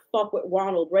not fuck with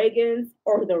Ronald Reagans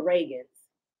or the Reagans.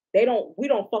 We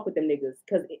don't fuck with them niggas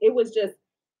because it was just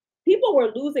people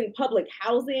were losing public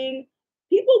housing.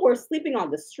 People were sleeping on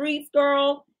the streets,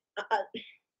 girl.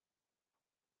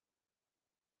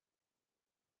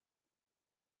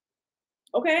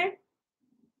 Okay.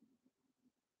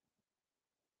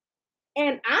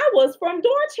 And I was from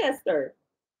Dorchester.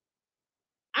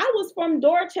 I was from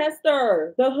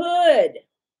Dorchester, the hood,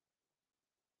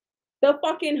 the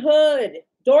fucking hood.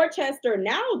 Dorchester.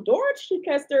 Now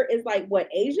Dorchester is like what,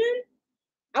 Asian?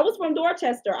 I was from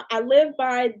Dorchester. I lived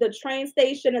by the train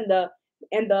station and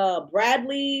the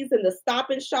Bradleys and the Stop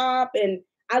and Shop, and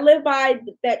I lived by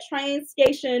that train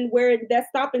station where that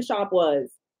Stop and Shop was.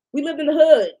 We lived in the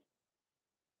hood.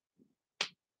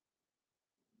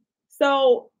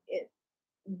 So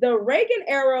the Reagan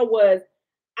era was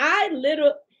I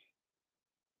little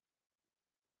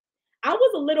I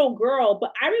was a little girl,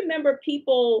 but I remember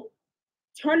people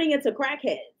turning into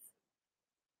crackheads.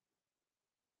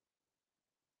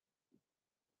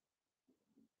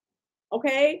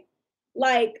 Okay.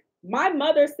 Like my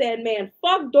mother said, man,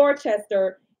 fuck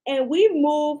Dorchester. And we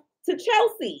moved to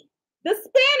Chelsea, the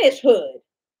Spanish hood.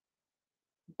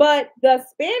 But the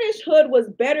Spanish hood was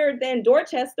better than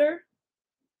Dorchester.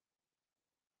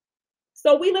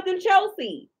 So we lived in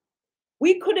Chelsea.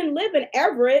 We couldn't live in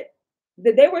Everett.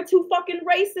 They were too fucking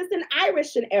racist and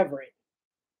Irish in Everett.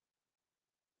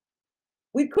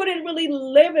 We couldn't really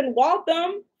live in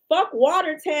Waltham. Fuck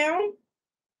Watertown.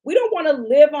 We don't want to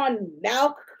live on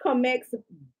Malcolm X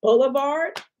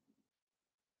Boulevard.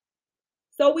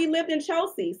 So we lived in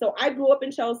Chelsea. So I grew up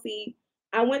in Chelsea.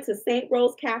 I went to St.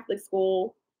 Rose Catholic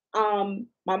School.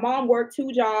 My mom worked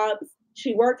 2 jobs.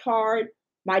 She worked hard.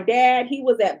 My dad, he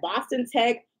was at Boston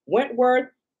Tech, Wentworth,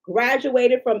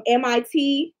 graduated from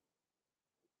MIT,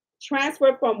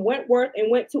 transferred from Wentworth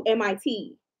and went to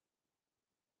MIT.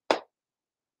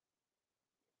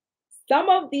 Some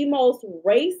of the most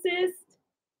racist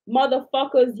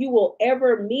motherfuckers you will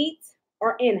ever meet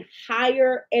are in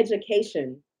higher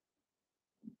education.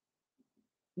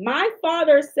 My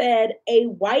father said a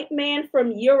white man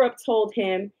from Europe told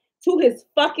him to his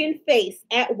fucking face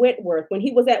at Wentworth, when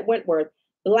he was at Wentworth,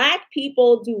 Black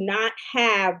people do not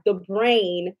have the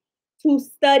brain to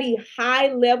study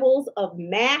high levels of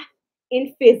math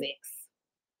and physics.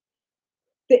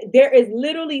 There is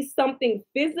literally something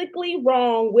physically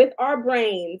wrong with our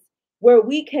brains where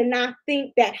we cannot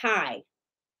think that high.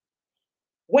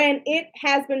 When it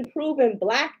has been proven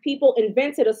Black people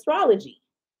invented astrology.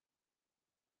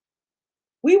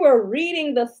 We were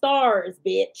reading the stars,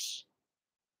 bitch.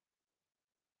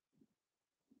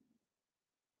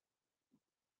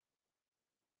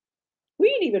 We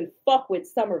didn't even fuck with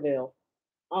Somerville.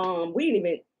 We didn't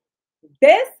even.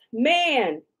 This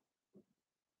man,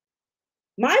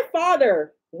 my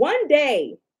father, one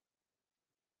day,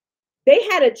 they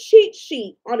had a cheat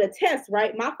sheet on a test,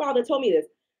 right? My father told me this.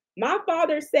 My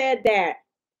father said that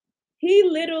he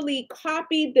literally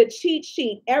copied the cheat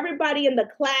sheet. Everybody in the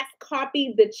class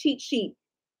copied the cheat sheet.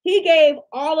 He gave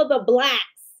all of the Blacks,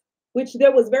 which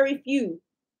there was very few,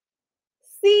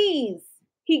 C's.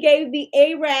 He gave the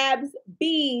Arabs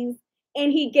B's,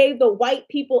 and he gave the white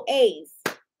people A's.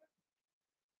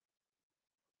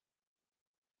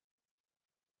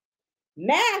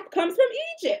 Math comes from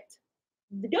Egypt.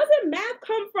 Doesn't math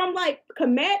come from like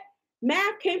Kemet?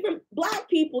 Math came from Black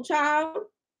people, child.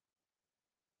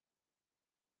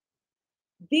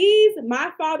 These,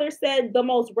 my father said, the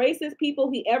most racist people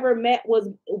he ever met was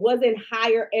in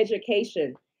higher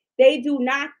education. They do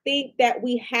not think that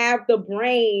we have the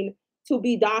brain to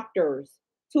be doctors,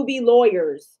 to be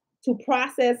lawyers, to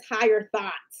process higher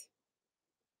thoughts.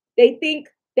 They think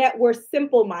that we're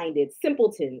simple-minded,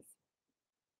 simpletons.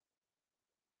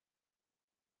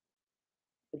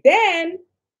 Then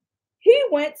he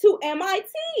went to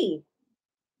MIT.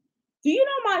 Do you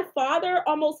know my father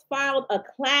almost filed a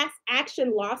class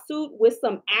action lawsuit with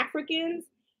some Africans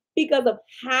because of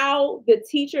how the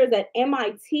teachers at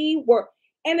MIT were?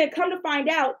 And then come to find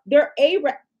out,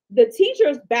 the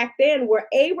teachers back then were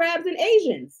Arabs and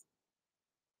Asians.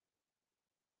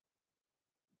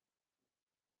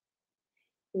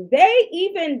 They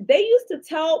used to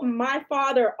tell my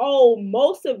father, oh,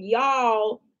 most of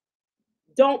y'all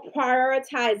don't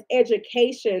prioritize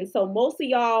education. So most of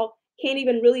y'all can't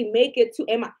even really make it to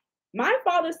MIT. My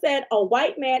father said a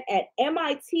white man at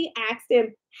MIT asked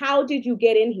him, how did you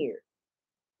get in here?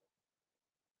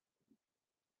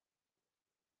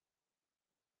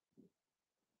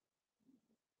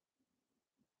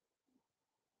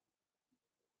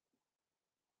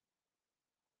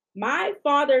 My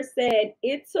father said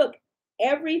it took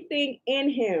everything in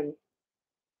him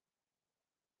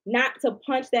not to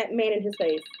punch that man in his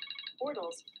face.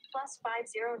 Portals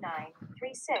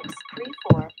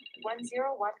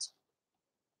 +50936341012.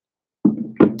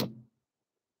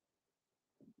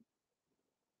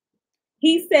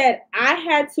 He said, I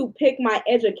had to pick my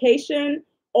education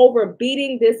over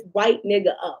beating this white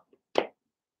nigga up.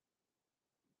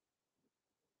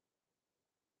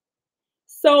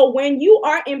 So when you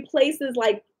are in places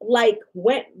like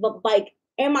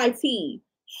MIT,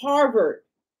 Harvard,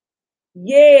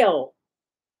 Yale,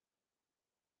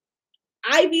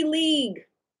 Ivy League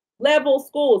level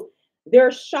schools,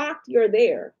 they're shocked you're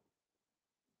there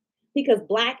because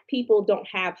Black people don't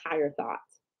have higher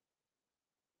thoughts.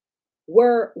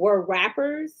 We're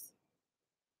rappers,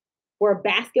 we're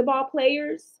basketball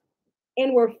players,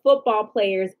 and we're football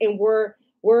players, and we're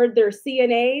their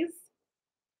CNAs.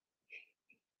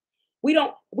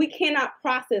 We cannot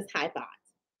process high thoughts.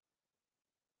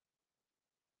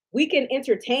 We can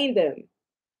entertain them,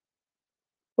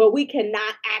 but we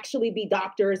cannot actually be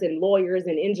doctors and lawyers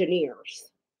and engineers.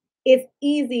 It's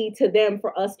easy to them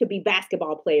for us to be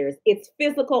basketball players. It's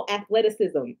physical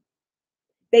athleticism.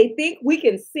 They think we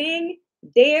can sing,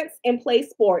 dance, and play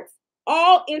sports,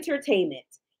 all entertainment.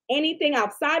 Anything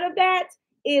outside of that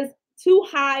is too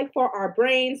high for our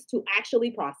brains to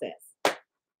actually process.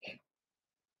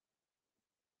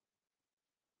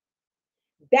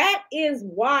 That is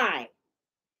why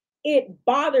it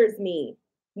bothers me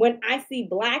when I see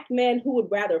Black men who would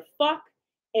rather fuck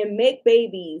and make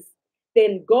babies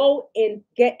than go and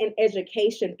get an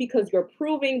education because you're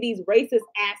proving these racist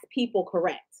ass people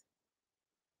correct.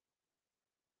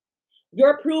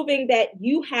 You're proving that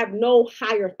you have no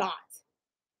higher thought.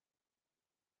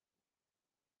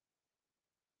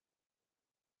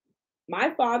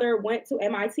 My father went to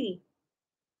MIT.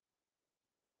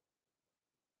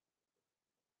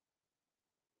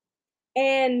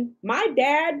 And my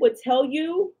dad would tell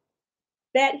you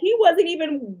that he wasn't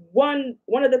even one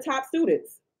of the top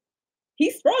students.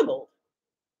 He struggled.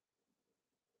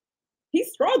 He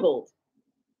struggled.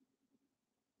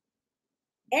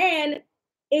 And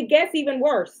it gets even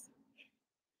worse.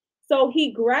 So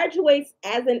he graduates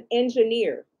as an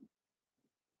engineer,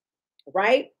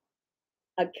 right?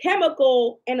 A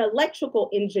chemical and electrical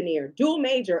engineer, dual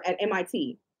major at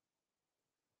MIT.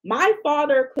 My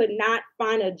father could not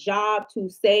find a job to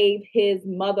save his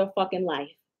motherfucking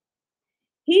life.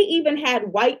 He even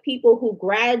had white people who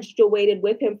graduated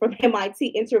with him from MIT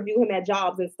interview him at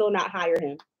jobs and still not hire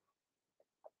him.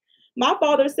 My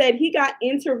father said he got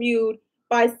interviewed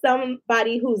by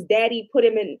somebody whose daddy put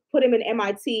him in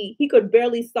MIT. He could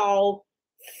barely solve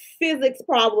physics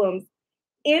problems.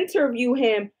 Interview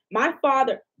him. My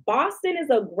father, Boston is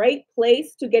a great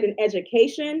place to get an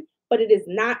education, but it is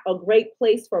not a great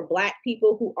place for Black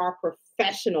people who are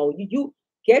professional. You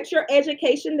get your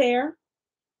education there,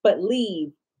 but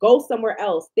leave, go somewhere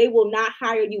else. They will not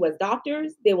hire you as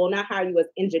doctors. They will not hire you as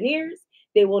engineers.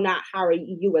 They will not hire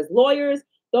you as lawyers.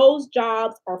 Those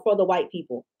jobs are for the white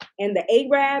people and the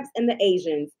Arabs and the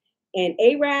Asians. And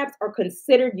Arabs are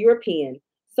considered European.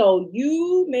 So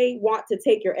you may want to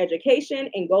take your education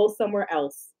and go somewhere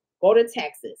else. Go to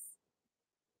Texas.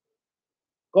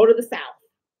 Go to the South.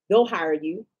 They'll hire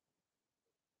you.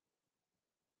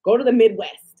 Go to the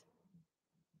Midwest.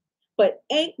 But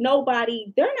ain't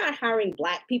nobody, they're not hiring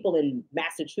Black people in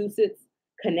Massachusetts,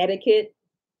 Connecticut,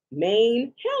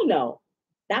 Maine. Hell no.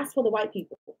 That's for the white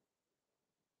people.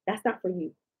 That's not for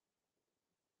you.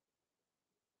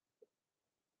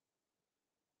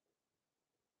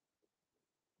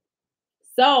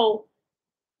 So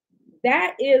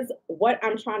that is what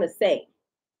I'm trying to say.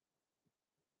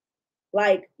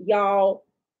 Like, y'all,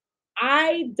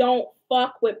 I don't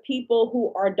fuck with people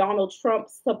who are Donald Trump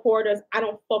supporters. I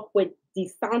don't fuck with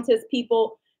DeSantis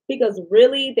people because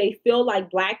really they feel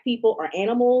like Black people are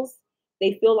animals.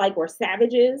 They feel like we're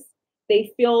savages.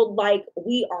 They feel like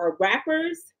we are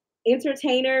rappers,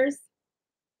 entertainers,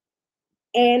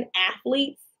 and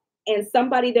athletes, and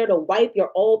somebody there to wipe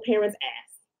your old parents'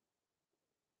 ass.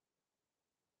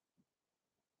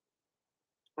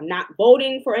 I'm not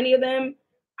voting for any of them.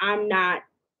 I'm not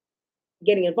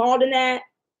getting involved in that.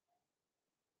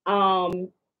 Um,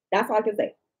 that's all I can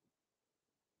say.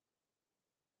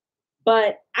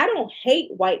 But I don't hate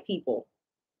white people.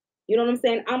 You know what I'm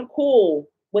saying? I'm cool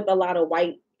with a lot of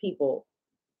white people.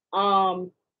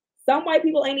 Um, some white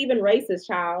people ain't even racist,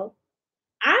 child.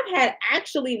 I've had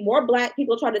actually more Black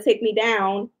people try to take me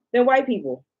down than white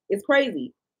people. It's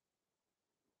crazy.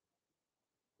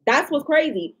 That's what's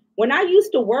crazy. When I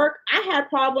used to work, I had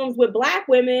problems with Black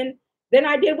women than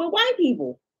I did with white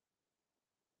people.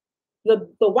 The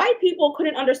white people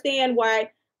couldn't understand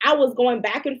why I was going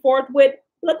back and forth with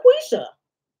LaQuisha.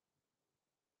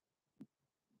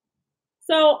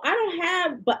 So I don't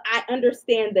have, but I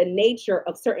understand the nature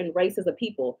of certain races of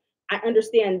people. I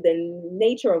understand the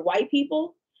nature of white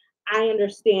people. I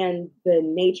understand the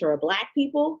nature of Black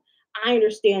people. I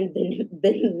understand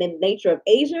the nature of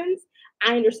Asians.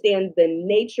 I understand the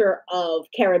nature of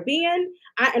Caribbean.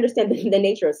 I understand the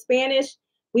nature of Spanish.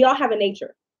 We all have a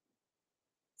nature.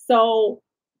 So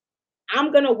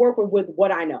I'm going to work with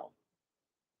what I know.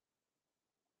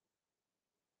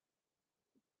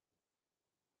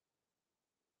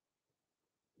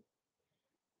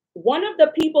 One of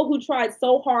the people who tried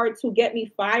so hard to get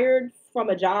me fired from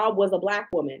a job was a Black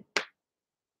woman.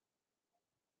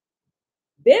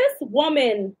 This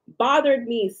woman bothered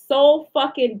me so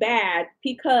fucking bad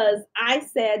because I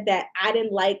said that I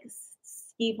didn't like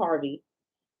Steve Harvey.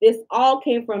 This all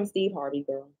came from Steve Harvey,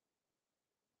 girl.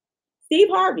 Steve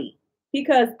Harvey.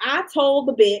 Because I told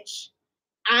the bitch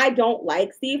I don't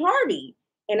like Steve Harvey.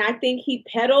 And I think he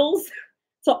peddles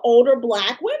to older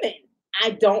Black women.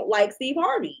 I don't like Steve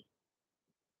Harvey.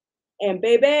 And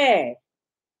baby,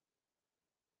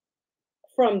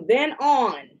 from then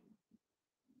on,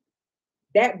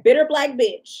 that bitter black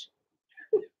bitch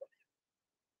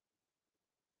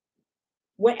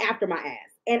went after my ass.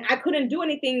 And I couldn't do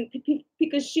anything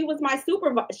because she was my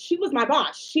supervisor. She was my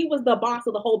boss. She was the boss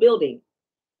of the whole building.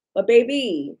 But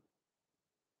baby,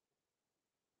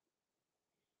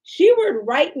 she would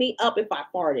write me up if I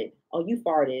farted. Oh, you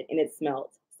farted and it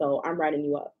smelled. So I'm writing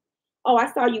you up. Oh,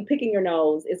 I saw you picking your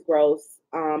nose. It's gross.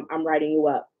 I'm writing you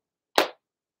up.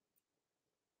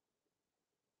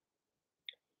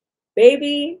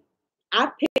 Baby, I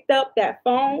picked up that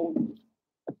phone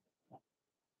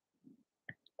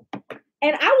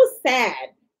and I was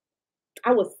sad.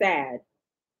 I was sad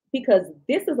because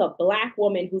this is a black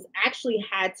woman who's actually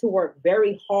had to work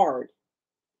very hard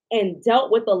and dealt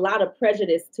with a lot of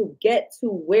prejudice to get to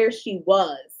where she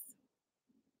was.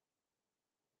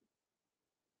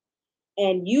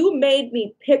 And you made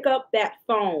me pick up that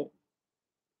phone.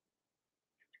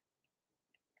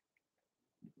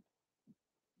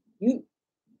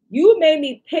 You made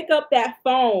me pick up that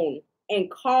phone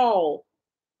and call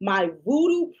my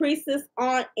voodoo priestess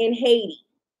aunt in Haiti.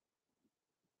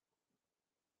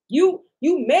 You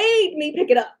made me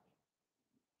pick it up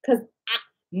because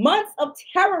months of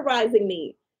terrorizing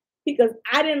me because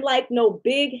I didn't like no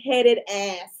big-headed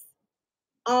ass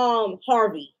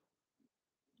Harvey.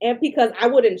 And because I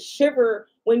wouldn't shiver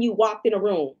when you walked in a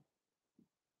room.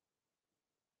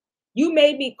 You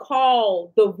made me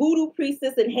call the voodoo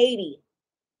priestess in Haiti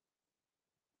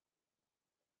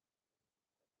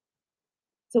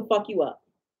to fuck you up.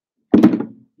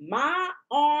 My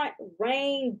aunt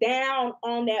rained down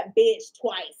on that bitch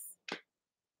twice.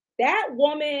 That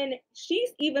woman, she's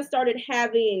even started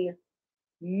having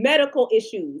medical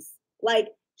issues. Like,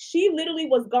 she literally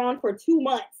was gone for 2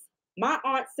 months. My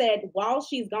aunt said, while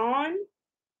she's gone,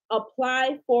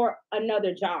 apply for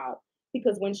another job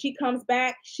because when she comes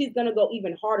back, she's gonna go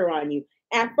even harder on you.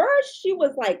 At first, she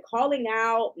was like calling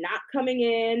out, not coming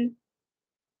in.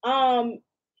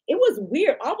 It was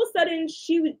weird. All of a sudden,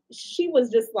 she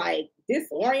was just like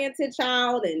disoriented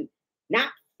child and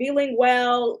not feeling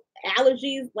well,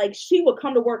 allergies. Like she would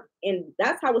come to work, and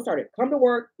that's how it started. Come to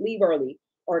work, leave early,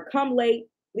 or come late,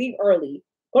 leave early.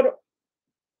 Go to,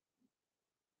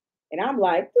 and I'm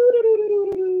like,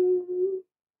 "Doo-doo-doo-doo-doo-doo."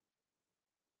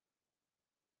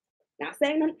 Not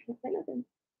saying nothing, not saying nothing.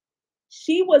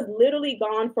 She was literally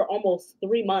gone for almost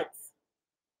 3 months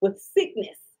with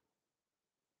sickness.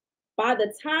 By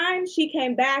the time she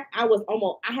came back, I was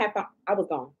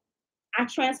gone. I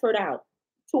transferred out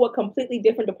to a completely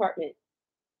different department.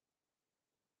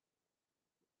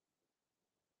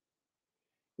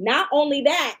 Not only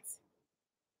that,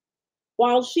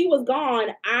 while she was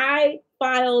gone, I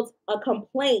filed a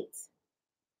complaint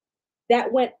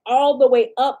that went all the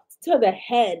way up to the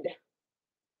head.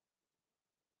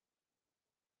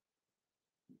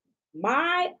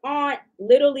 My aunt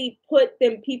literally put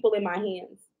them people in my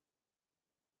hands,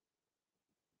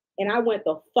 and I went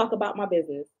the fuck about my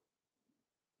business.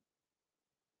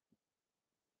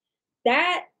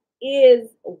 That is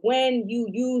when you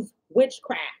use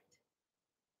witchcraft,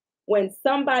 when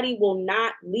somebody will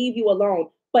not leave you alone.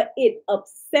 But it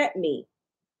upset me.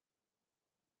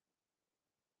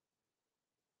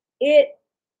 It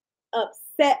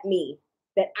upset me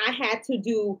that I had to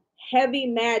do heavy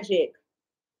magic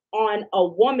on a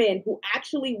woman who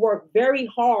actually worked very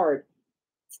hard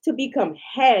to become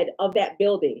head of that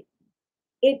building.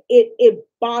 It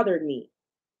bothered me.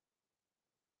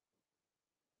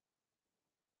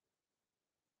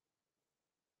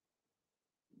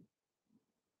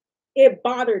 It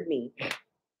bothered me.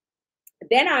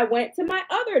 Then I went to my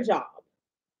other job.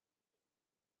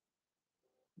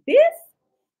 This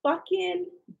fucking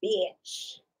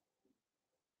bitch.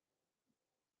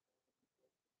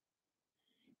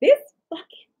 This fucking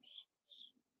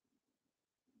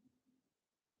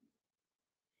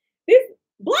this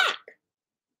black.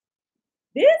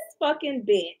 This fucking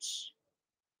bitch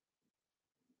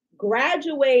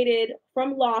graduated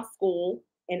from law school,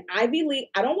 an Ivy League.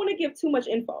 I don't want to give too much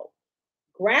info.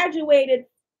 Graduated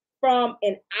from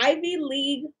an Ivy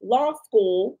League law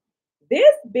school.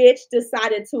 This bitch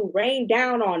decided to rain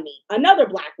down on me. Another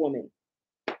black woman.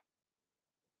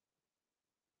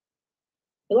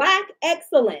 Black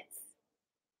excellence.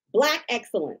 Black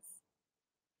excellence.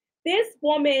 This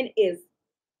woman is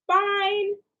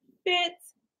fine, fit,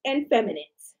 and feminine.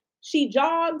 She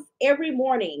jogs every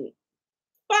morning,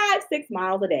 5, 6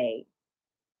 miles a day.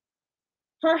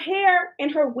 Her hair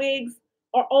and her wigs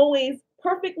are always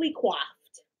perfectly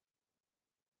coiffed.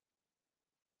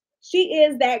 She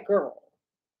is that girl.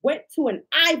 Went to an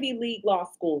Ivy League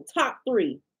law school, top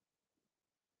 3.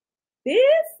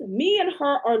 Me and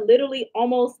her are literally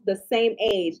almost the same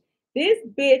age. This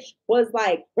bitch was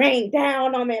like, rain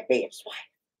down on that bitch twice.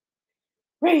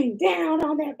 Rain down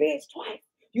on that bitch twice.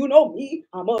 You know me,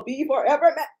 I'ma be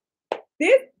forever mad.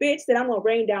 This bitch said, I'm gonna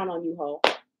rain down on you, ho.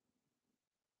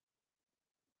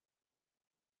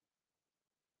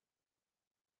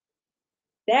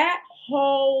 That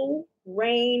whole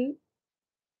rain.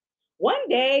 One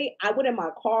day I went in my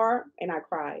car and I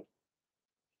cried.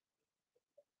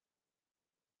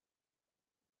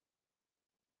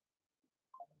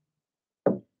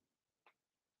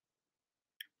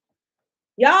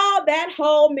 Y'all, that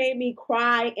hoe made me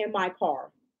cry in my car.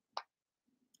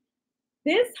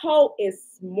 This hoe is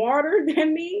smarter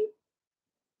than me,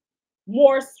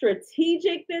 more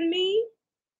strategic than me,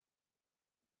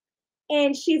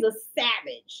 and she's a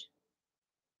savage.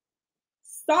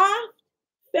 Soft,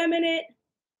 feminine,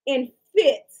 and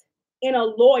fit in a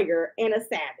lawyer and a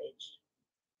savage.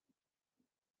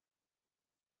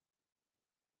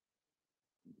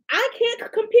 I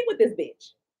can't compete with this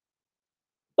bitch.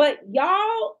 But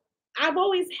y'all, I've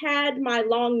always had my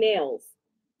long nails.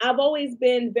 I've always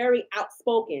been very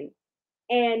outspoken.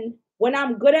 And when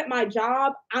I'm good at my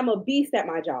job, I'm a beast at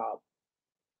my job.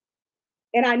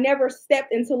 And I never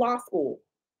stepped into law school.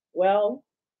 Well,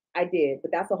 I did,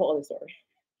 but that's a whole other story.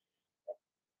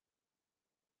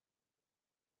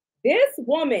 This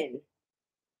woman,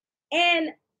 and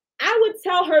I would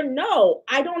tell her, no,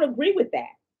 I don't agree with that.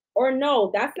 Or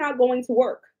no, that's not going to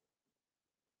work.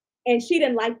 And she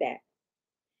didn't like that.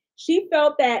 She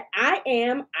felt that I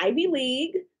am Ivy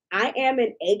League. I am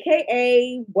an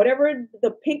AKA, whatever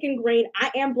the pink and green.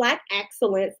 I am Black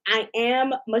excellence. I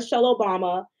am Michelle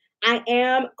Obama. I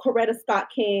am Coretta Scott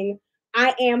King.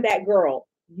 I am that girl.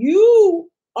 You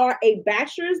are a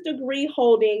bachelor's degree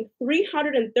holding,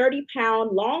 330-pound,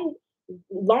 long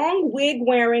wig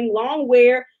wearing, long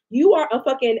wear. You are a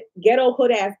fucking ghetto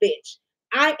hood ass bitch.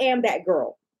 I am that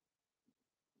girl.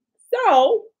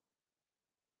 So,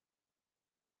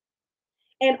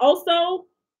 and also,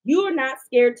 you're not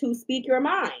scared to speak your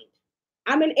mind.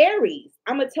 I'm an Aries.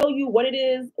 I'm going to tell you what it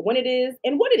is, when it is,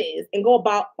 and what it is, and go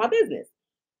about my business.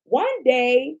 One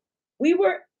day, we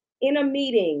were in a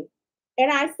meeting,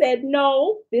 and I said,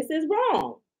 no, this is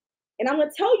wrong. And I'm going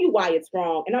to tell you why it's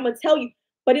wrong. And I'm going to tell you,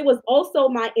 but it was also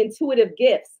my intuitive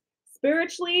gifts.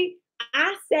 Spiritually,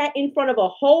 I sat in front of a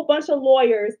whole bunch of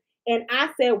lawyers and I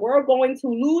said, we're going to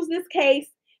lose this case.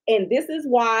 And this is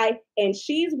why. And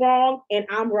she's wrong and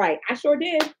I'm right. I sure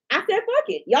did. I said, fuck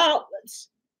it. Y'all,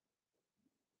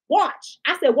 watch.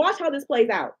 I said, watch how this plays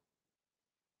out.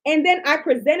 And then I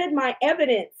presented my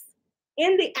evidence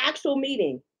in the actual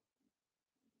meeting.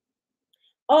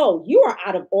 Oh, you are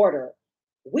out of order.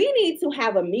 We need to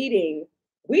have a meeting.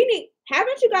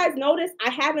 Haven't you guys noticed? I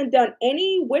haven't done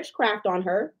any witchcraft on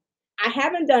her. I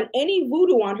haven't done any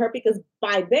voodoo on her because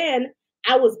by then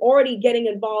I was already getting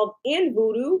involved in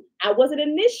voodoo. I wasn't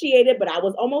initiated, but I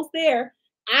was almost there.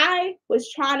 I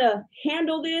was trying to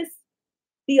handle this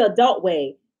the adult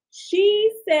way. She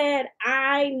said,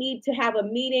 I need to have a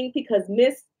meeting because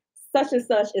Miss such and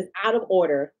such is out of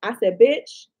order. I said,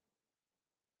 bitch.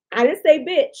 I didn't say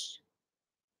bitch.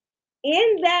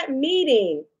 In that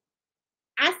meeting,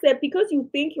 I said, because you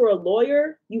think you're a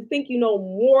lawyer, you think you know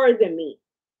more than me.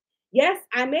 Yes,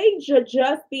 I may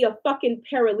just be a fucking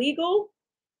paralegal,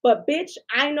 but bitch,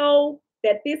 I know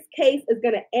that this case is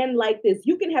going to end like this.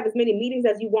 You can have as many meetings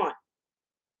as you want.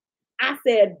 I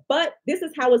said, but this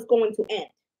is how it's going to end.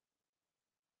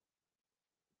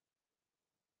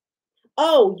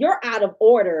 Oh, you're out of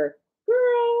order.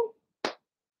 Girl,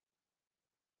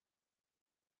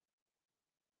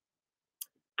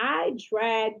 I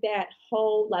dragged that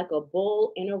hoe like a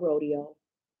bull in a rodeo.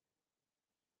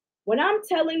 When I'm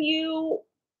telling you,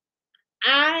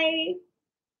 I,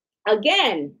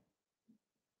 again,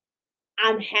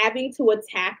 I'm having to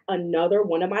attack another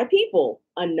one of my people,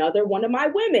 another one of my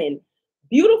women.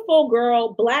 Beautiful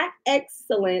girl, Black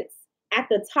excellence at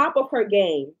the top of her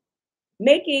game,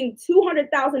 making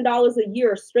 $200,000 a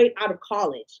year straight out of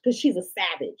college because she's a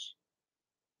savage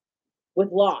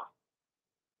with law.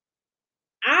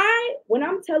 When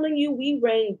I'm telling you, we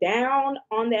rained down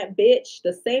on that bitch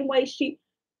the same way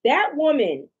that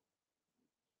woman,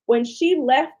 when she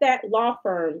left that law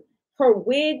firm, her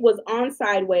wig was on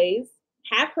sideways,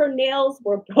 half her nails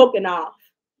were broken off,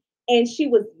 and she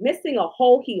was missing a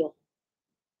whole heel.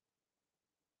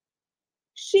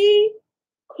 She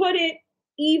couldn't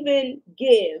even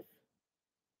give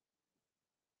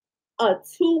a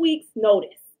 2 weeks notice.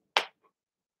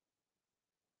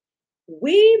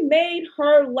 We made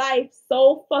her life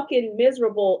so fucking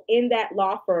miserable in that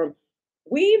law firm.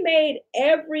 We made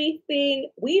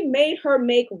her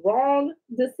make wrong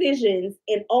decisions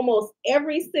in almost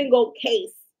every single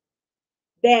case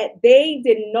that they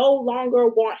did no longer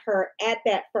want her at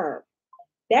that firm.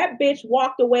 That bitch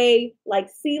walked away like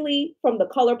Celie from The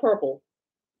Color Purple.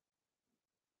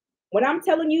 When I'm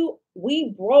telling you,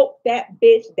 we broke that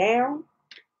bitch down,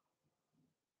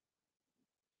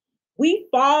 we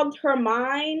fogged her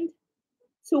mind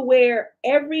to where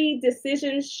every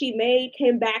decision she made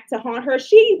came back to haunt her.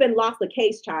 She even lost a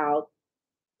case, child.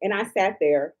 And I sat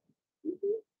there.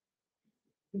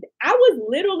 I was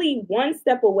literally one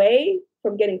step away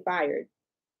from getting fired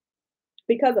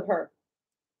because of her.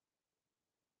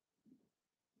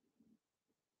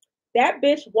 That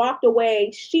bitch walked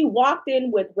away. She walked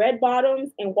in with red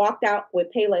bottoms and walked out with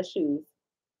Payless shoes.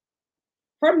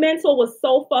 Her mental was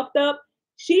so fucked up,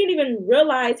 she didn't even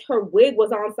realize her wig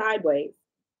was on sideways.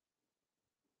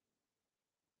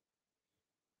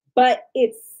 But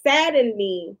it saddened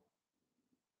me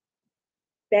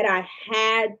that I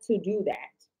had to do that.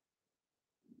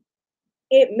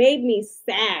 It made me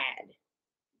sad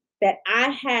that I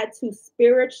had to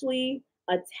spiritually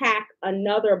attack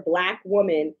another Black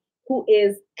woman who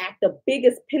is at the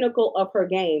biggest pinnacle of her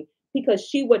game because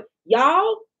she would,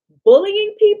 y'all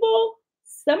bullying people.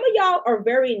 Some of y'all are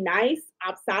very nice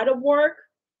outside of work.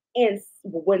 And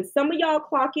when some of y'all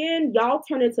clock in, y'all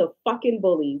turn into fucking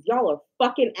bullies. Y'all are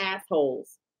fucking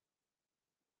assholes.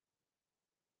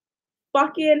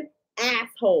 Fucking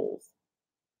assholes.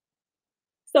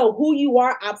 So who you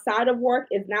are outside of work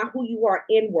is not who you are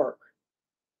in work.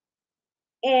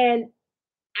 And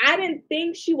I didn't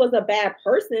think she was a bad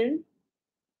person,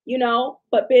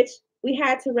 but bitch, we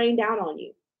had to rain down on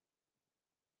you.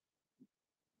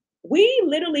 We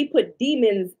literally put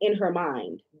demons in her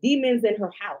mind, demons in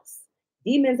her house,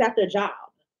 demons at the job.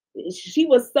 She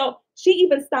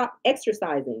even stopped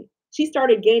exercising. She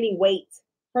started gaining weight.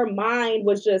 Her mind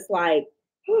was just like,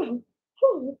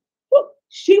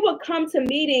 she would come to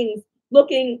meetings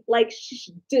looking like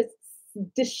she's just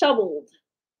disheveled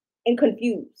and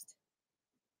confused.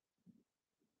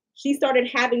 She started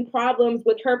having problems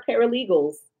with her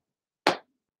paralegals.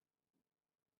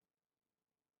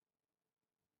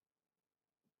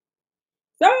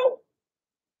 So,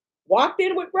 walked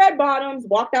in with red bottoms,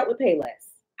 walked out with Payless.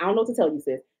 I don't know what to tell you,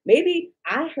 sis. Maybe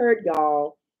I heard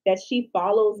y'all that she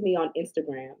follows me on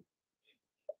Instagram.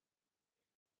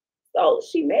 So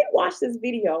she may watch this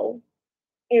video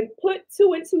and put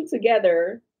two and two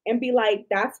together and be like,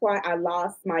 that's why I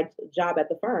lost my job at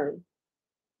the firm.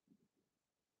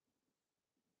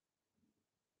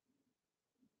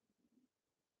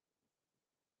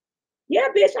 Yeah,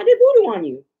 bitch, I did voodoo on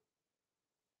you.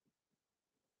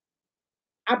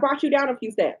 I brought you down a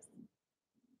few steps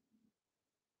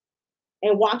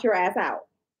and walked your ass out.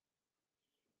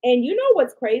 And you know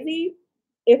what's crazy?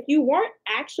 If you weren't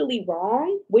actually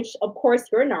wrong, which of course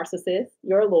you're a narcissist,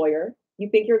 you're a lawyer, you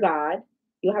think you're God,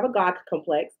 you have a God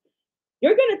complex,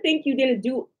 you're going to think you didn't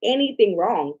do anything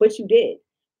wrong, but you did.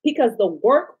 Because the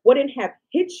work wouldn't have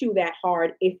hit you that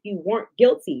hard if you weren't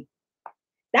guilty.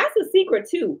 That's a secret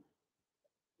too.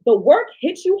 The work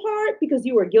hit you hard because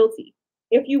you were guilty.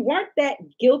 If you weren't that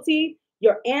guilty,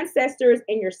 your ancestors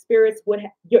and your spirits would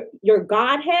have, your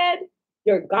Godhead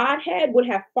would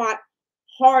have fought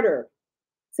harder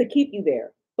to keep you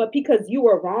there. But because you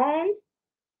were wrong,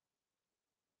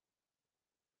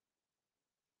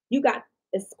 you got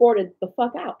escorted the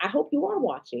fuck out. I hope you are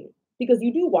watching because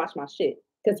you do watch my shit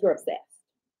because you're obsessed.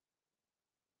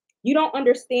 You don't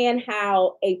understand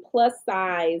how a plus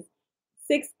size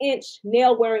 6-inch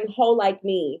nail wearing hoe like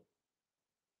me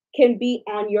can be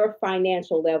on your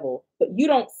financial level, but you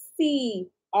don't see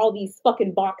all these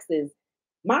fucking boxes.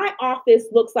 My office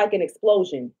looks like an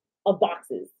explosion of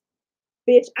boxes.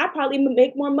 Bitch, I probably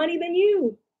make more money than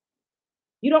you.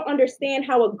 You don't understand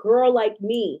how a girl like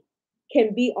me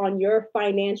can be on your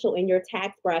financial and your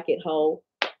tax bracket, hoe.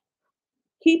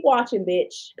 Keep watching,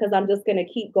 bitch, because I'm just going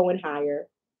to keep going higher.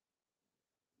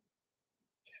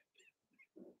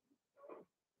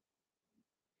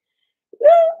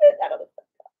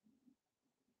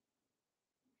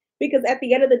 Because at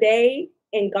the end of the day,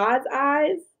 in God's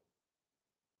eyes,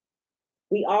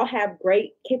 we all have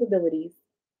great capabilities.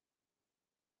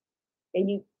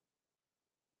 And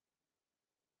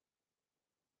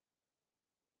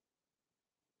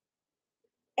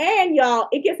y'all,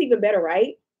 it gets even better,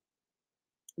 right?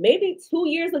 Maybe 2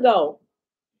 years ago,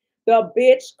 the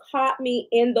bitch caught me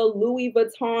in the Louis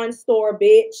Vuitton store,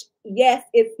 bitch. Yes,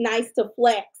 it's nice to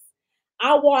flex.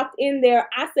 I walked in there.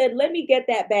 I said, let me get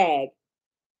that bag.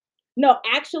 No,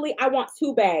 actually, I want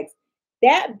 2 bags.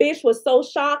 That bitch was so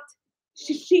shocked.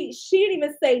 She didn't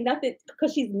even say nothing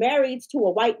because she's married to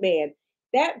a white man.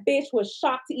 That bitch was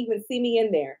shocked to even see me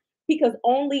in there because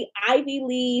only Ivy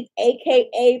League,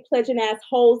 aka pledging ass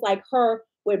hoes like her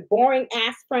with boring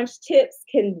ass French tips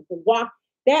can walk.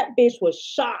 That bitch was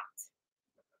shocked.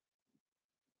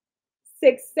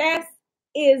 Success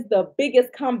is the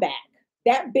biggest comeback.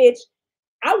 That bitch,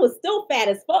 I was still fat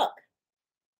as fuck,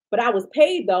 but I was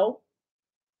paid though.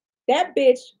 That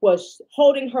bitch was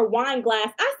holding her wine glass.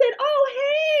 I said, "Oh,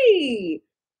 hey,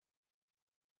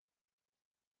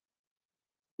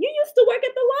 you used to work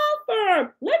at the law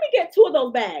firm. Let me get two of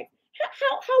those bags.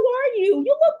 How are you?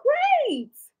 You look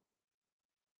great."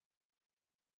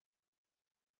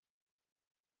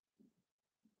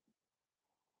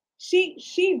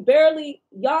 She barely,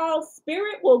 y'all,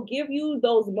 spirit will give you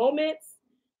those moments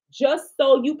just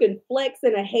so you can flex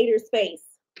in a hater's face.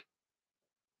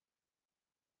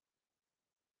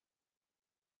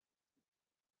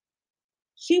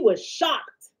 She was shocked.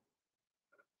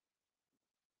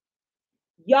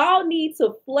 Y'all need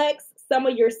to flex some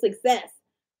of your success.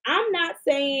 I'm not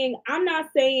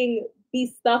saying be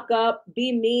stuck up,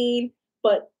 be mean,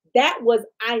 but that was,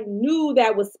 I knew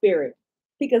that was spirit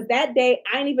because that day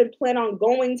I didn't even plan on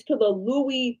going to the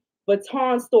Louis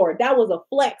Vuitton store. That was a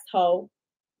flex, ho.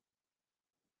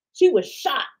 She was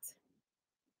shocked.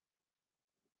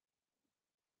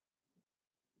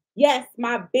 Yes,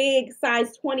 my big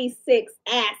size 26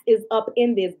 ass is up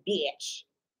in this bitch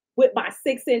with my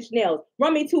 6-inch nails.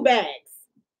 Run me two bags.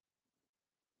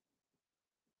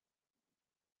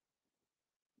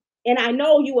 And I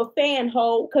know you a fan,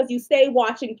 ho, because you stay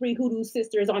watching Three Hoodoo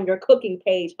Sisters on your cooking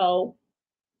page, ho.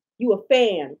 You a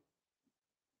fan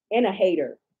and a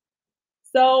hater.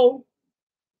 So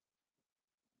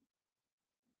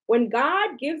when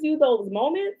God gives you those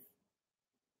moments,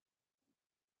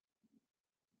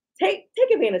 take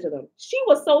advantage of them. She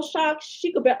was so shocked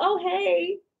she could be, oh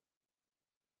hey,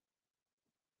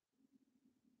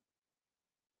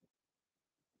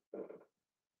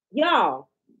 y'all.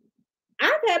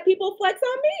 I've had people flex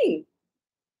on me.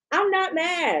 I'm not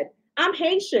mad. I'm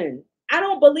Haitian. I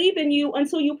don't believe in you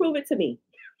until you prove it to me.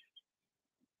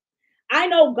 I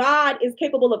know God is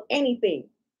capable of anything,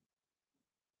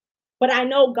 but I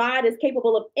know God is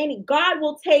capable of any. God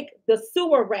will take the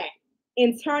sewer rat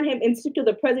and turn him into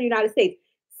the president of the United States.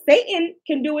 Satan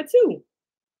can do it too.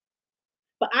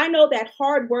 But I know that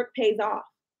hard work pays off.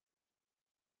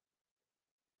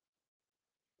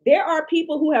 There are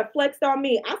people who have flexed on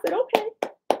me. I said, okay,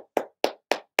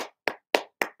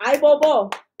 I bobo.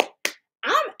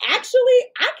 I'm actually,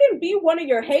 I can be one of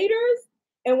your haters.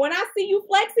 And when I see you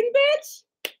flexing, bitch,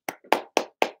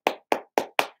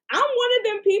 I'm one of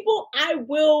them people, I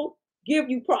will give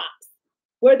you props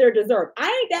where they're deserved. I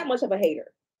ain't that much of a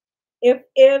hater. If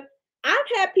I've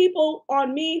had people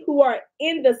on me who are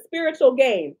in the spiritual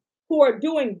game who are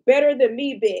doing better than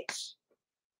me, bitch.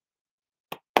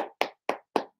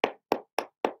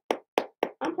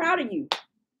 I'm proud of you.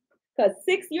 Because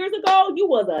 6 years ago, you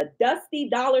was a dusty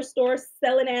dollar store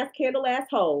selling ass candle ass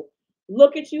hoe.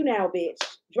 Look at you now, bitch.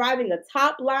 Driving a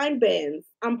top line Benz.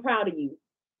 I'm proud of you.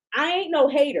 I ain't no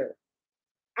hater.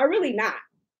 I really not.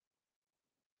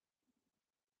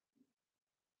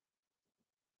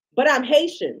 But I'm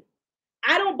Haitian.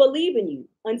 I don't believe in you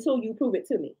until you prove it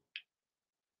to me.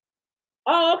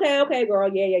 Oh, okay, girl.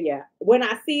 Yeah. When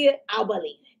I see it, I'll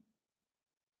believe it.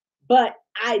 But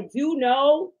I do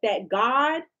know that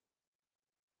God,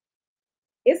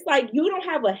 it's like you don't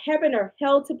have a heaven or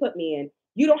hell to put me in.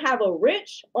 You don't have a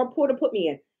rich or poor to put me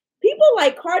in. People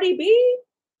like Cardi B,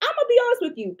 I'm gonna be honest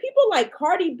with you. People like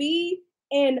Cardi B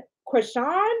and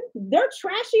Krishan, they're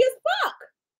trashy as fuck.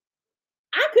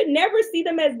 I could never see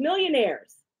them as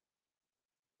millionaires.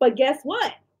 But guess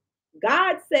what?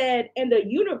 God said, and the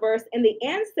universe and the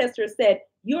ancestors said,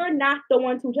 you're not the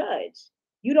one to judge.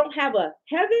 You don't have a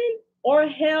heaven or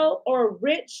a hell or a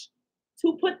rich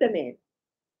to put them in.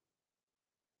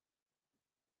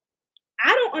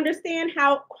 I don't understand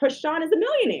how Krishan is a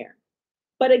millionaire.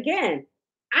 But again,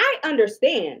 I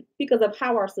understand because of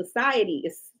how our society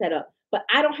is set up. But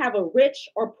I don't have a rich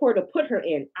or poor to put her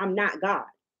in. I'm not God.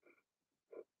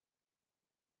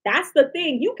 That's the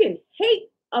thing. You can hate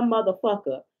a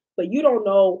motherfucker, but you don't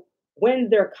know when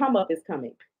their come up is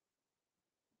coming.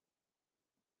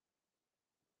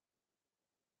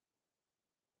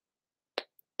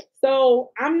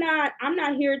 So I'm not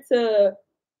here to,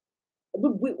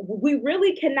 we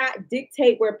really cannot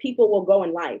dictate where people will go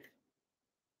in life.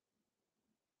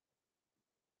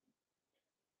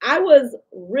 I was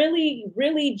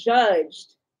really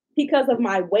judged because of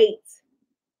my weight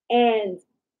and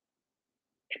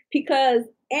because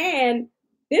and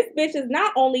This bitch is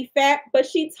not only fat, but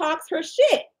she talks her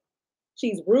shit.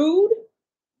 She's rude.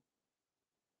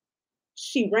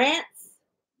 She rants.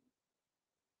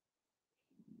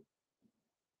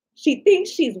 She thinks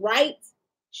she's right.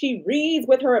 She reads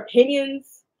with her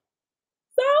opinions.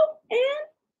 So,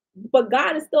 but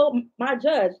God is still my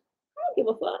judge. I don't give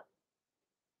a fuck.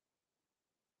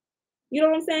 You know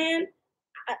what I'm saying?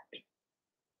 I,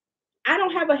 I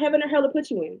don't have a heaven or hell to put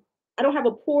you in. I don't have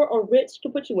a poor or rich to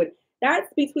put you in.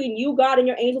 That's between you, God, and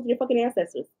your angels and your fucking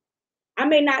ancestors. I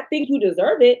may not think you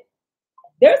deserve it.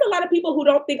 There's a lot of people who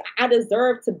don't think I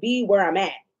deserve to be where I'm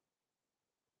at.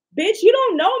 Bitch, you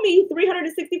don't know me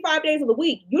 365 days of the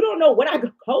week. You don't know what I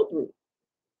go through.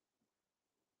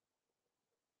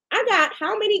 I got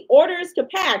how many orders to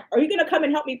pack? Are you going to come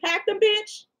and help me pack them,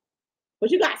 bitch?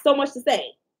 But you got so much to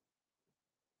say.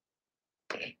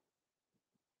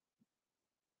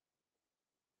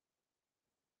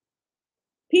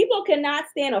 People cannot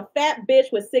stand a fat bitch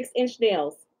with 6-inch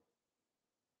nails.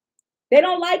 They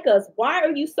don't like us. Why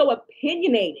are you so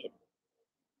opinionated?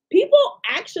 People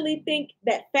actually think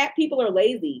that fat people are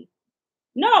lazy.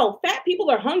 No, fat people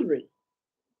are hungry.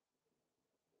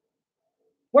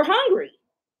 We're hungry.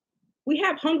 We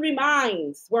have hungry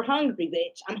minds. We're hungry,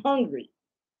 bitch. I'm hungry.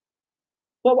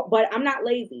 But I'm not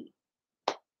lazy.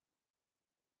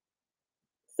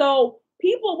 So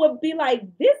people would be like,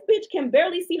 this bitch can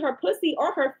barely see her pussy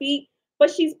or her feet, but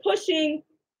she's pushing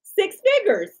 6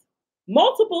 figures,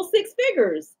 multiple 6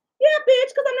 figures. Yeah, bitch,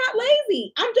 because I'm not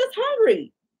lazy. I'm just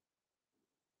hungry.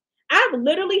 I've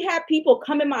literally had people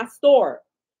come in my store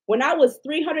when I was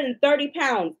 330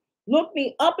 pounds, look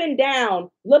me up and down,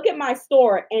 look at my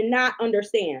store and not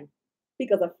understand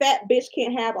because a fat bitch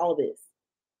can't have all this.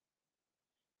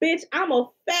 Bitch, I'm a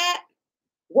fat,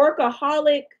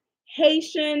 workaholic,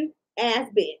 Haitian ass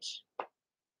bitch.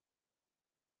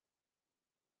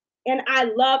 And I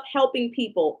love helping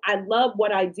people. I love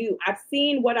what I do. I've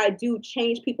seen what I do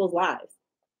change people's lives.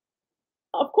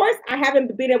 Of course, I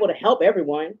haven't been able to help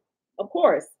everyone, of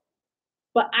course,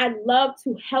 but I love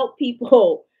to help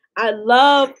people. I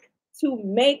love to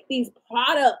make these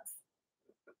products.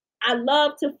 I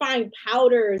love to find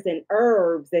powders and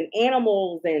herbs and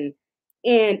animals and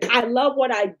I love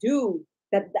what I do.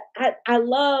 I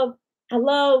love I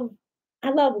love I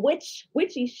love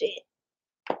witchy shit.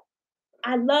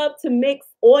 I love to mix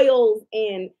oils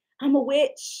and I'm a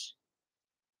witch.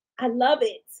 I love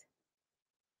it.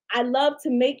 I love to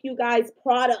make you guys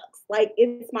products. Like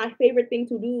it's my favorite thing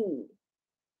to do.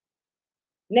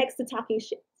 Next to talking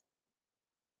shit.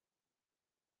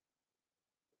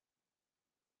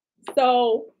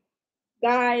 So,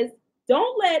 guys,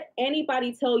 don't let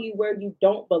anybody tell you where you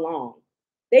don't belong.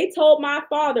 They told my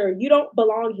father, you don't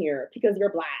belong here because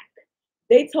you're black.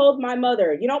 They told my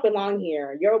mother, you don't belong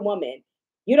here. You're a woman.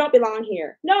 You don't belong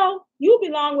here. No, you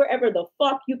belong wherever the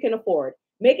fuck you can afford.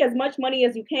 Make as much money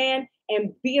as you can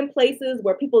and be in places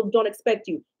where people don't expect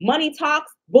you. Money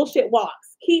talks, bullshit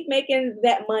walks. Keep making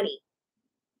that money.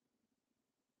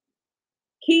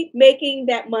 Keep making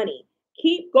that money.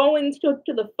 Keep going to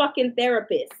the fucking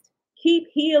therapist. Keep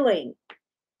healing.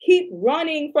 Keep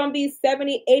running from these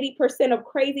 70-80% of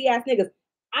crazy ass niggas.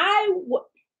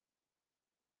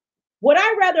 Would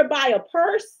I rather buy a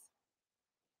purse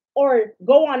or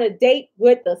go on a date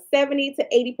with the 70 to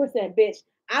 80% bitch?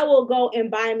 I will go and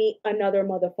buy me another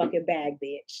motherfucking bag,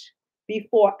 bitch.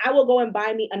 Before I will go and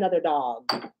buy me another dog.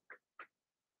 A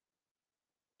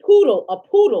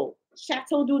poodle,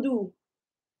 Chateau Doudou.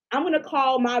 I'm gonna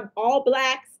call my all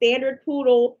black standard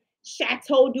poodle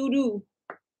Chateau Doudou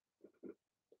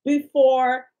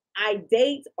before I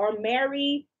date or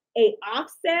marry a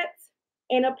offset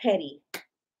and a petty.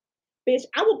 Bitch,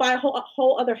 I will buy a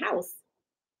whole other house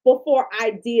before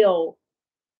I deal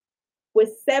with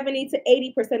 70 to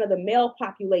 80% of the male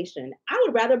population. I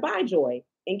would rather buy joy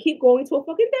and keep going to a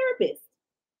fucking therapist.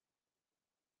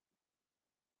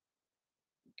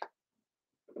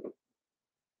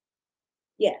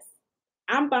 Yes,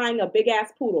 I'm buying a big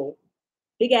ass poodle,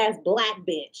 big ass black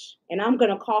bitch, and I'm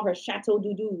gonna call her Chateau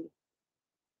Doudou.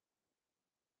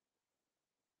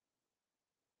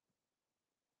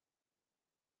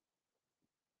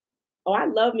 Oh, I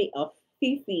love me a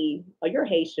Fifi. Oh, you're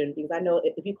Haitian because I know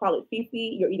if you call it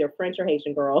Fifi, you're either French or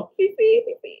Haitian, girl. Fifi,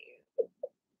 Fifi.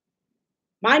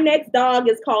 My next dog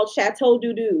is called Chateau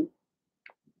Doudou.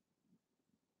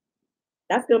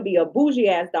 That's gonna be a bougie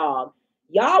ass dog.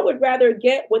 Y'all would rather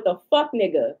get with a fuck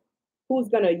nigga who's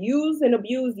gonna use and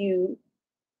abuse you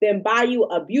than buy you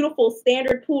a beautiful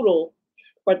standard poodle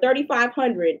for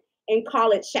 3,500 and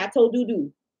call it Chateau Doudou.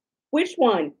 Which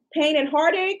one? Pain and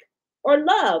heartache or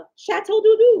love? Chateau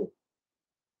Doudou.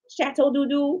 Chateau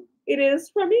Doudou It is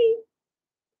for me.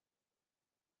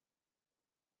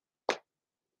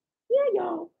 Yeah,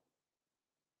 y'all.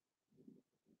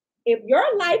 If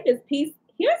your life is peace,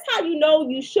 here's how you know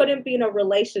you shouldn't be in a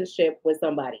relationship with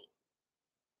somebody.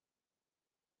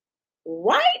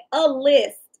 Write a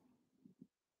list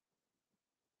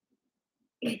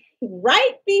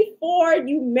right before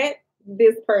you met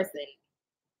this person,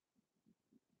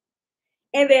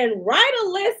 and then write a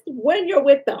list when you're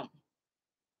with them,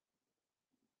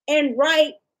 and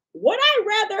write, would I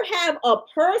rather have a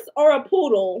purse or a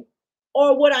poodle,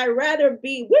 or would I rather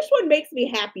be, which one makes me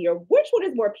happier? Which one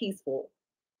is more peaceful?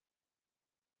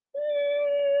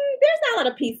 There's not a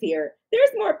lot of peace here.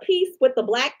 There's more peace with the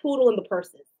black poodle and the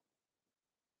purses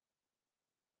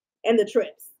and the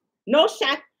trips. No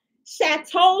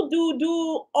chateau doo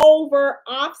doo over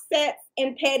offsets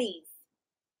and petties.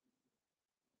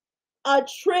 A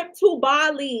trip to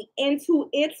Bali, into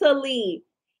Italy,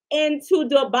 into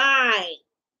Dubai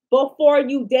before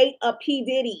you date a P.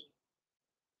 Diddy.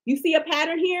 You see a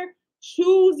pattern here?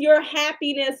 Choose your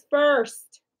happiness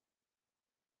first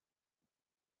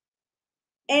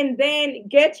and then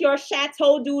get your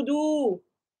chateau doo doo.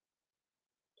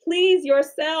 Please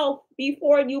yourself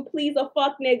before you please a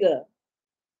fuck nigga.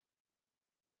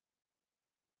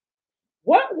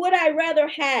 What would I rather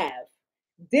have?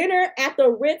 Dinner at the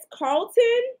Ritz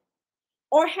Carlton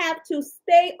or have to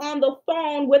stay on the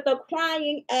phone with a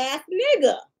crying ass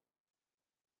nigga?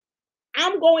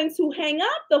 I'm going to hang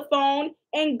up the phone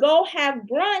and go have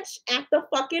brunch at the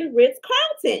fucking Ritz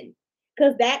Carlton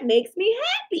because that makes me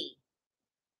happy.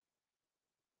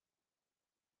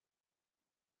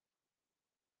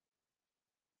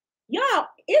 Y'all,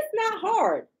 it's not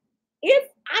hard.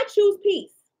 I choose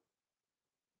peace.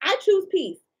 I choose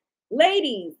peace.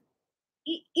 Ladies,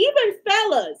 even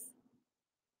fellas,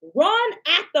 run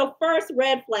at the first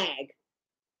red flag.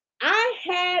 I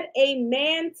had a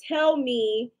man tell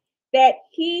me that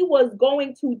he was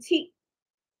going to teach.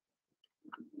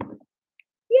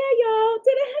 Yeah, y'all.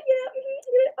 Did it?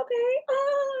 Yeah. Okay.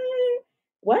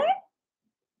 What?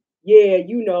 Yeah,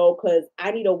 because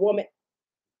I need a woman.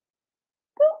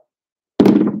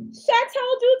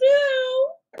 Chateau Doudou.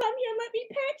 Come here, let me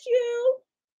pet you.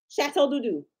 Chateau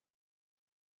Doudou.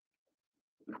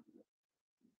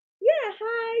 Yeah,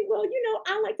 hi. Well,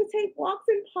 I like to take walks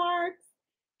in parks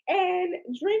and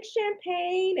drink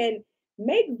champagne and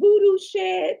make voodoo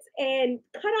shit and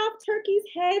cut off turkeys'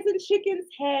 heads and chickens'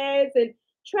 heads and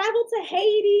travel to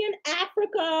Haiti and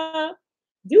Africa,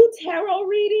 do tarot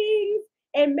readings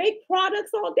and make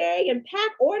products all day and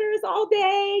pack orders all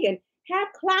day and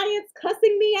have clients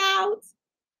cussing me out.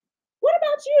 What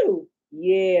about you?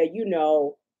 Yeah,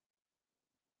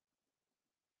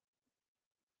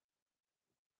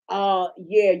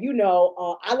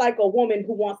 I like a woman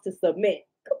who wants to submit.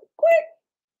 Quick,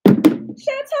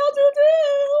 Chateau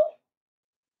Doudou,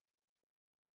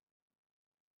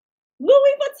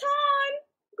 Louis Vuitton,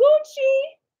 Gucci,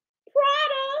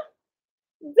 Prada,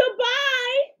 Dubai.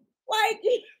 Like,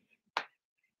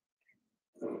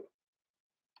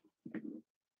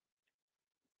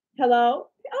 hello?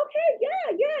 Okay, yeah.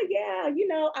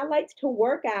 I liked to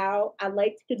work out. I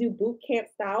liked to do boot camp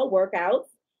style workouts.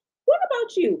 What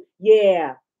about you?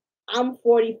 Yeah, I'm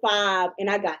 45 and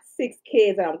I got 6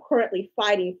 kids and I'm currently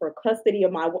fighting for custody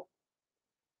of my. What?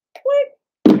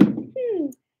 I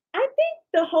think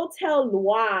the Hotel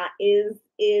Loire is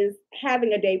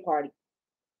having a day party.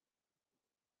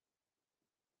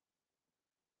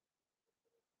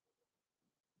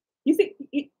 You see,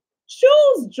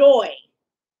 choose joy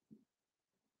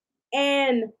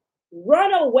and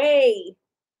run away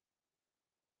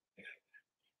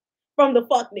from the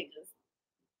fuck niggas.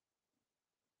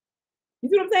 You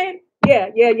see what I'm saying?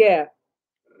 Yeah.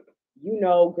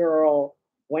 Girl,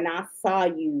 when I saw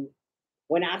you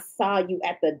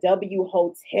at the W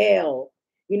Hotel,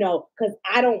 because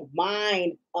I don't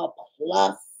mind a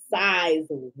plus size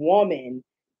woman.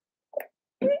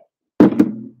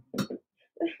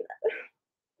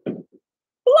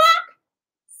 Block.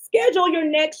 Schedule your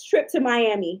next trip to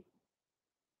Miami.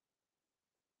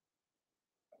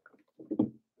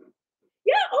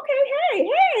 Yeah, okay.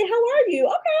 Hey, how are you?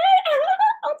 Okay.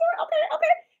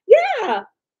 Okay. Yeah.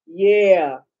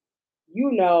 Yeah.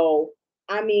 You know,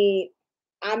 I mean,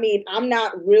 I'm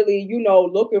not really,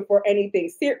 looking for anything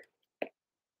serious.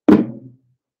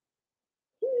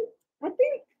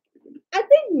 I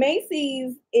think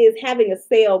Macy's is having a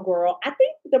sale, girl. I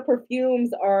think the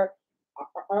perfumes are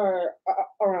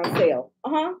on sale.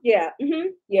 Uh-huh. Yeah.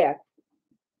 Yeah.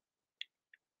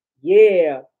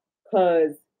 Yeah.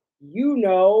 Cause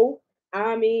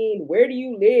where do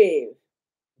you live?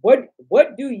 What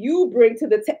do you bring to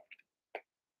the table?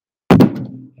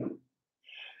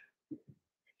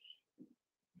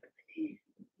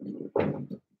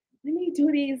 me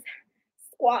do these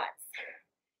squats.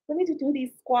 Let me do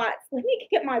these squats. Let me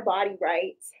get my body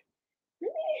right.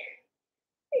 Let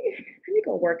me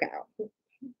go work out. Let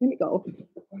me go. Hey,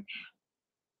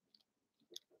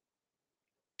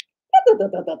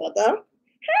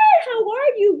 how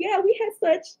are you? Yeah, we had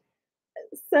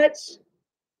such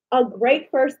a great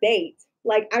first date.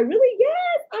 Like I really,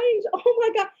 yes, I enjoy, oh my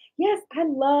god. Yes, I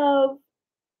love,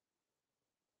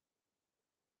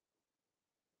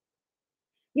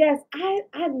 yes,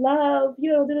 I love,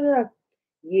 da, da, da.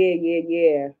 Yeah, yeah,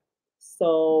 yeah.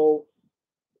 So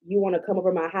you want to come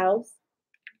over my house?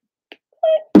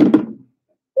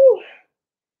 Whew,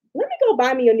 let me go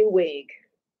buy me a new wig.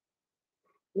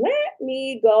 Let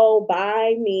me go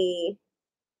buy me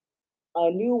a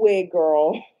new wig,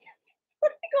 girl.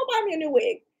 Let me go buy me a new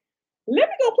wig. Let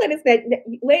me go play this.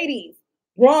 Ladies,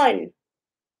 run.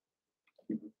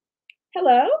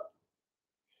 Hello?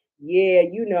 Yeah,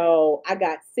 I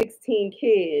got 16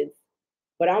 kids,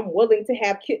 but I'm willing to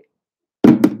have kids.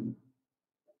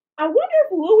 I wonder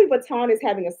if Louis Vuitton is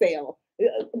having a sale.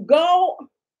 Go,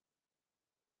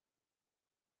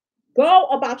 go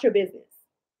about your business.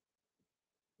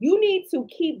 You need to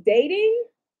keep dating.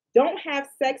 Don't have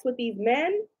sex with these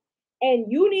men,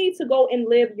 and you need to go and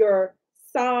live your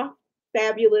soft,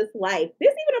 fabulous life.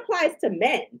 This even applies to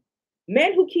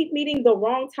men who keep meeting the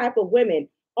wrong type of women.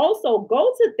 Also,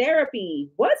 go to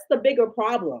therapy. What's the bigger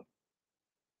problem?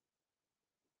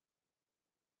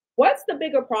 What's the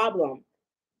bigger problem?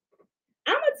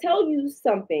 I'm gonna tell you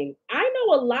something. I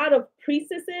know a lot of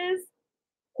priestesses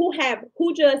who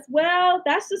just, well,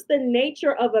 that's just the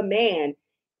nature of a man.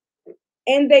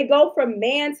 And they go from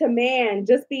man to man,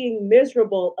 just being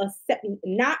miserable,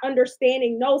 not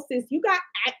understanding. No, sis, you got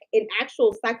an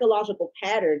actual psychological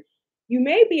pattern. You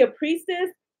may be a priestess,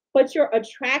 but you're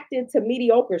attracted to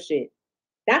mediocre shit.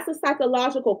 That's a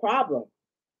psychological problem.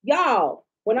 Y'all,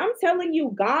 when I'm telling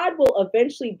you, God will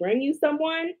eventually bring you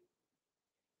someone,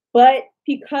 but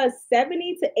because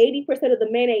 70 to 80% of the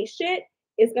men ain't shit,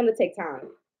 it's gonna take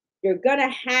time. You're gonna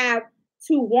have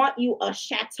to want you a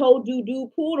Chateau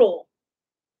Doo poodle.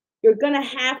 You're gonna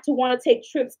have to want to take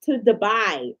trips to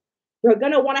Dubai. You're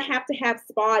gonna want to have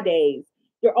spa days.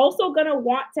 You're also gonna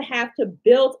want to have to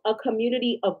build a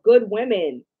community of good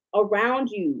women around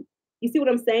you. You see what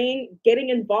I'm saying? Getting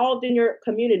involved in your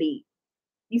community.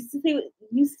 You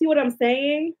see what I'm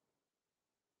saying?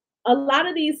 A lot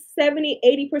of these 70,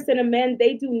 80% of men,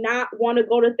 they do not want to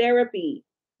go to therapy.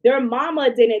 Their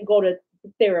mama didn't go to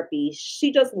therapy.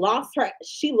 She lost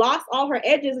all her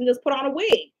edges and just put on a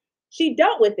wig. She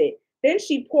dealt with it. Then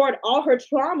she poured all her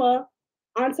trauma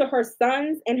onto her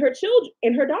sons and her children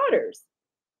and her daughters.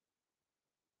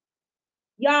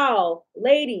 Y'all,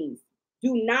 ladies,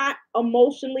 do not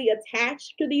emotionally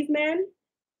attach to these men.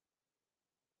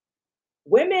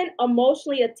 Women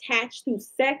emotionally attach to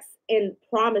sex and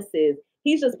promises.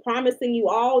 He's just promising you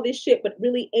all this shit, but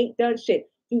really ain't done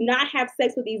shit. Do not have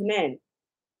sex with these men.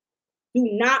 Do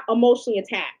not emotionally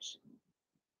attach.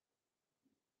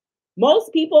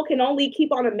 Most people can only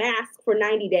keep on a mask for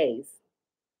 90 days.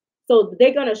 So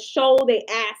they're going to show their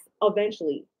ass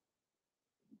eventually.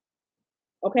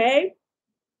 Okay?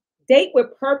 Date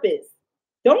with purpose.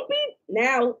 Don't be,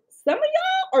 now, some of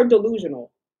y'all are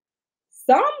delusional.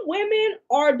 Some women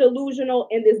are delusional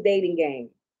in this dating game.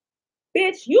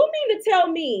 Bitch, you mean to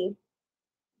tell me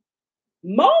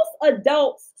most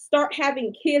adults start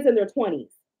having kids in their 20s?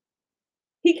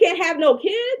 He can't have no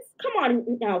kids? Come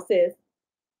on now, sis.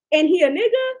 And he a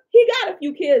nigga? He got a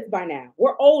few kids by now.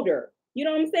 We're older. You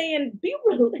know what I'm saying? Be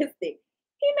realistic.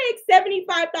 He makes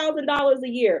 $75,000 a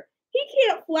year. He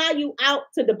can't fly you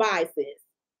out to Dubai, sis.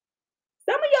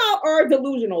 Some of y'all are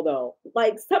delusional though.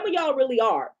 Like some of y'all really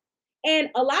are. And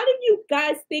a lot of you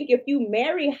guys think if you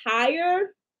marry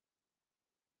higher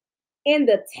in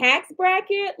the tax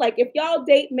bracket, like if y'all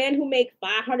date men who make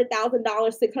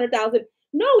 $500,000, 600,000,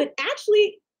 no, it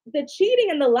actually, the cheating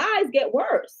and the lies get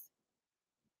worse.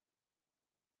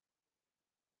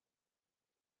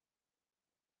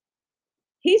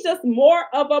 He's just more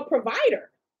of a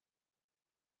provider.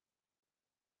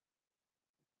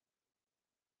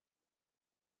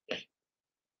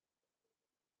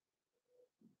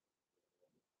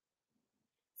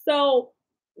 So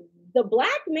the black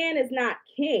man is not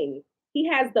king. He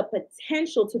has the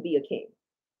potential to be a king.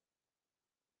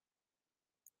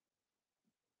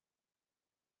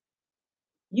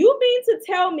 You mean to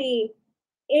tell me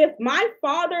if my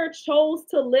father chose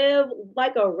to live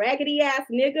like a raggedy ass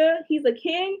nigga, he's a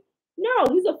king? No,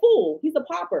 he's a fool. He's a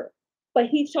pauper. But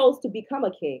he chose to become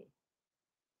a king.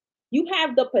 You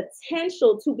have the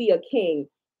potential to be a king.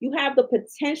 You have the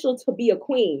potential to be a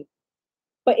queen.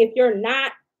 But if you're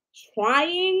not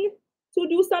trying to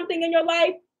do something in your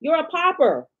life, you're a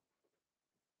pauper.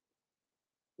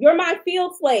 You're my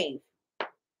field slave.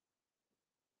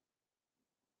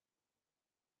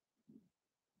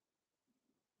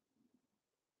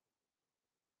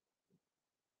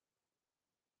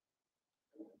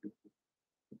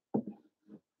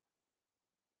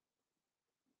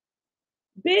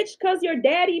 Bitch, because your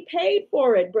daddy paid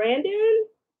for it, Brandon.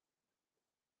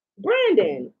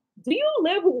 Brandon, do you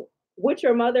live with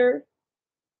your mother?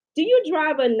 Do you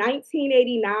drive a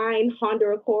 1989 Honda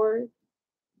Accord?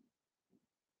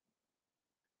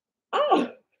 Oh,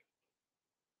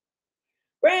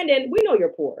 Brandon, we know you're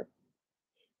poor.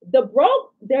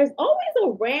 There's always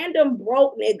a random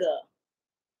broke nigga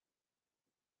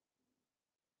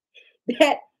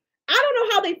that I don't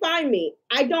know how they find me.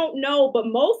 I don't know, but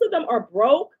most of them are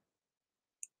broke.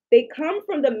 They come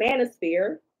from the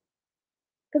manosphere.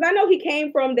 Because I know he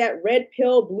came from that red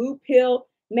pill, blue pill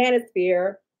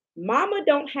manosphere. Mama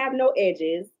don't have no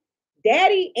edges.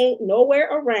 Daddy ain't nowhere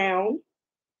around.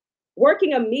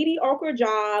 Working a mediocre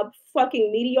job,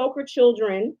 fucking mediocre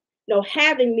children, no,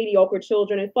 having mediocre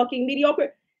children and fucking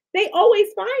mediocre. They always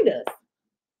find us.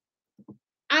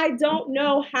 I don't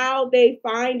know how they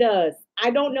find us. I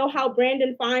don't know how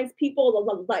Brandon finds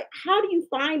people. Like, how do you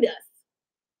find us?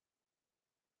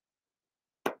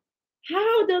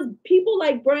 How does people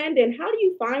like Brandon, how do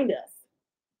you find us?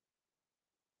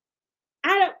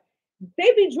 I don't,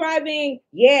 they be driving,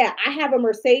 yeah, I have a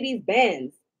Mercedes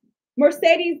Benz.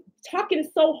 Mercedes talking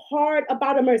so hard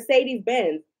about a Mercedes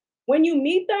Benz. When you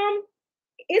meet them,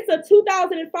 it's a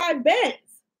 2005 Benz,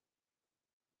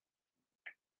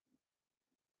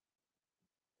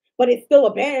 but it's still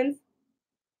a Benz.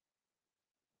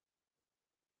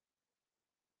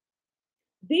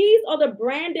 These are the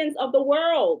Brandons of the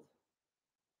world.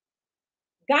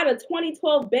 Got a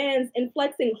 2012 Benz and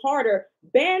flexing harder.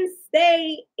 Benz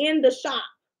stay in the shop.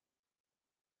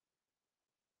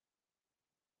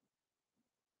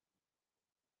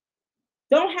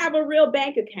 Don't have a real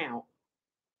bank account.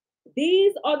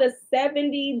 These are the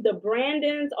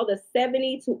Brandons are the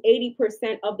 70 to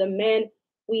 80% of the men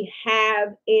we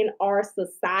have in our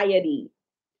society.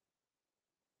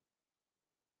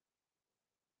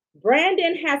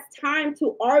 Brandon has time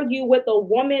to argue with a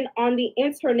woman on the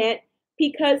internet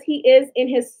because he is in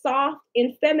his soft,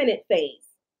 effeminate phase.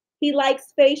 He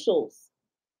likes facials.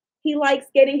 He likes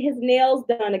getting his nails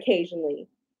done occasionally.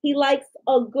 He likes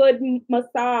a good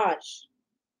massage.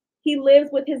 He lives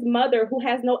with his mother who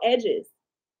has no edges.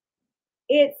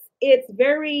 It's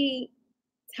very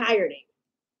tiring.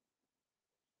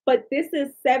 But this is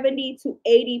 70 to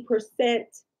 80%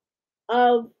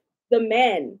 of the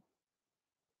men.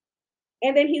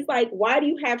 And then he's like, why do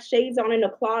you have shades on in the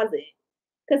closet?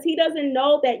 Because he doesn't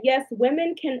know that, yes,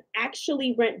 women can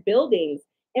actually rent buildings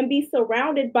and be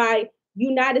surrounded by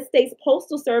United States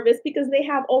Postal Service because they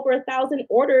have over 1,000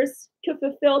 orders to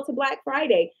fulfill to Black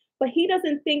Friday. But he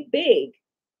doesn't think big.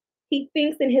 He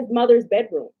thinks in his mother's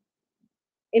bedroom,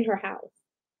 in her house,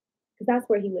 because that's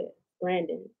where he lives,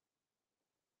 Brandon.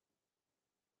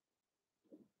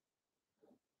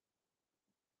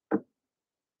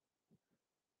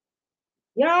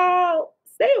 Y'all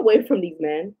stay away from these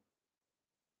men.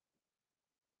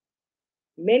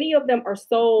 Many of them are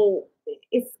so,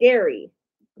 it's scary.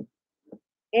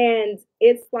 And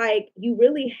it's like you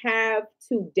really have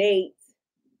to date.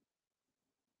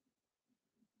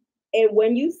 And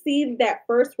when you see that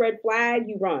first red flag,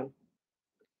 you run.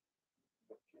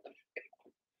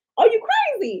 Oh, you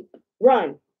crazy.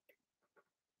 Run.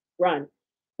 Run.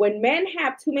 When men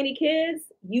have too many kids,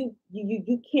 you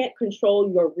can't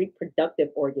control your reproductive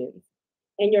organs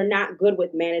and you're not good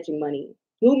with managing money.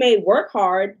 You may work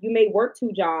hard, you may work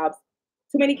two jobs.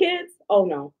 Too many kids? Oh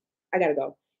no. I got to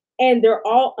go. And they're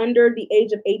all under the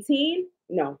age of 18?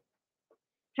 No.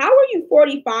 How are you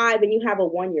 45 and you have a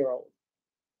 1-year-old?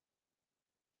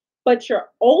 But your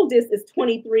oldest is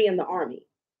 23 in the army.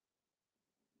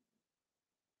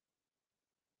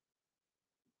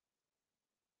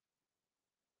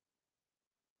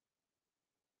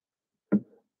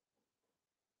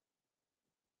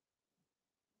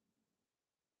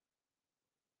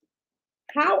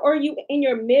 How are you in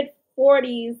your mid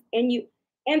 40s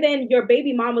and then your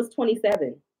baby mama's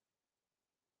 27?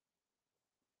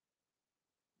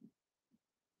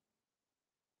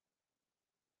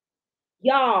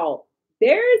 Y'all,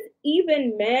 there's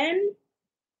even men,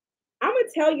 I'm gonna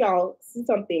tell y'all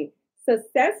something.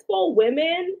 Successful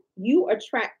women, you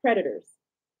attract predators.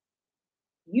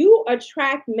 You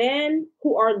attract men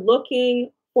who are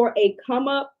looking for a come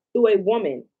up through a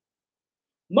woman.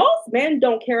 Most men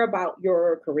don't care about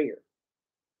your career.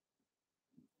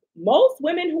 Most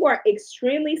women who are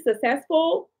extremely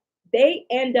successful, they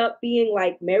end up being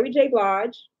like Mary J.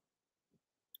 Blige,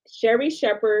 Sherry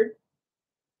Shepherd.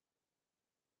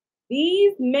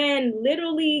 These men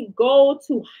literally go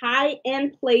to high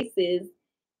end places,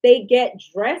 they get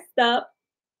dressed up,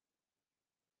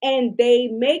 and they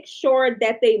make sure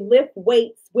that they lift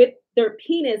weights with their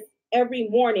penis every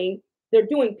morning. They're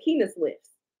doing penis lifts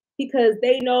because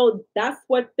they know that's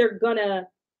what they're gonna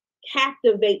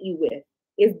captivate you with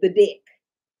is the dick.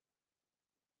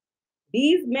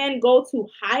 These men go to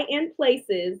high end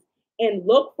places and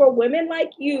look for women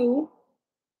like you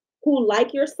who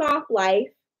like your soft life.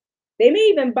 They may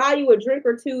even buy you a drink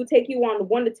or two, take you on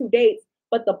 1 to 2 dates,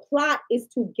 but the plot is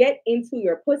to get into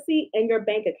your pussy and your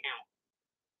bank account.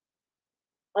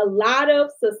 A lot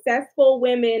of successful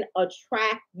women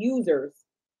attract users.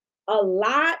 A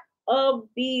lot of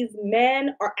these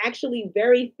men are actually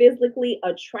very physically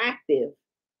attractive.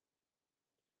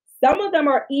 Some of them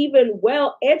are even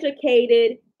well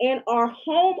educated and are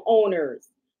homeowners,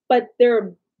 but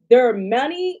their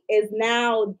money is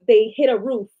now they hit a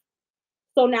roof.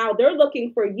 So now they're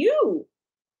looking for you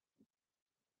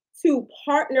to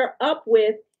partner up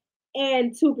with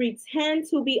and to pretend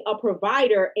to be a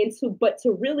provider and to but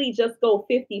to really just go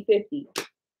 50-50.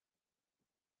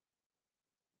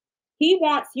 He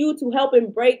wants you to help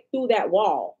him break through that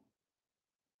wall.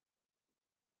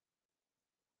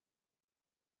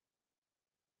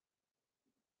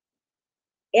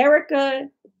 Erica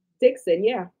Dixon,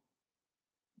 yeah.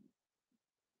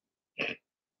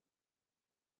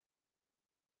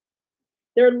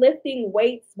 They're lifting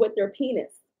weights with their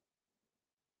penis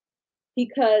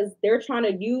because they're trying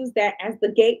to use that as the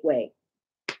gateway.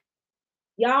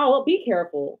 Y'all be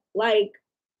careful. Like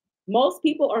most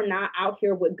people are not out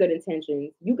here with good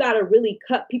intentions. You got to really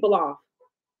cut people off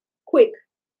quick,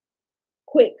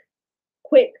 quick,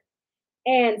 quick.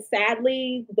 And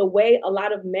sadly, the way a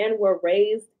lot of men were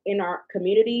raised in our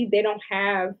community, they don't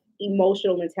have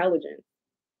emotional intelligence.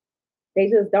 They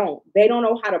just don't. They don't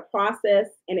know how to process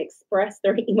and express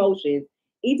their emotions.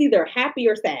 It's either happy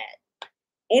or sad.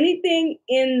 Anything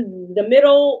in the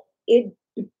middle, it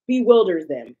bewilders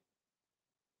them.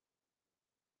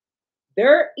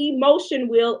 Their emotion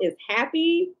wheel is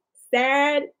happy,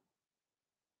 sad,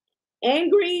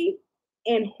 angry,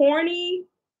 and horny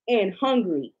and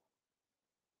hungry.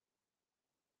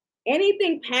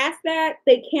 Anything past that,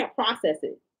 they can't process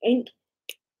it. And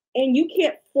you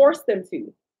can't force them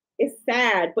to. It's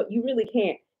sad, but you really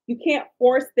can't. You can't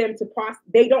force them to process.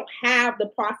 They don't have the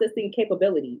processing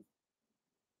capabilities.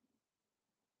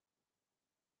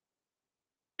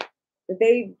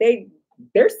 They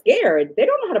they're scared. They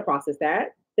don't know how to process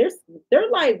that. They're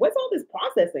like, what's all this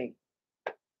processing?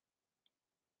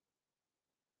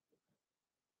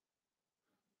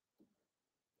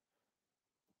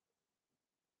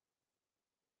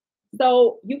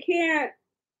 So you can't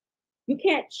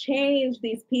change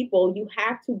these people. You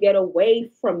have to get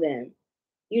away from them.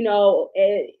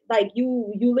 Like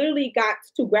you literally got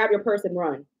to grab your purse and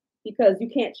run because you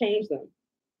can't change them.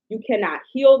 You cannot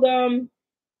heal them.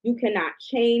 You cannot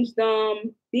change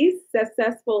them. These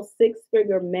successful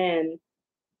six-figure men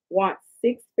want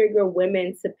six-figure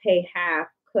women to pay half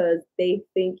because they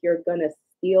think you're gonna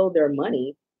steal their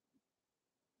money.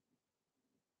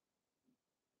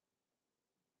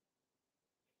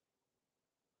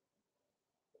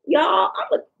 Y'all,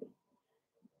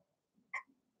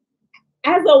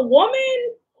 as a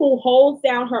woman who holds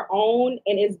down her own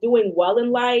and is doing well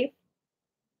in life,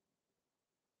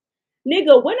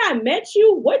 nigga, when I met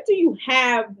you, what do you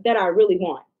have that I really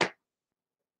want?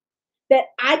 That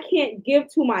I can't give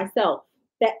to myself?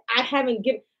 That I haven't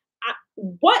given?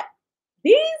 What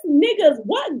these niggas?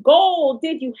 What goal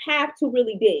did you have to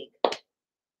really dig?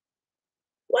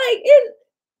 Like it?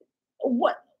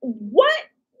 What? What?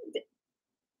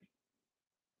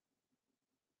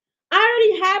 I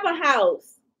already have a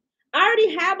house. I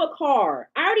already have a car.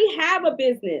 I already have a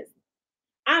business.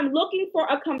 I'm looking for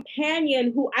a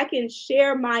companion who I can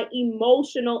share my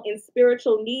emotional and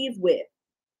spiritual needs with.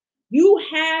 You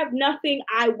have nothing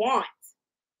I want.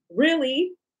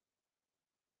 Really?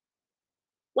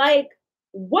 Like,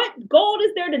 what gold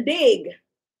is there to dig?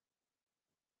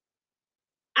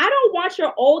 I don't want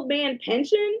your old man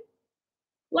pension.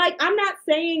 Like, I'm not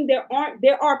saying there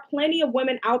are plenty of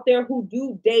women out there who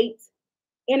do date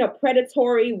in a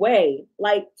predatory way,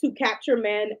 like to capture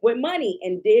men with money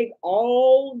and dig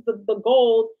all the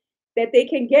gold that they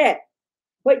can get.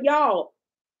 But y'all,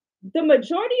 the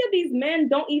majority of these men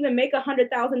don't even make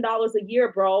 $100,000 a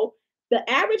year, bro. The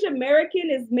average American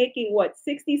is making what,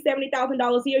 60,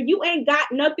 $70,000 a year. You ain't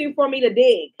got nothing for me to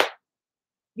dig.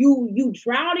 You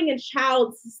drowning in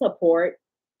child support.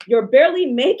 You're barely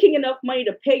making enough money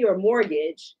to pay your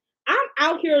mortgage. I'm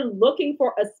out here looking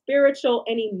for a spiritual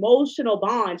and emotional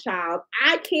bond, child.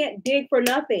 I can't dig for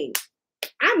nothing.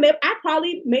 I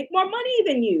probably make more money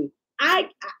than you. I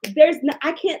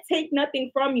can't take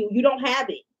nothing from you. You don't have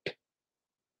it.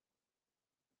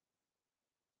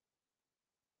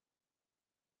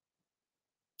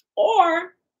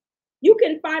 Or you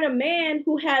can find a man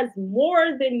who has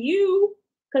more than you,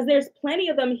 because there's plenty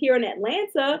of them here in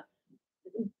Atlanta,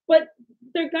 but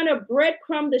they're gonna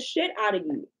breadcrumb the shit out of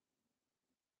you.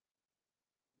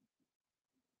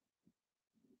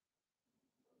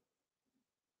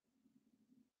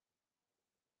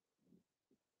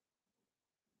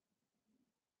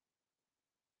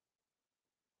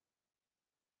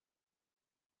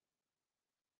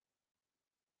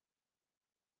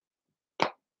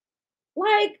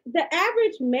 Like the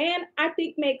average man, I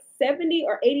think makes 70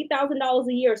 or $80,000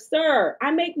 a year. Sir,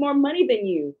 I make more money than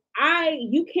you.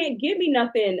 You can't give me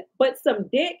nothing but some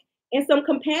dick and some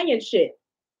companionship.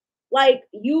 Like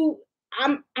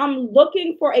I'm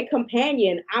looking for a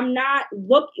companion. I'm not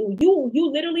looking. You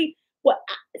literally what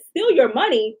steal your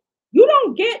money. You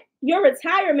don't get your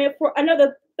retirement for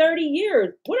another 30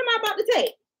 years. What am I about to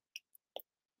take?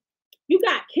 You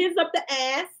got kids up the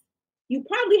ass. You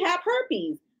probably have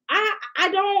herpes. I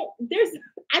don't there's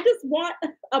I just want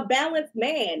a balanced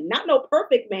man, not no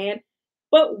perfect man.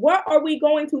 But what are we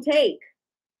going to take?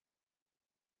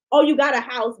 Oh, you got a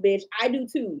house, bitch. I do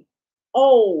too.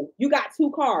 Oh, you got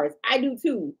two cars. I do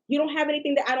too. You don't have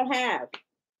anything that I don't have.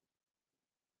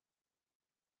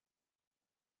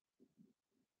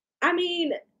 I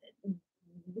mean,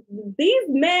 these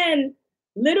men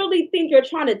literally think you're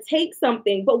trying to take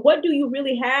something, but what do you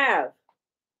really have?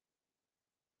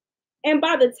 And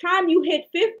by the time you hit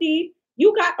 50,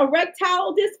 you got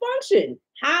erectile dysfunction,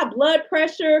 high blood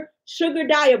pressure, sugar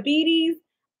diabetes.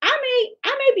 I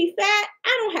may be fat.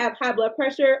 I don't have high blood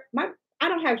pressure. I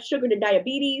don't have sugar to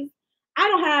diabetes. I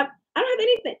don't have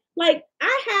anything. Like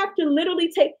I have to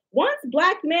literally take once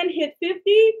black men hit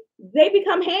 50, they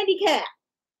become handicapped.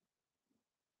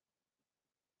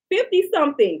 50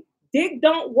 something. Dick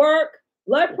don't work,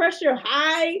 blood pressure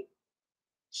high,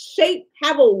 shape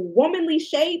have a womanly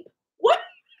shape. What?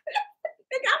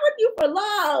 Nigga, I'm with you for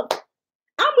love.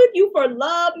 I'm with you for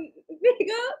love,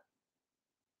 nigga.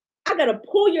 I gotta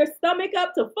pull your stomach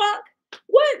up to fuck.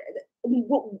 What?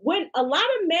 When a lot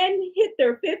of men hit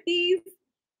their 50s,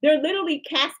 they're literally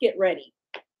casket ready,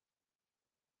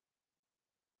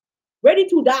 ready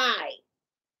to die.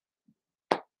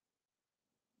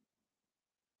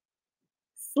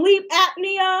 Sleep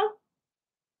apnea,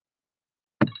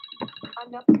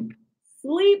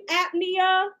 sleep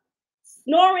apnea,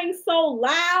 snoring so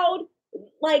loud,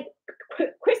 like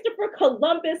Christopher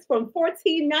Columbus from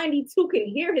 1492 can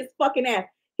hear his fucking ass.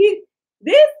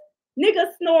 This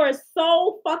nigga snores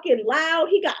so fucking loud.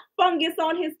 He got fungus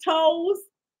on his toes.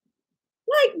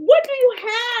 Like, what do you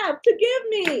have to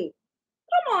give me?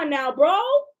 Come on now, bro.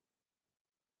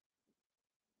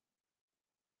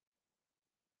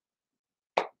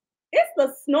 It's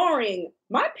the snoring.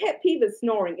 My pet peeve is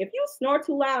snoring. If you snore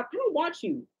too loud, I don't want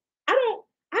you. I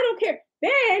don't care.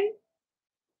 Then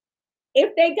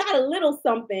if they got a little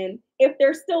something, if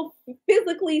they're still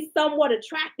physically somewhat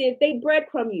attractive, they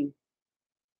breadcrumb you.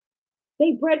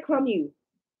 They breadcrumb you.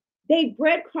 They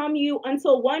breadcrumb you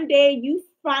until one day you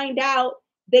find out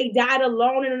they died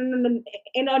alone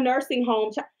in a nursing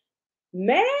home.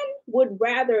 Men would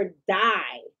rather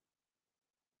die.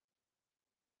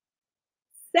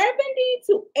 70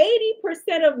 to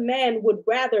 80% of men would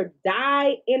rather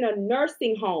die in a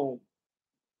nursing home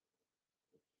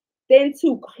than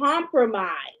to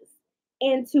compromise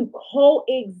and to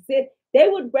coexist. They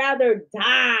would rather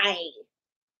die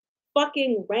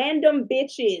fucking random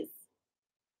bitches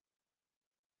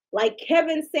like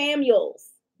Kevin Samuels,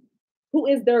 who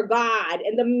is their god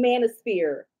and the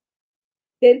manosphere,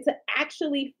 than to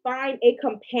actually find a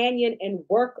companion and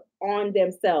work on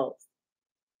themselves.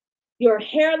 Your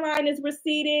hairline is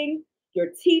receding, your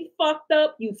teeth fucked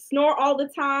up, you snore all the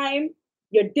time,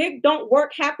 your dick don't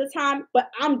work half the time, but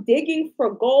I'm digging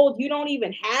for gold you don't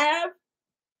even have.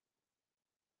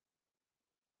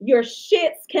 Your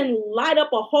shits can light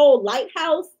up a whole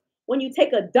lighthouse. When you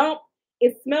take a dump,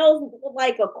 it smells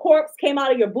like a corpse came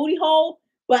out of your booty hole,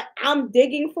 but I'm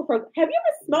digging for. Have you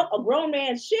ever smelled a grown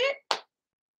man's shit? Have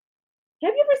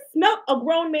you ever smelled a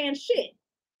grown man's shit?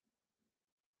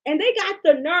 And they got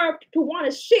the nerve to want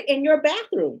to shit in your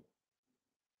bathroom.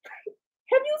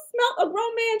 Have you smelled a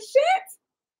grown man's shit?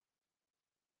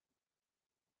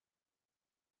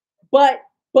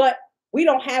 But we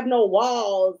don't have no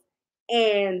walls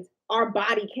and our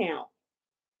body count.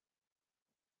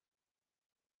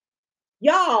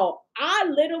 Y'all, I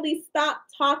literally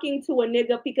stopped talking to a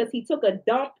nigga because he took a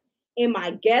dump in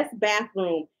my guest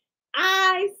bathroom.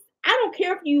 I I don't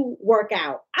care if you work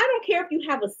out. I don't care if you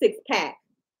have a six pack.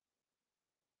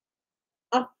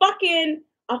 A fucking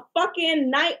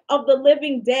night of the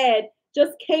living dead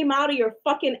just came out of your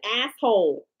fucking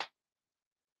asshole.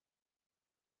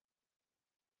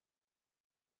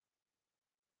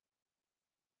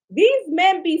 These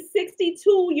men be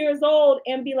 62 years old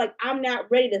and be like, I'm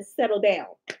not ready to settle down.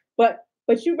 But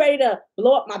you ready to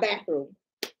blow up my bathroom.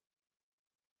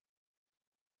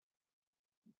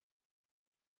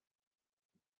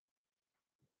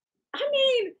 I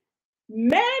mean,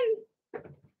 men,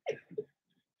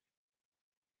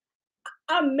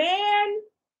 a man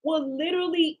will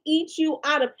literally eat you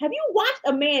out of. Have you watched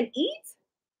a man eat?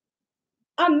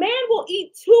 A man will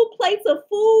eat 2 plates of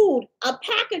food. A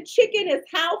pack of chicken is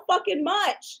how fucking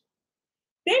much?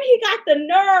 Then he got the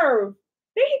nerve.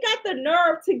 Then he got the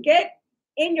nerve to get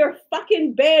in your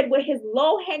fucking bed with his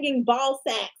low hanging ball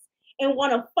sacks and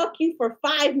want to fuck you for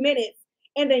 5 minutes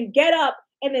and then get up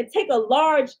and then take a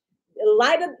large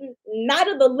night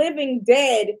of the living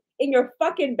dead in your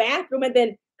fucking bathroom and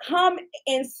then come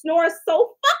and snore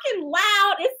so fucking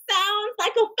loud it sounds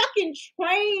like a fucking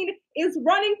train is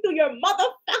running through your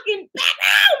motherfucking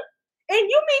bathroom. And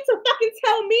you mean to fucking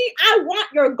tell me I want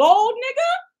your gold,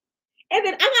 nigga? And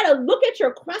then I gotta look at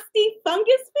your crusty fungus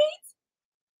feet?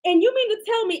 And you mean to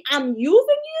tell me I'm using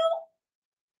you?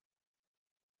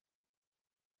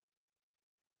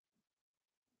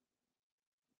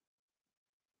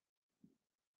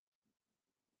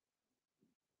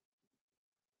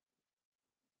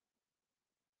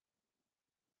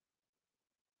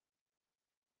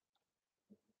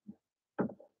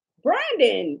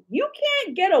 Brandon, you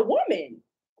can't get a woman.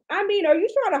 I mean, are you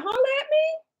trying to holler at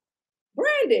me?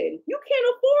 Brandon, you can't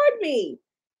afford me.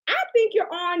 I think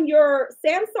you're on your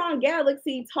Samsung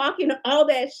Galaxy talking all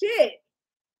that shit.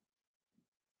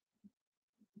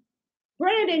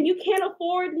 Brandon, you can't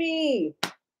afford me.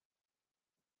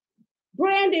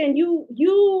 Brandon,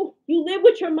 you live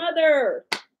with your mother.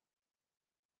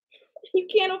 You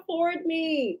can't afford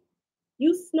me.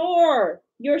 You snore.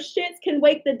 Your shits can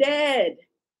wake the dead.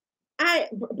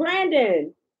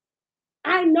 Brandon,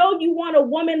 I know you want a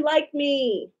woman like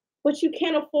me, but you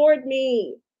can't afford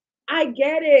me. I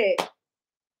get it.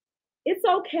 It's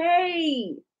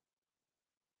okay.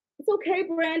 It's okay,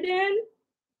 Brandon.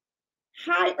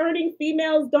 High earning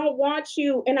females don't want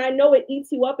you, and I know it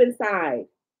eats you up inside.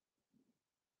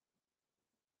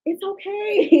 It's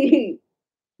okay.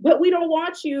 But we don't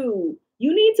want you.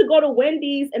 You need to go to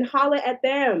Wendy's and holler at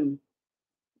them.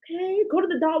 Okay? Go to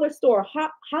the dollar store,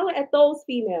 holler at those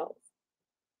females.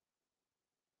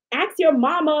 Ask your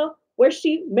mama where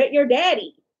she met your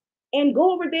daddy and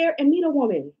go over there and meet a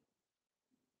woman.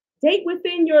 Date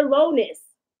within your lowness.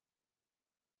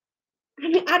 I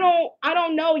mean, I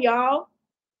don't know, y'all.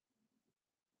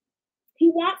 He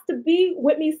wants to be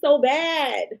with me so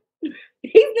bad. These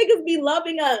niggas be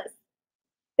loving us.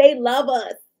 They love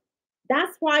us.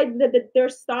 That's why they're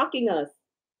stalking us.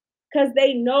 Because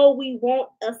they know we won't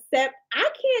accept. I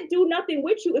can't do nothing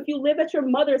with you if you live at your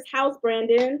mother's house,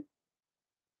 Brandon.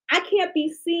 I can't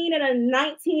be seen in a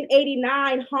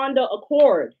 1989 Honda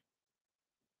Accord.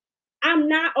 I'm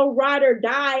not a ride or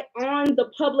die on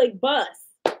the public bus.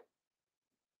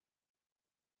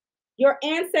 Your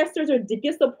ancestors are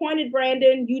disappointed,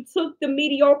 Brandon. You took the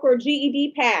mediocre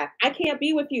GED path. I can't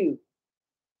be with you.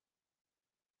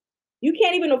 You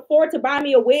can't even afford to buy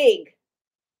me a wig.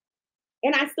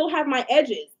 And I still have my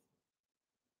edges.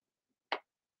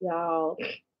 Y'all.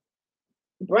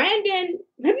 Brandon,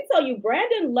 let me tell you,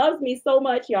 Brandon loves me so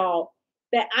much, y'all,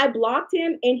 that I blocked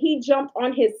him and he jumped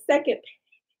on his second.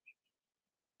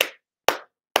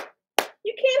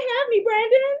 You can't have me,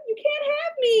 Brandon. You can't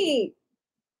have me.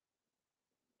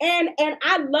 And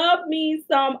I love me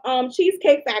some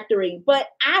Cheesecake Factory, but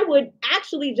I would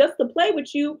actually, just to play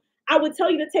with you, I would tell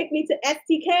you to take me to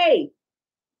STK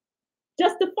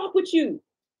just to fuck with you.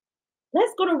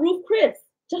 Let's go to Ruth Chris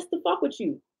just to fuck with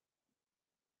you.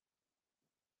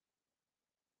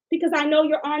 Because I know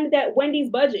you're on that Wendy's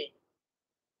budget.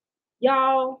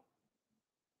 Y'all.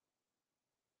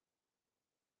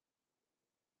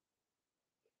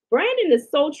 Brandon is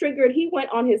so triggered. He went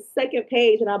on his second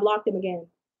page and I blocked him again.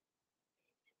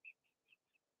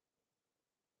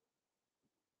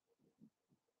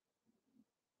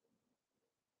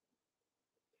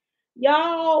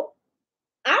 Y'all,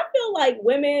 I feel like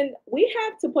women, we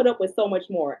have to put up with so much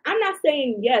more. I'm not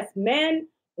saying yes,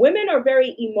 women are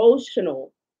very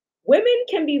emotional. Women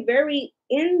can be very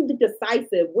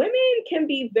indecisive. Women can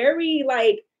be very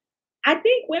like, I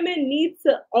think women need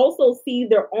to also see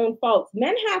their own faults.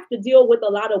 Men have to deal with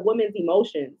a lot of women's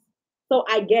emotions. So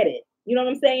I get it. You know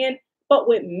what I'm saying? But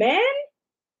with men,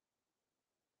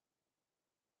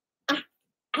 I,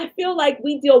 I feel like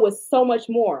we deal with so much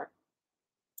more.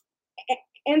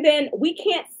 And then we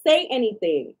can't say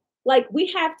anything. Like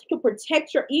we have to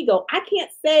protect your ego. I can't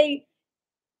say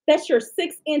that your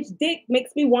 6-inch dick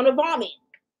makes me want to vomit,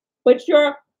 but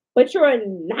you're a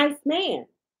nice man.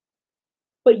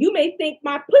 But you may think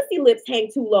my pussy lips hang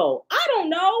too low. I don't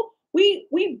know.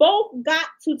 We both got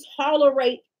to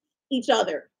tolerate each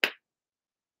other.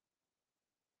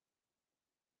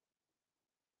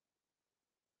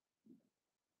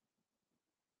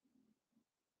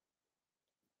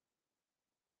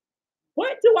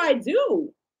 What do I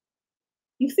do?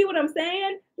 You see what I'm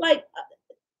saying? Like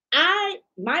I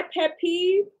my pet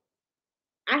peeve,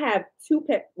 I have two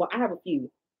pet well, I have a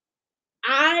few.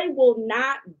 I will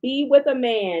not be with a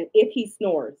man if he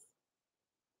snores.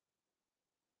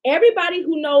 Everybody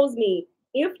who knows me,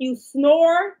 if you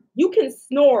snore, you can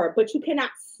snore, but you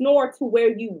cannot snore to where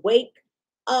you wake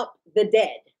up the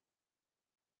dead.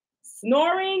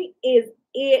 Snoring is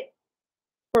it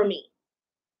for me.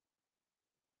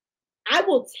 I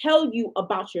will tell you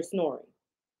about your snoring.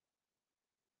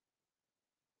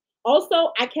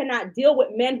 Also, I cannot deal with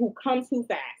men who come too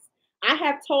fast. I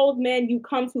have told men you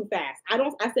come too fast.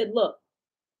 I said, look,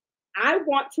 I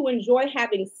want to enjoy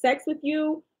having sex with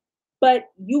you, but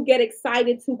you get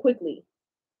excited too quickly,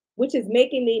 which is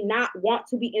making me not want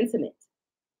to be intimate.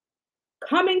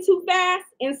 Coming too fast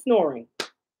and snoring.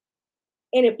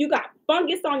 And if you got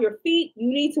fungus on your feet,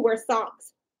 you need to wear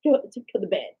socks to the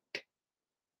bed.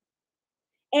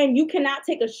 And you cannot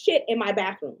take a shit in my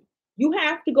bathroom. You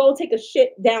have to go take a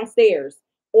shit downstairs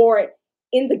or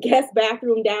in the guest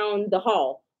bathroom down the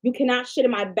hall. You cannot shit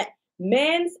in my back.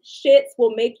 Men's shits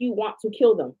will make you want to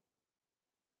kill them.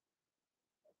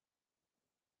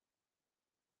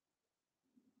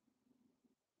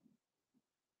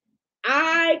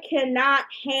 I cannot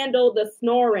handle the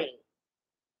snoring.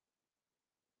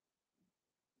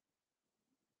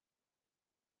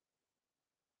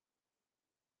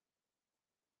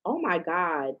 Oh my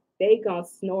God, they gonna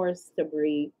snore to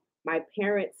breathe. My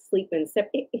parents sleep in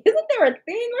separate. Isn't there a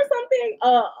thing or something?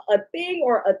 A thing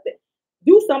or a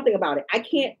do something about it. I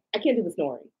can't do the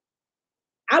snoring.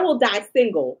 I will die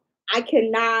single. I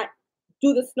cannot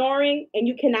do the snoring, and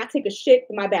you cannot take a shit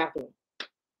in my bathroom.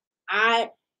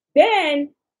 I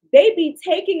then they be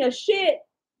taking a shit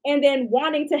and then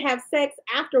wanting to have sex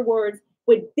afterwards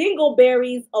with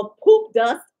dingleberries of poop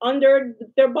dust under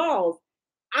their balls.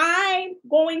 I'm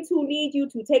going to need you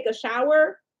to take a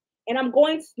shower and I'm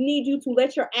going to need you to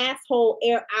let your asshole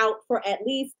air out for at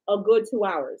least a good 2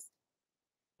 hours.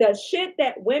 The shit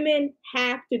that women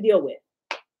have to deal with.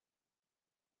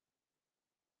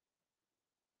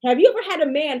 Have you ever had a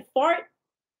man fart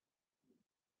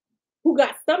who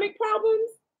got stomach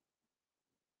problems?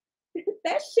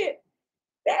 that shit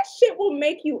that shit will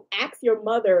make you ask your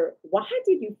mother, why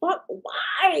did you fuck?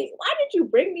 Why did you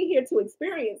bring me here to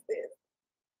experience this?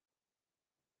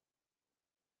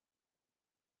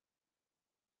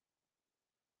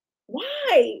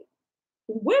 Why?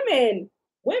 Women,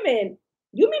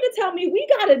 you mean to tell me we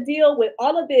got to deal with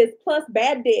all of this plus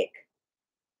bad dick,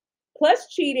 plus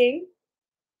cheating,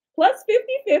 plus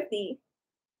 50-50,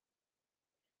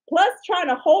 plus trying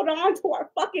to hold on to our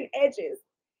fucking edges.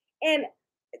 And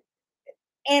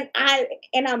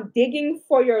I'm digging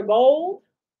for your gold.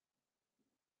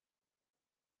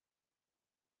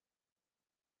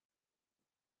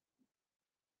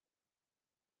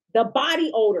 The body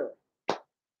odor.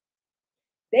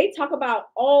 They talk about,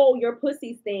 oh, your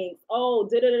pussy stinks. Oh,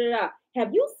 da da da da.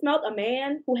 Have you smelled a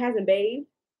man who hasn't bathed?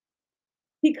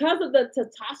 Because of the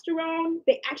testosterone,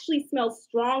 they actually smell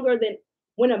stronger than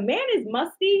when a man is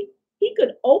musty, he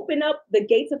could open up the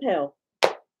gates of hell.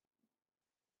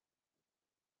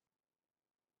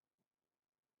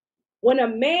 When a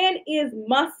man is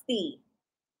musty,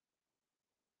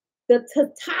 the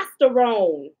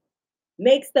testosterone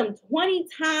makes them 20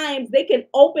 times, they can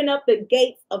open up the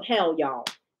gates of hell, y'all.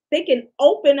 They can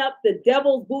open up the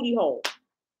devil's booty hole.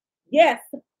 Yes,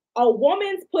 a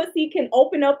woman's pussy can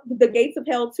open up the gates of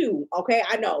hell too. Okay,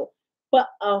 I know. But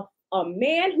a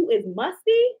man who is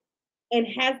musty and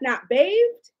has not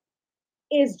bathed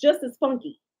is just as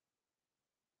funky.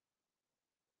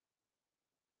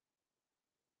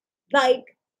 Like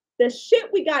the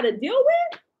shit we got to deal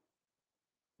with.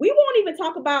 We won't even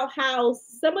talk about how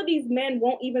some of these men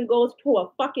won't even go to a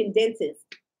fucking dentist.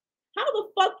 How the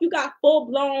fuck you got full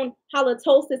blown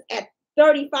halitosis at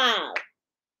 35.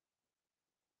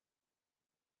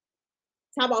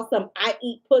 Talk about some I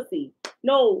eat pussy.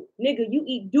 No, nigga, you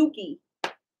eat dookie.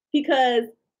 Because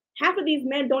half of these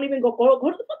men don't even go to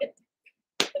the fucking,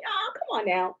 oh, come on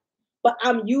now. But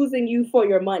I'm using you for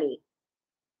your money.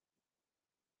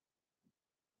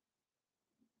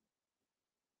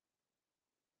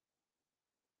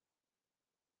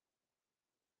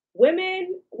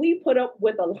 Women, we put up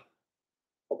with a lot,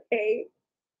 okay?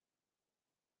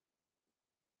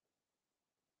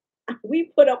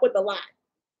 We put up with a lot.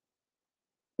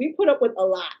 We put up with a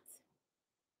lot.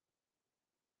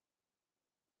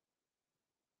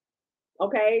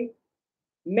 Okay?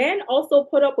 Men also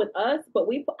put up with us, but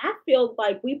I feel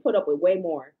like we put up with way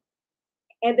more.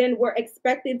 And then we're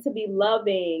expected to be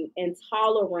loving and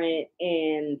tolerant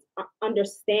and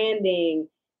understanding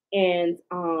and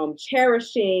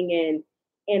cherishing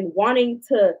and wanting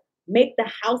to make the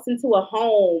house into a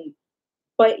home,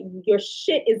 but your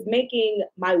shit is making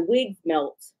my wigs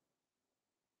melt.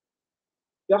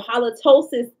 Your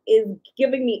halitosis is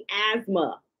giving me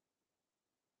asthma.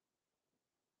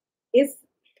 It's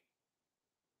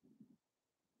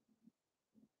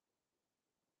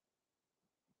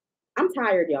I'm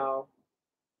tired, y'all.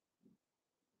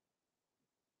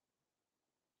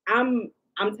 I'm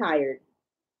tired.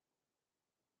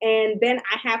 And then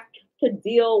I have to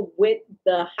deal with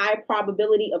the high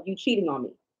probability of you cheating on me.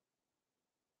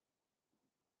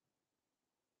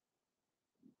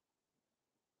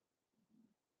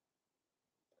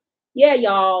 Yeah,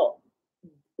 y'all,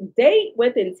 date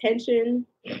with intention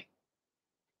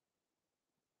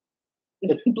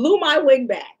blew my wig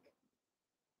back.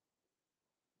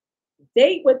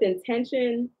 Date with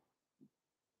intention.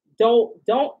 Don't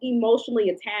emotionally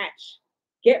attach.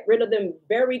 Get rid of them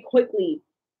very quickly.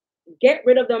 Get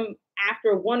rid of them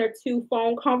after one or two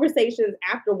phone conversations,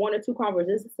 after one or two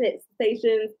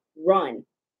conversations, run.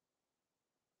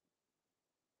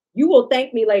 You will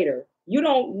thank me later. You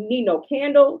don't need no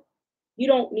candle. You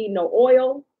don't need no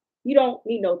oil. You don't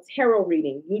need no tarot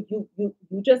reading.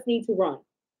 You just need to run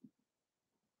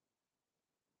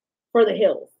for the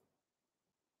hills,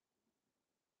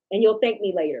 and you'll thank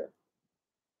me later.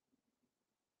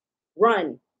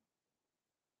 Run.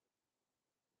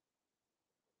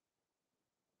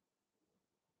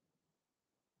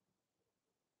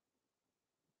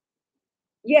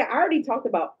 Yeah, I already talked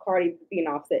about Cardi being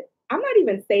offset. I'm not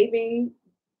even saving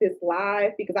this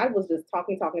live because I was just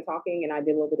talking, and I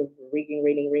did a little bit of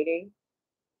reading.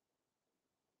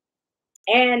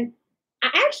 And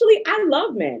I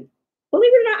love men.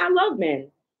 Believe it or not, I love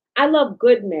men. I love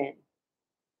good men.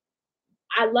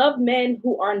 I love men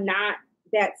who are not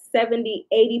that 70,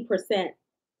 80%.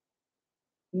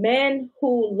 Men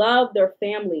who love their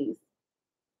families,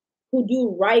 who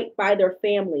do right by their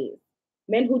families,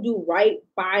 men who do right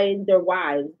by their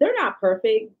wives. They're not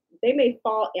perfect. They may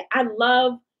fall. I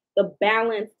love the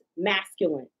balanced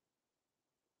masculine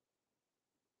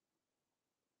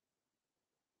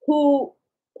who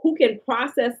who can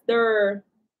process their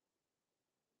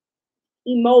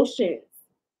emotions,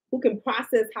 who can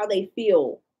process how they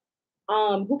feel,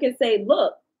 who can say,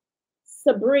 "Look,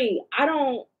 Sabri, I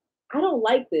don't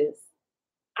like this.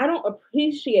 I don't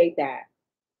appreciate that."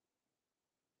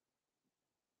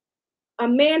 A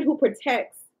man who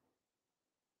protects,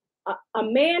 a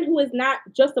man who is not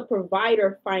just a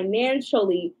provider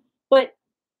financially, but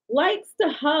likes to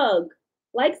hug,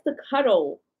 likes to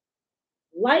cuddle,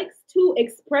 likes to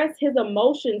express his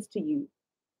emotions to you,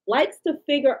 likes to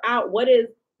figure out what is,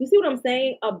 you see what I'm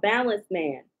saying? A balanced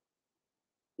man,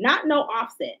 not no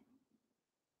offset.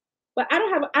 But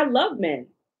I love men.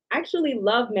 I actually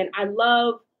love men. I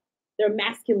love their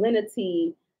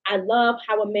masculinity. I love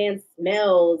how a man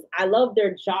smells. I love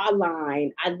their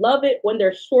jawline. I love it when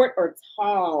they're short or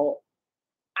tall.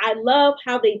 I love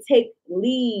how they take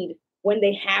lead when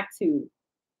they have to.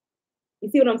 You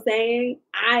see what I'm saying?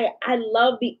 I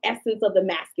love the essence of the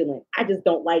masculine. I just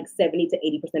don't like 70 to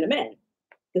 80% of men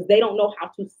because they don't know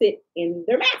how to sit in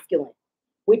their masculine,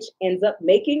 which ends up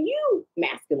making you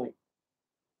masculine.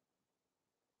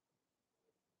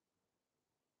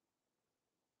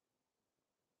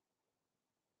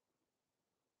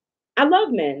 I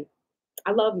love men.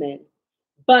 I love men.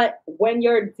 But when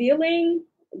you're dealing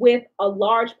with a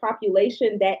large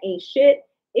population that ain't shit,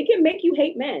 it can make you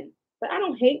hate men. But I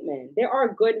don't hate men. There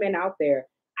are good men out there.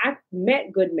 I've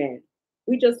met good men.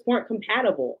 We just weren't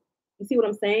compatible. You see what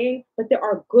I'm saying? But there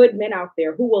are good men out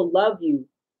there who will love you,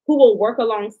 who will work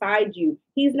alongside you.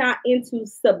 He's not into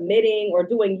submitting or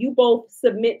doing, you both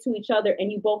submit to each other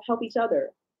and you both help each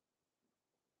other.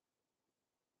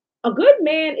 A good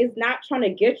man is not trying to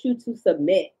get you to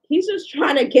submit. He's just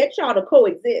trying to get y'all to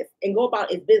coexist and go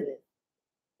about his business.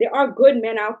 There are good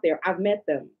men out there. I've met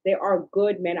them. There are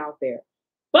good men out there,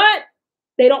 but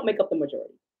they don't make up the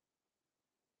majority.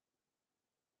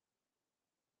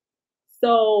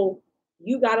 So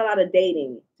you got a lot of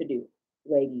dating to do,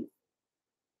 ladies.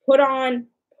 Put on,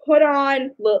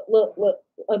 look,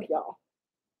 y'all.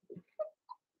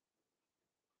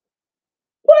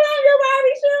 Put on your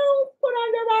Barbie shoes. Put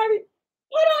on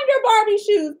your Barbie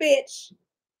shoes, bitch.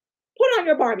 Put on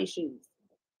your Barbie shoes.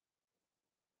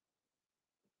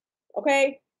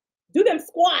 Okay? Do them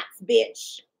squats,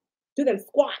 bitch. Do them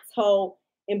squats, ho,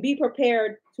 and be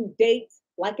prepared to date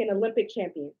like an Olympic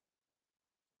champion.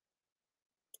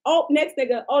 Oh, next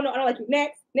nigga. Oh no, I don't like you.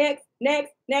 Next.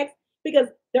 Because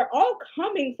they're all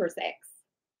coming for sex.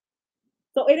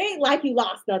 So it ain't like you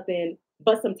lost nothing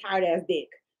but some tired ass dick.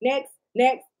 Next.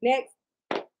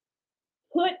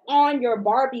 Put on your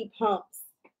Barbie pumps.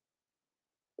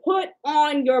 Put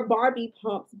on your Barbie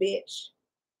pumps, bitch.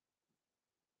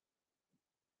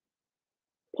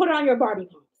 Put on your Barbie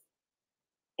pumps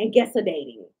and get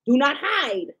sedating. Do not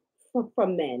hide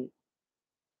from men.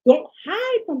 Don't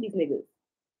hide from these niggas.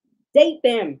 Date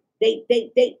them. Date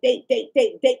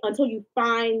until you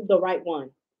find the right one.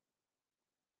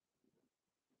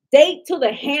 Date till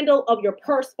the handle of your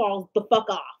purse falls the fuck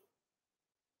off.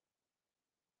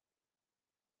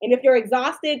 And if you're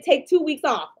exhausted, take 2 weeks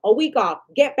off, a week off.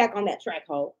 Get back on that track,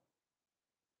 ho.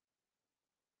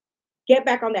 Get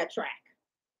back on that track.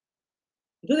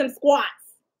 Do them squats.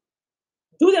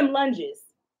 Do them lunges.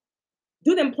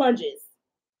 Do them plunges.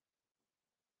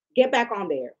 Get back on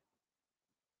there.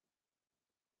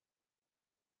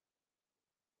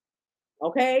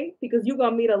 Okay? Because you're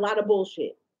going to meet a lot of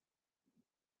bullshit.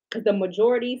 Because the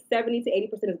majority, 70 to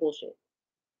 80% is bullshit.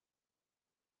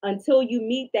 Until you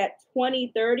meet that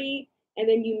 2030, and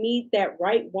then you meet that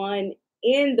right one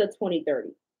in the 2030.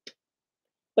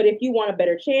 But if you want a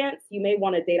better chance, you may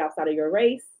want to date outside of your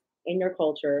race and your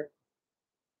culture.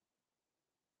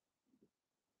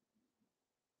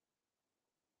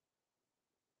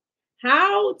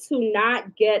 How to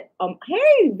not get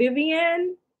hey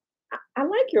Vivian, I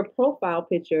like your profile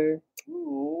picture.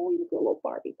 Oh, you look a little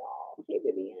Barbie doll. Hey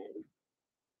Vivian.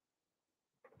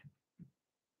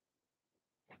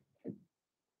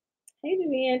 Hey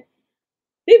Vivian.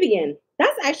 Vivian,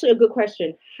 that's actually a good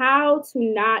question. How to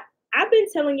not, I've been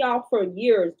telling y'all for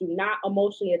years, do not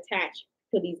emotionally attach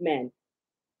to these men.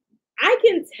 I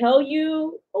can tell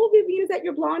you, oh, Vivian, is that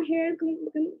your blonde hair?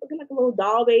 Looking like a little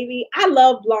doll baby. I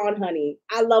love blonde, honey.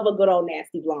 I love a good old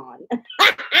nasty blonde.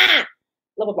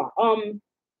 Love a blonde.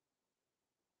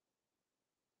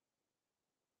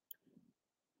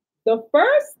 The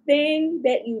first thing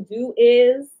that you do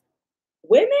is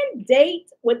women date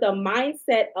with the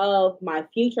mindset of my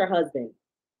future husband.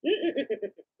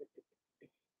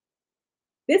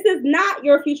 This is not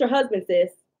your future husband, sis.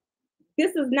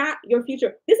 This is not your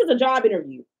future. This is a job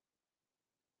interview.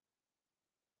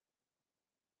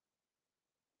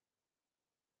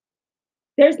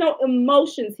 There's no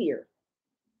emotions here.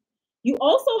 You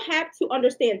also have to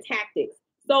understand tactics.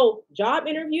 So, job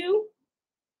interview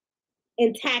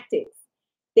and tactics.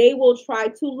 They will try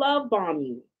to love bomb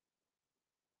you.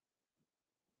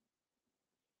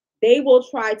 They will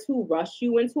try to rush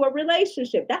you into a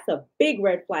relationship. That's a big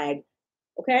red flag.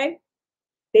 Okay?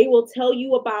 They will tell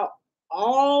you about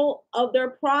all of their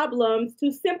problems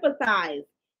to sympathize.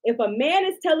 If a man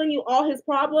is telling you all his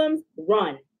problems,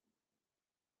 run.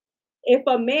 If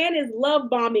a man is love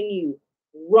bombing you,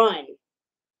 run.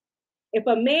 If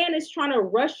a man is trying to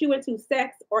rush you into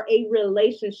sex or a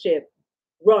relationship,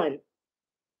 run.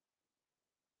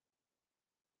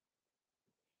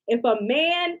 If a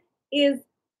man is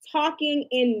talking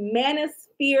in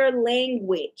manosphere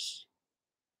language,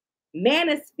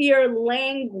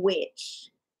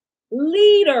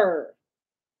 leader,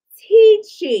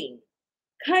 teaching,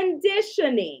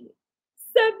 conditioning,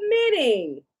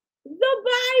 submitting,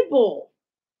 the Bible,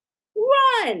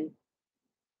 run.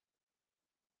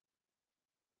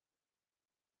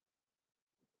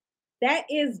 That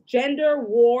is gender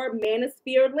war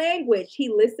manosphere language. He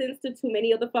listens to too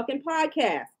many of the fucking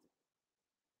podcasts.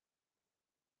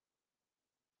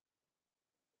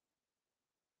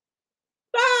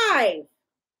 5.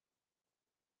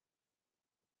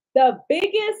 The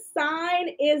biggest sign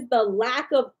is the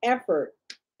lack of effort.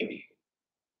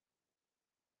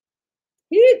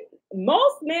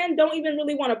 Most men don't even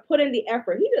really want to put in the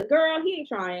effort. He just, girl, he ain't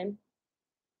trying.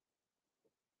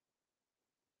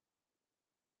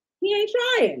 He ain't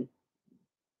trying.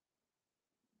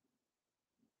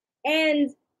 And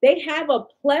they have a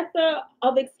plethora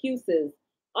of excuses.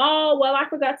 Oh, well, I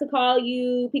forgot to call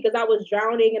you because I was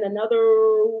drowning in another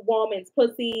woman's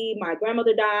pussy. My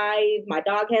grandmother died. My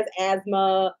dog has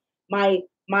asthma. My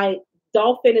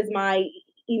dolphin is my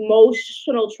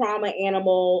emotional trauma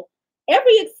animal.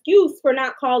 Every excuse for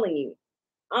not calling you.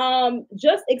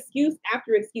 Just excuse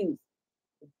after excuse.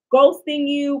 Ghosting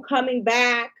you, coming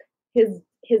back. His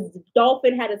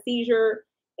dolphin had a seizure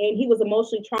and he was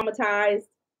emotionally traumatized.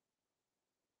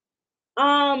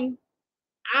 Um,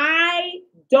 I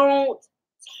don't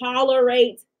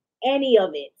tolerate any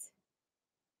of it.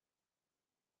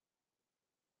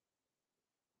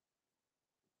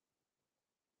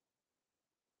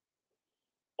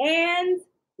 And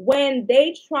when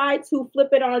they try to flip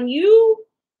it on you,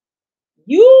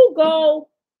 you go,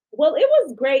 well, it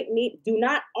was great. Me, do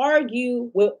not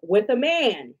argue with a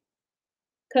man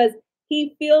because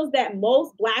he feels that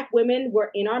most black women were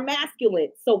in our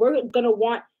masculine. So we're gonna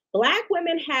want black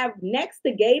women have next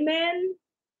to gay men,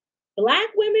 black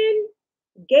women,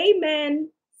 gay men,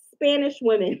 Spanish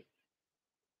women,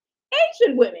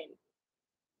 Asian women.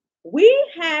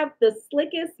 We have the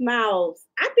slickest mouths.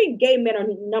 I think gay men are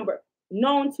number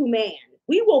known to man.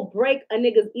 We will break a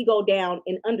nigga's ego down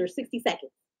in under 60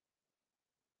 seconds.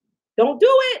 Don't do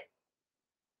it.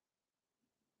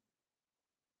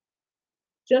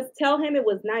 Just tell him it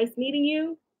was nice meeting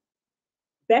you.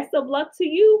 Best of luck to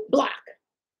you. Block.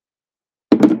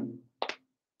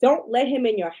 Don't let him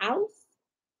in your house.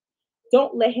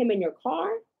 Don't let him in your car.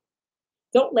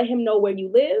 Don't let him know where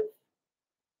you live.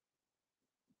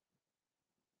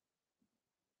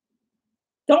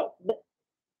 Don't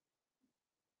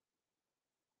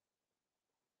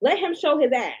let him show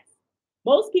his ass.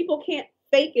 Most people can't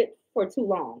fake it for too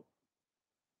long.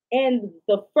 And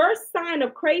the first sign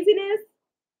of craziness,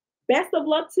 best of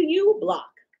luck to you, block.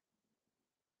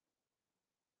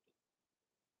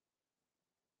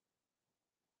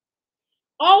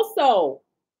 Also,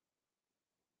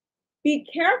 be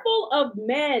careful of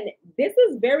men. This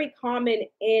is very common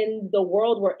in the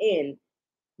world we're in.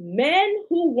 Men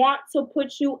who want to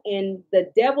put you in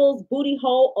the devil's booty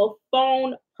hole of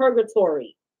phone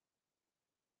purgatory.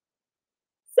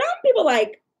 Some people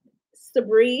like,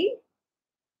 Sabri,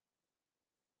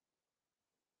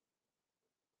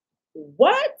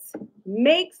 what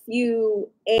makes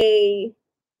you a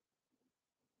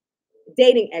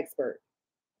dating expert?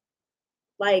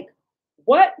 Like,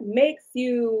 what makes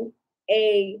you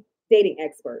a dating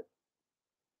expert?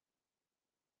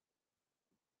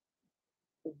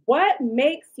 What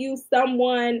makes you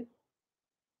someone?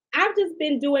 I've just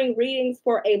been doing readings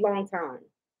for a long time.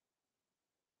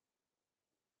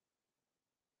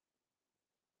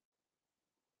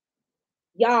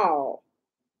 Y'all,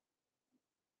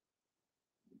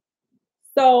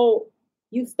 so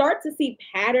you start to see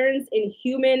patterns in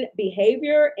human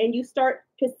behavior and you start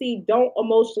to see don't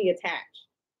emotionally attach.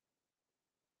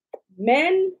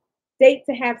 Men date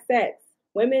to have sex,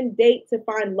 women date to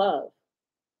find love.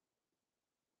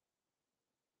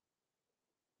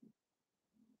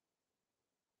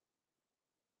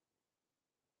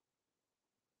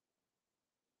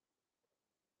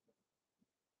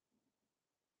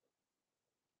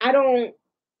 I don't,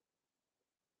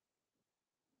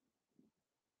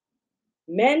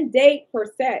 men date for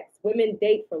sex, women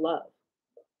date for love.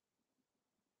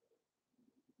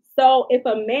 So if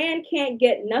a man can't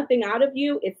get nothing out of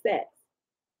you, it's sex.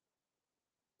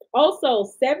 Also,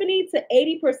 70 to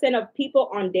 80% of people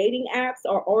on dating apps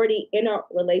are already in a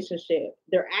relationship.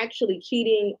 They're actually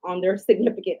cheating on their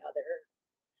significant other.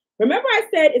 Remember, I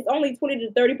said it's only 20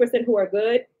 to 30% who are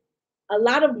good? A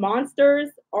lot of monsters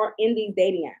are in these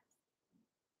dating apps.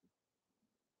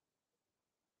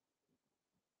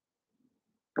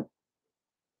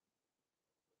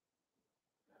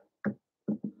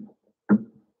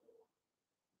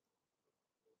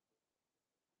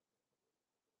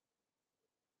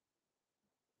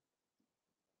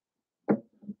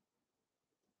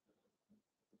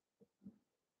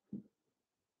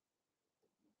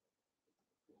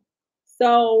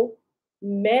 So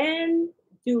men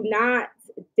do not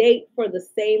date for the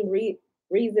same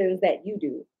reasons that you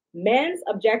do. Men's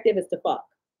objective is to fuck.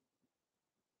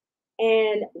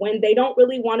 And when they don't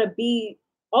really want to be,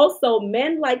 also,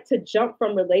 men like to jump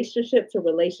from relationship to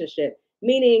relationship,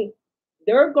 meaning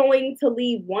they're going to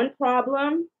leave one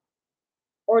problem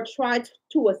or try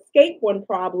to escape one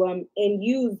problem and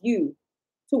use you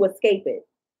to escape it.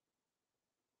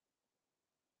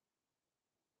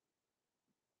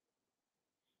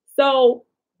 So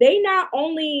they not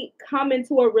only come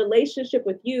into a relationship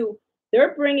with you,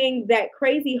 they're bringing that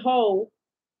crazy hoe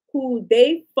who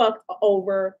they fucked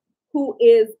over, who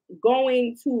is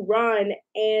going to run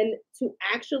and to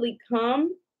actually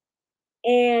come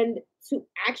and to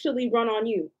actually run on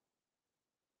you.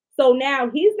 So now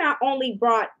he's not only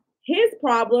brought his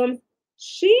problems,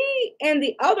 she and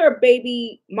the other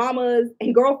baby mamas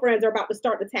and girlfriends are about to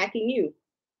start attacking you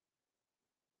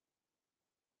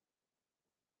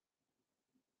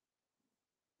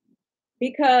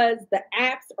because the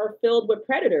apps are filled with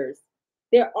predators.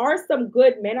 There are some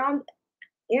good men on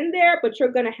in there, but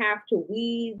you're gonna have to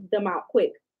weed them out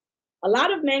quick. A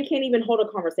lot of men can't even hold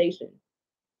a conversation.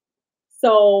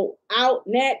 So out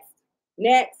next,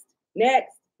 next,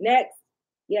 next, next.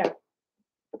 Yeah.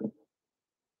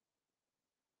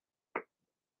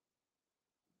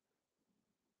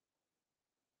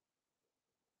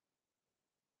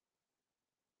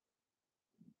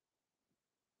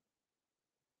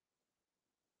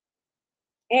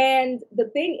 And the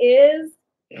thing is,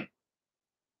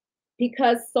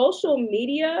 because social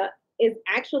media is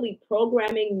actually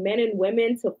programming men and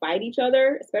women to fight each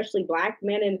other, especially black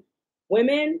men and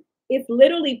women. It's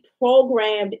literally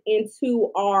programmed into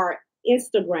our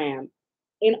Instagram,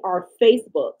 in our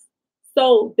Facebooks.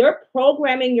 So they're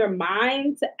programming your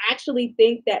mind to actually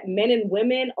think that men and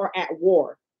women are at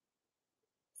war.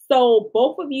 So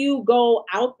both of you go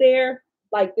out there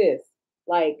like this,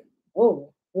 like,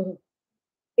 oh, oh.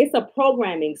 It's a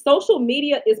programming. Social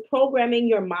media is programming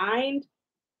your mind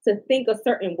to think a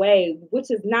certain way, which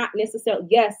is not necessarily,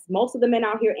 yes, most of the men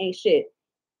out here ain't shit,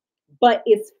 but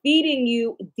it's feeding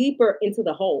you deeper into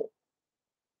the hole.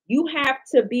 You have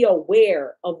to be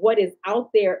aware of what is out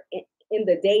there in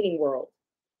the dating world.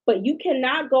 But you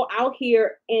cannot go out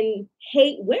here and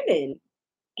hate women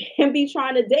and be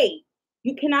trying to date.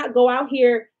 You cannot go out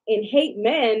here and hate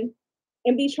men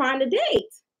and be trying to date.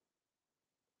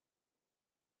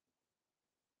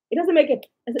 It doesn't make it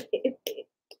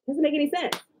doesn't make any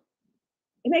sense.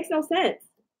 It makes no sense.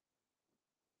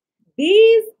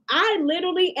 These, I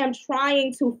literally am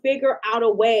trying to figure out a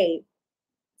way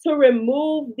to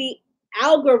remove the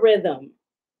algorithm,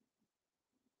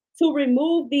 to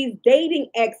remove these dating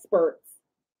experts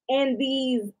and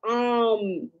these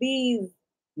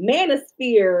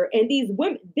manosphere and these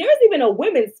women. There's even a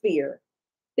women's sphere.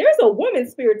 There's a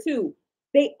women's sphere too.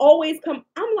 They always come.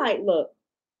 I'm like, look,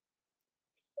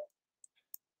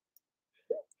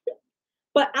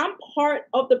 but I'm part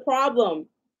of the problem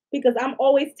because I'm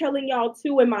always telling y'all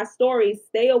too in my stories,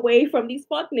 stay away from these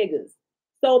fuck niggas.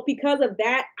 So because of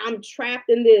that, I'm trapped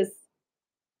in this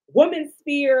women's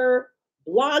sphere,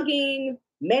 blogging,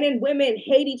 men and women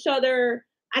hate each other.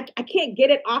 I can't get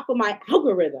it off of my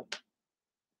algorithm.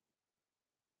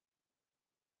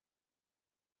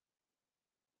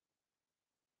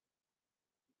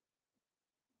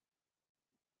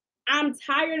 I'm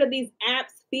tired of these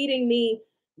apps feeding me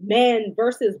men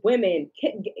versus women.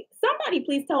 Somebody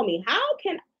please tell me, how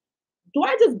can, do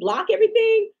I just block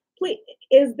everything? Please,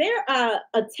 is there a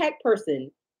tech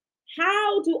person?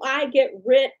 How do I get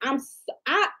rid? I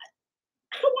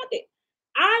want it.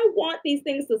 I want these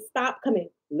things to stop coming.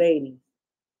 Ladies,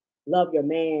 love your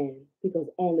man because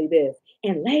only this.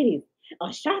 And ladies,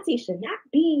 Ashanti should not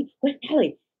be with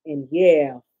Ellie. And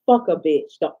yeah, fuck a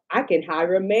bitch. So I can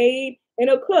hire a maid and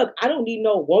a cook. I don't need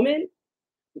no woman.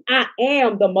 I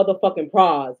am the motherfucking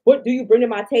prize. What do you bring to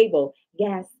my table?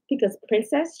 Yes, because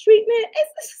princess treatment.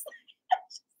 It's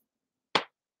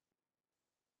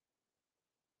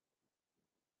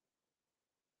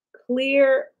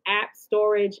clear app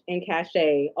storage and cache.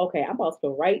 Okay, I'm about to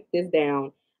write this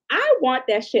down. I want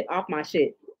that shit off my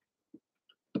shit.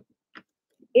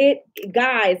 It,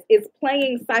 guys, it's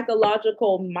playing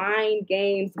psychological mind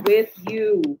games with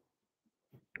you.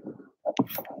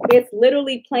 It's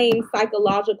literally playing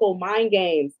psychological mind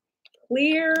games.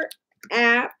 Clear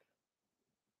app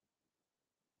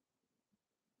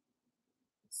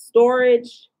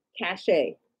storage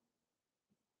cache.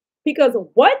 Because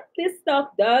what this stuff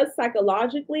does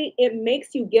psychologically, it makes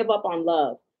you give up on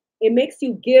love. It makes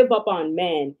you give up on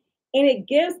men. And it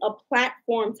gives a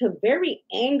platform to very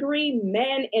angry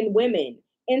men and women.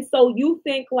 And so you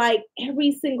think like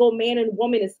every single man and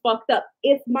woman is fucked up.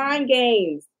 It's mind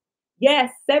games.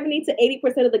 Yes, 70 to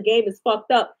 80% of the game is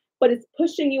fucked up, but it's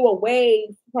pushing you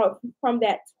away from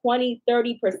that 20,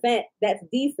 30% that's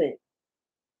decent.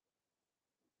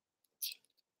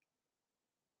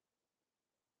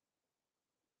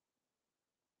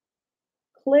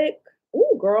 Click.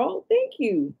 Ooh, girl, thank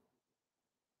you.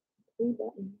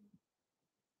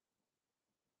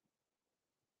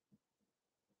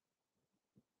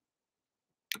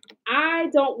 I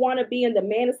don't want to be in the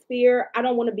manosphere. I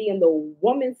don't want to be in the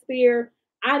woman sphere.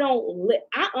 I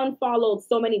unfollowed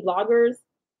so many bloggers.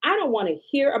 I don't want to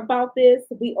hear about this.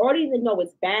 We already know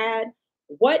it's bad.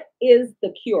 What is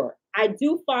the cure? I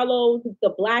do follow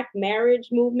the Black marriage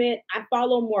movement. I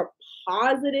follow more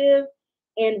positive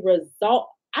and result.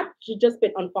 I've just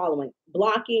been unfollowing,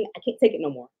 blocking. I can't take it no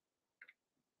more.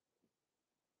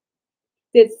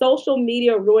 Did social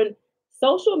media ruin?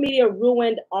 Social media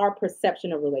ruined our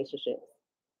perception of relationships,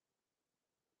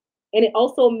 and it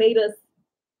also made us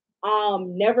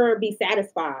never be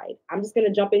satisfied. I'm just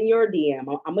gonna jump in your DM.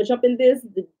 I'm gonna jump in this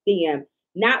DM.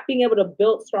 Not being able to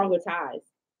build stronger ties.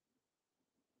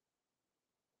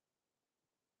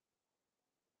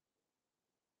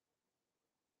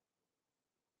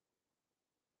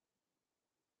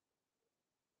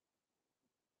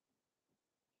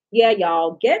 Yeah,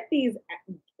 y'all get these,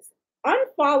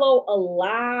 unfollow a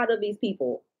lot of these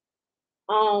people.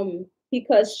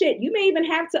 Because shit, you may even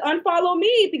have to unfollow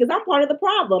me because I'm part of the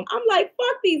problem. I'm like,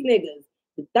 fuck these niggas.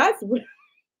 That's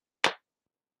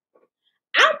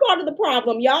I'm part of the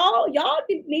problem, y'all. Y'all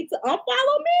need to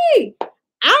unfollow me.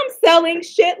 I'm selling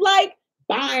shit like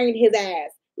buying his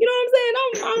ass. You know what I'm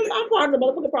saying? I'm part of the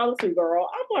motherfucking problem too, girl.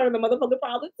 I'm part of the motherfucking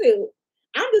problem too.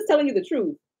 I'm just telling you the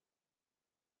truth.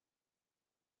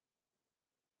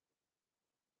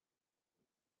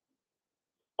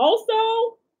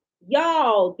 Also,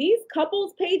 y'all, these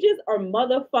couples pages are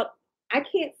motherfuck. I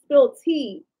can't spill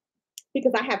tea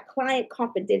because I have client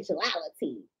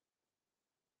confidentiality.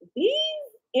 These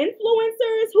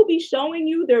influencers who be showing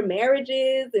you their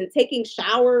marriages and taking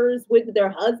showers with their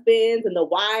husbands, and the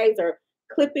wives are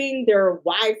clipping their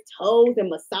wives' toes and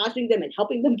massaging them and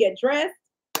helping them get dressed.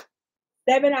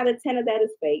 7 out of 10 of that is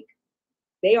fake.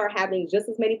 They are having just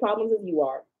as many problems as you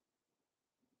are.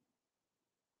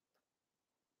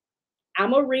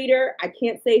 I'm a reader. I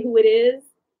can't say who it is.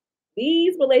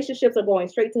 These relationships are going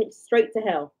straight to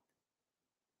hell.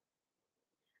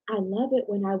 I love it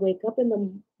when I wake up in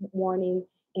the morning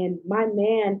and my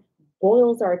man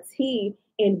boils our tea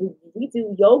and we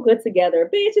do yoga together.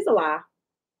 Bitch, it's a lie.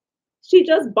 She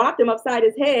just bopped him upside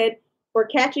his head for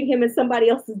catching him in somebody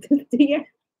else's DM.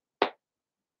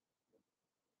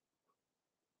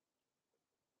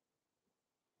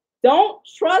 Don't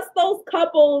trust those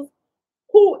couples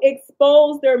who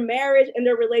expose their marriage and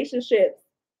their relationships.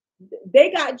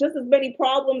 They got just as many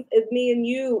problems as me and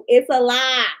you. It's a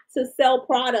lie to sell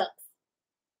products.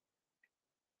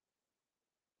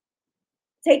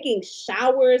 Taking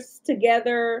showers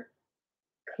together,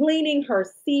 cleaning her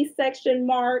C-section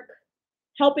mark,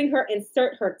 helping her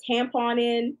insert her tampon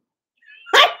in,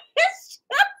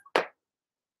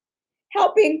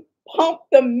 helping pump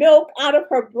the milk out of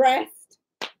her breast,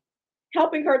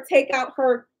 helping her take out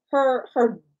her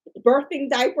birthing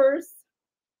diapers.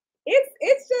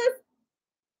 It's just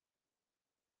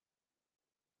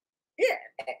it,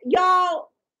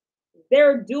 y'all.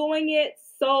 They're doing it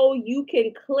so you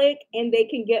can click and they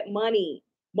can get money.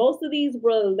 Most of these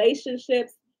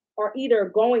relationships are either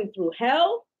going through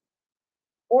hell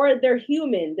or they're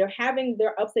human. They're having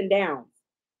their ups and downs.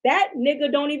 That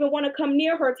nigga don't even want to come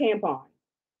near her tampon.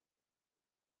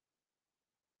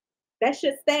 That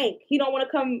shit stank. He don't want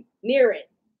to come near it.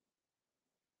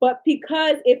 But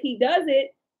because if he does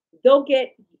it, they'll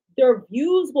get their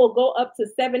views will go up to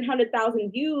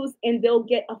 700,000 views and they'll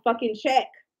get a fucking check.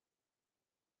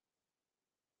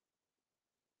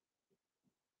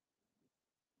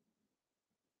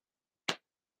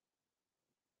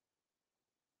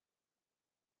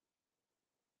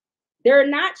 They're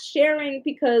not sharing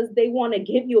because they want to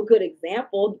give you a good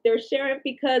example. They're sharing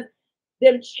because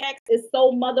them checks is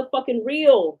so motherfucking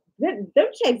real. Them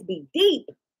checks be deep.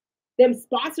 Them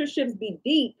sponsorships be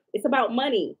deep. It's about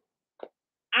money.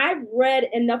 I've read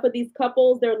enough of these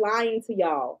couples. They're lying to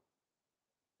y'all.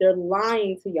 They're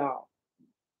lying to y'all.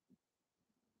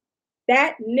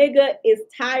 That nigga is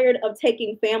tired of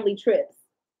taking family trips.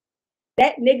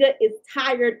 That nigga is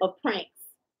tired of pranks.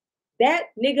 That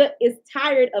nigga is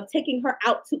tired of taking her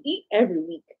out to eat every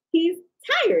week. He's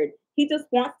tired. He just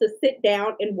wants to sit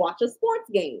down and watch a sports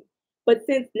game. But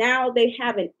since now they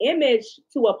have an image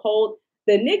to uphold,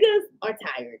 the niggas are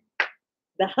tired.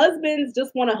 The husbands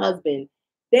just want a husband.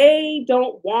 They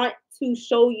don't want to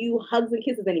show you hugs and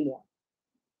kisses anymore.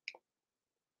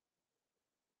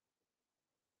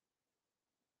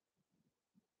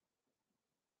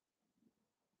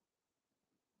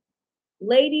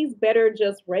 Ladies better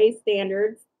just raise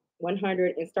standards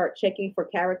 100 and start checking for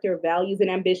character, values,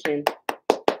 and ambition.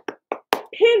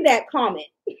 Pin that comment.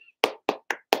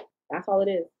 That's all it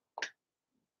is.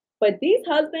 But these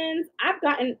husbands,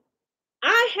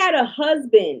 I had a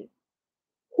husband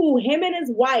who him and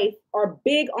his wife are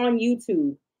big on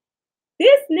YouTube.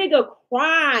 This nigga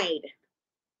cried.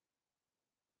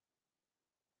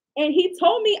 And he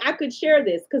told me I could share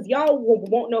this because y'all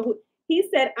won't know who. He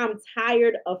said, I'm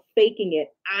tired of faking it.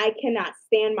 I cannot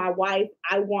stand my wife.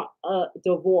 I want a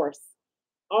divorce.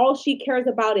 All she cares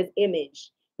about is image.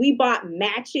 We bought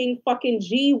matching fucking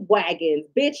G Wagons.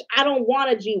 Bitch, I don't want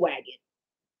a G Wagon.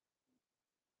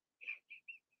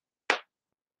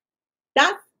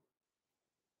 That's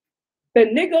the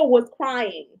nigga was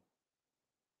crying.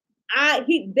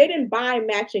 They didn't buy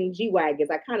matching G Wagons.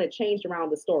 I kind of changed around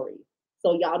the story.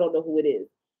 So y'all don't know who it is.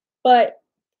 But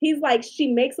he's like,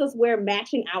 she makes us wear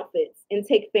matching outfits and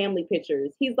take family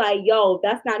pictures. He's like, yo,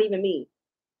 that's not even me.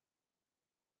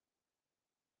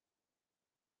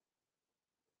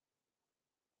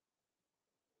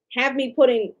 Have me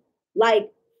putting like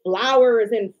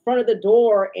flowers in front of the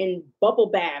door and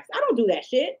bubble baths. I don't do that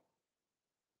shit.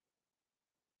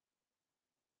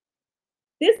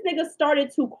 This nigga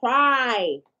started to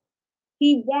cry.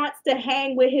 He wants to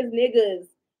hang with his niggas,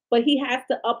 but he has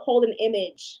to uphold an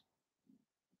image.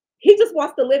 He just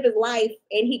wants to live his life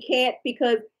and he can't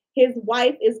because his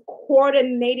wife is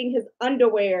coordinating his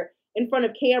underwear in front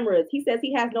of cameras. He says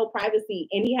he has no privacy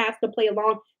and he has to play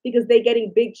along because they're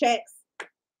getting big checks.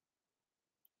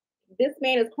 This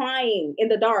man is crying in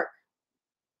the dark.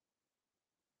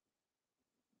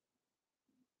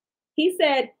 He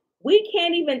said, we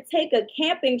can't even take a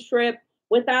camping trip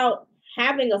without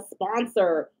having a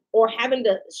sponsor or having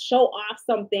to show off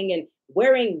something and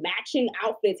wearing matching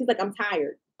outfits. He's like, I'm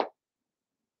tired.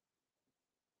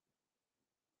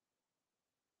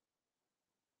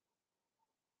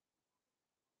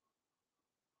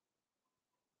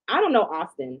 I don't know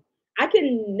Austin. I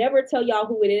can never tell y'all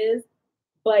who it is,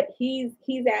 but he's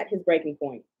at his breaking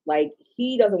point. Like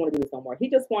he doesn't want to do this no more. He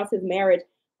just wants his marriage,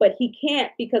 but he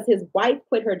can't because his wife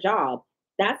quit her job.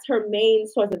 That's her main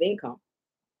source of income.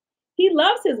 He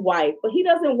loves his wife, but he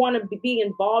doesn't want to be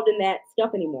involved in that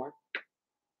stuff anymore.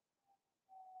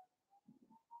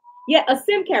 Yeah, a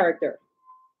sim character.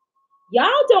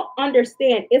 Y'all don't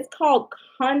understand. It's called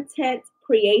content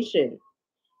creation.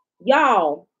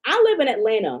 Y'all, I live in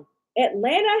Atlanta.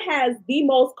 Atlanta has the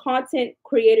most content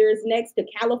creators next to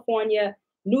California,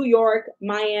 New York,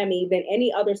 Miami than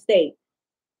any other state.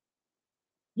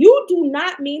 You do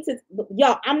not mean to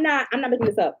y'all, I'm not making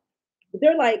this up.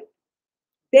 They're like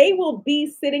they will be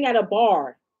sitting at a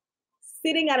bar,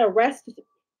 sitting at a restaurant.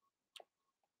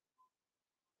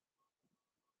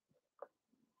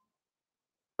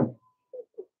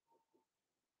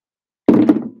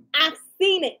 I've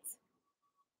seen it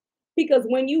because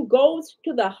when you go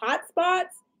to the hot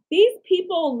spots, these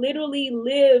people literally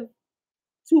live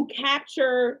to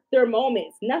capture their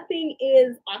moments. Nothing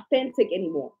is authentic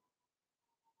anymore.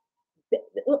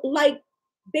 Like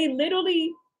they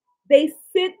literally they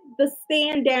sit the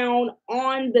stand down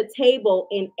on the table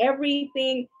and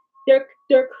everything.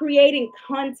 They're creating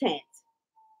content.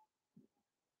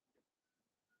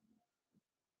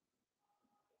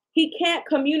 He can't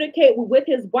communicate with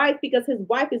his wife because his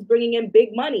wife is bringing in big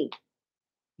money.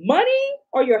 Money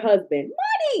or your husband?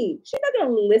 Money. She's not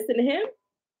gonna listen to him.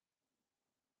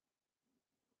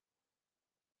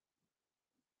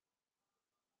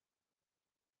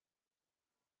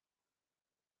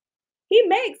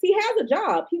 He has a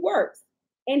job, he works.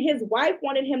 And his wife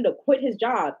wanted him to quit his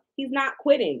job. He's not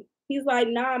quitting. He's like,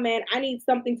 nah, man, I need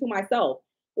something to myself.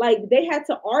 Like they had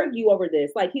to argue over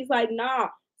this. Like he's like, nah.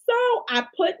 So I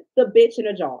put the bitch in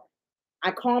a jar.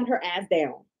 I calmed her ass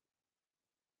down,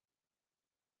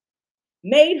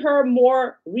 made her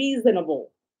more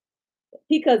reasonable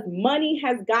because money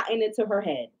has gotten into her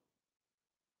head.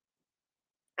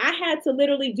 I had to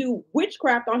literally do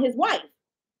witchcraft on his wife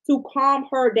to calm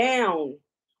her down.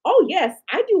 Oh, yes,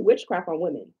 I do witchcraft on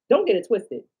women. Don't get it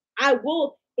twisted. I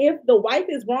will, if the wife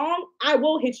is wrong, I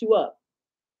will hit you up.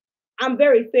 I'm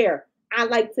very fair. I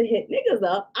like to hit niggas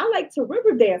up. I like to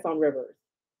river dance on rivers,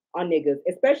 on niggas,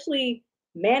 especially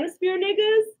manosphere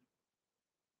niggas.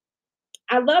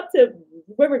 I love to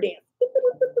river dance.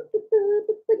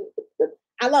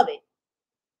 I love it.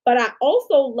 But I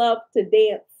also love to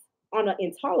dance on an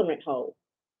intolerant hoe.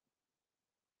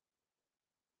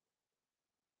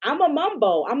 I'm a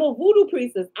mumbo. I'm a voodoo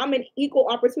priestess. I'm an equal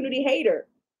opportunity hater.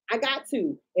 I got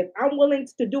to. If I'm willing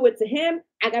to do it to him,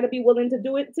 I got to be willing to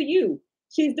do it to you.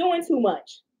 She's doing too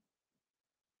much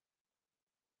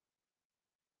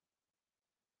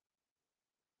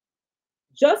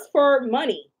just for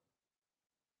money.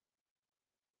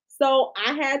 So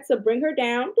I had to bring her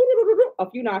down a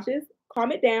few notches,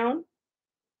 calm it down,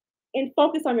 and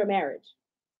focus on your marriage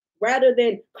rather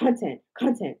than content,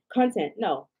 content, content.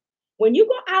 No. When you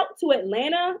go out to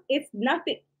Atlanta, it's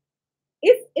nothing.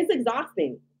 It's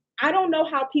exhausting. I don't know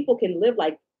how people can live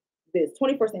like this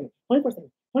 24/7,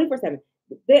 24/7, 24/7.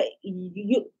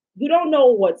 You don't know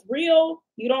what's real.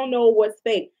 You don't know what's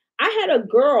fake. I had a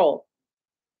girl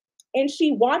and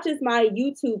she watches my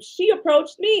YouTube. She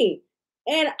approached me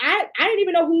and I didn't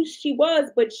even know who she was,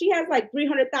 but she has like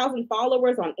 300,000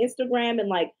 followers on Instagram and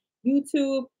like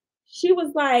YouTube. She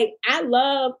was like, I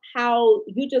love how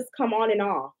you just come on and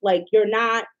off. Like you're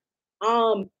not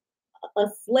um a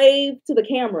slave to the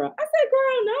camera. I said,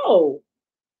 girl, no.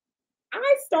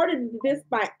 I started this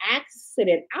by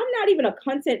accident. I'm not even a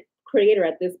content creator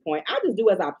at this point. I just do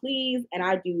as I please and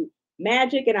I do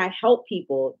magic and I help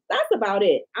people. That's about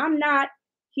it. I'm not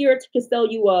here to sell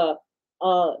you a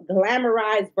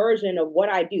glamorized version of what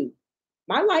I do.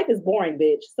 My life is boring,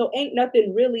 bitch. So ain't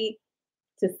nothing really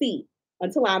to see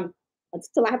until I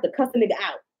have to cuss a nigga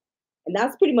out. And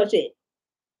that's pretty much it.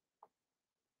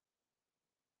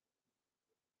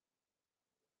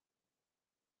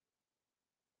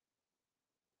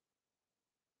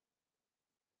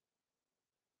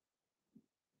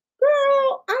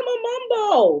 Girl, I'm a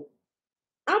mumbo.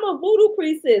 I'm a voodoo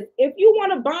priestess. If you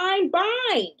want to bind,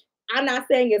 bind. I'm not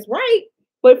saying it's right,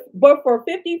 but for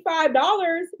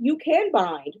 $55, you can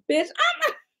bind. Bitch,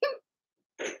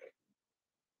 it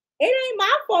ain't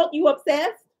my fault you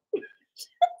obsessed.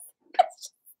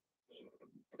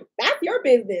 That's your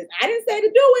business. I didn't say to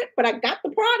do it, but I got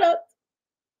the product.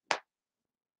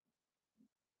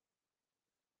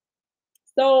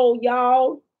 So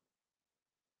y'all,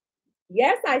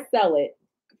 yes, I sell it.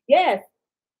 Yes.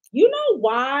 You know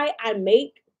why I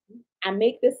make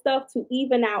this stuff to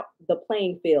even out the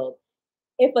playing field.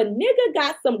 If a nigga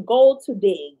got some gold to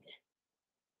dig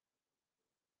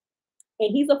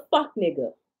and he's a fuck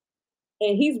nigga,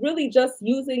 and he's really just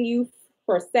using you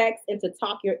for sex and to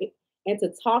talk your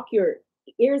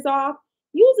ears off,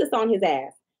 use this on his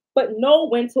ass. But know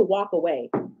when to walk away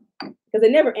because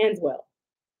it never ends well.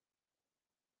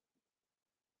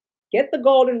 Get the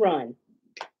gold and run,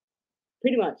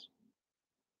 pretty much.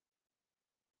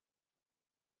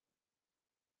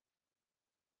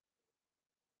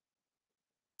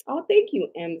 Oh, thank you,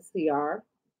 MCR.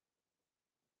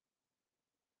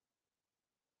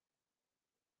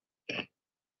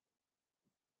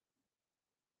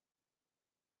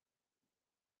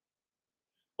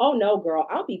 Oh no, girl,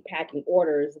 I'll be packing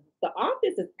orders. The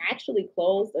office is actually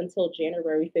closed until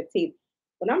January 15th.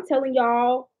 When I'm telling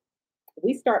y'all,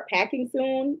 we start packing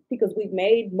soon because we've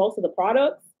made most of the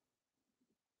products.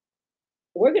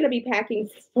 We're gonna be packing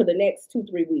for the next 2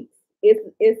 3 weeks.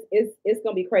 It's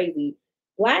gonna be crazy.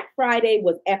 Black Friday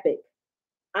was epic.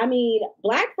 I mean,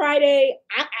 Black Friday,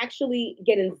 I actually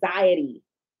get anxiety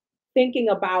thinking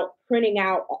about printing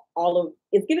out all of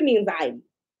it's giving me anxiety.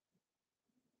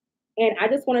 And I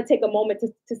just want to take a moment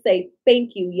to say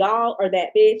thank you. Y'all are that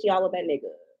bitch, y'all are that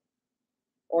nigga.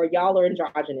 Or y'all are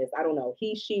androgynous. I don't know.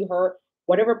 He, she, her,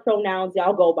 whatever pronouns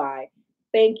y'all go by.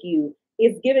 Thank you.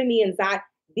 It's giving me anxiety.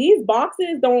 These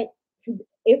boxes don't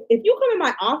if you come in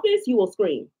my office, you will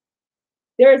scream.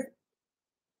 There's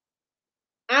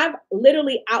I've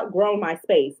literally outgrown my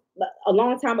space a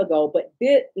long time ago, but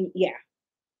this, yeah,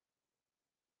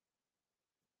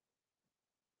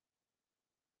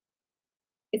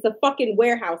 it's a fucking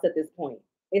warehouse at this point.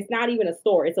 It's not even a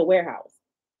store, it's a warehouse.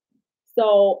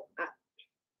 So,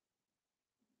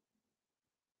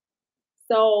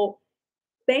 so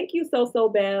thank you so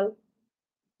Belle.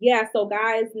 Yeah, so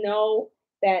guys know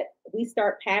that we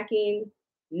start packing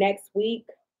next week.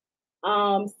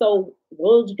 So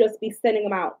we'll just be sending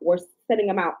them out. We're sending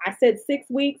them out. I said 6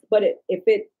 weeks, but if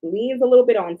it leans a little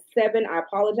bit on 7, I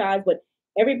apologize. But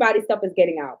everybody's stuff is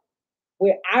getting out.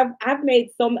 Where I've made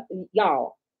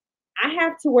y'all. I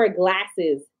have to wear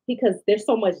glasses because there's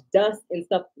so much dust and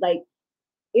stuff. Like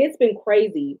it's been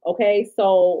crazy. Okay,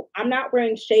 so I'm not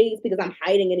wearing shades because I'm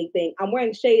hiding anything. I'm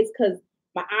wearing shades because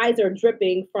my eyes are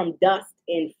dripping from dust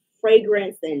and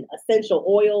fragrance and essential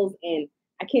oils, and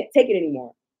I can't take it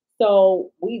anymore.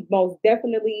 So we most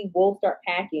definitely will start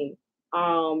packing.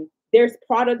 There's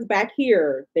products back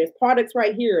here. There's products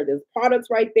right here. There's products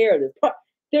right there.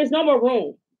 There's no more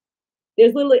room.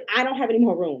 There's literally I don't have any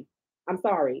more room. I'm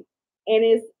sorry,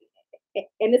 and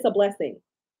it's a blessing.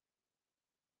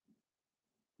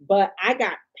 But I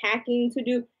got packing to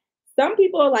do. Some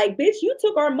people are like, bitch, you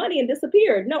took our money and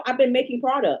disappeared. No, I've been making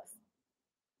products.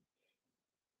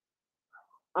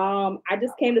 I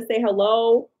just came to say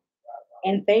hello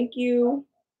and thank you.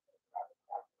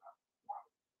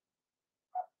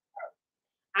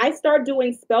 I start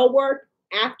doing spell work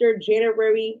after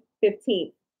January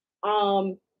 15th.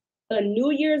 Um, the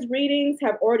New Year's readings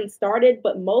have already started,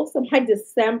 but most of my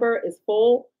December is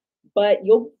full. But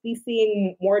you'll be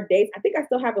seeing more dates. I think I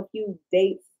still have a few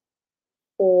dates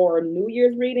for New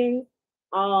Year's readings.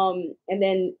 And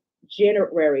then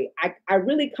January. I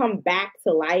really come back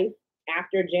to life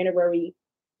after January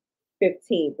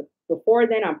 15th. Before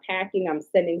then, I'm packing, I'm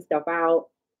sending stuff out,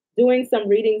 doing some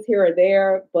readings here or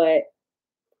there. But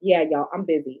yeah, y'all, I'm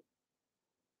busy.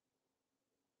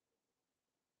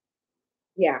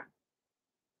 Yeah.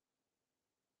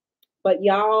 But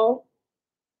y'all,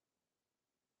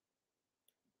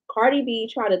 Cardi B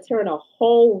tried to turn a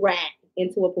whole rat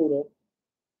into a poodle.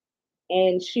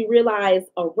 And she realized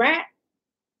a rat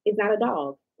is not a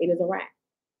dog, it is a rat.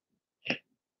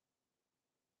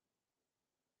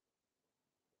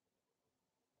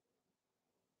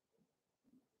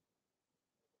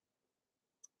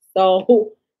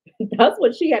 So that's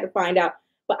what she had to find out.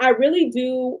 But I really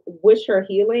do wish her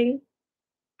healing.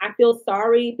 I feel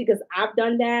sorry because I've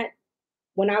done that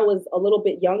when I was a little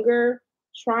bit younger,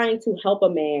 trying to help a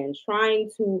man, trying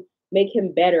to make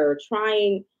him better,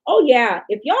 trying. Oh, yeah.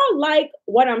 If y'all like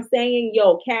what I'm saying,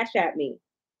 yo, cash at me.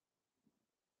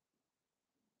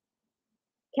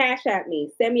 Cash at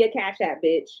me. Send me a cash app,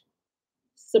 bitch.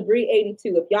 Sabree82.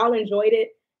 If y'all enjoyed it,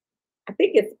 I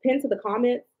think it's pinned to the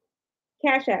comments.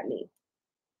 Cash at me.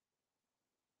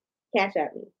 Cash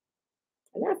at me.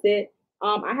 And that's it.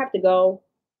 I have to go.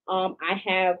 I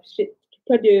have shit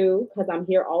to do because I'm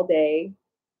here all day.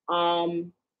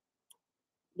 Um,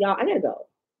 y'all, I gotta go.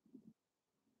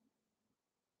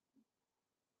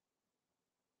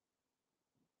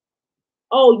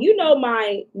 Oh, you know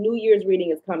my New Year's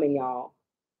reading is coming, y'all.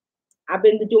 I've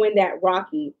been doing that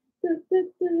Rocky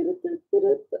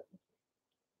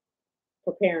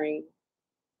preparing.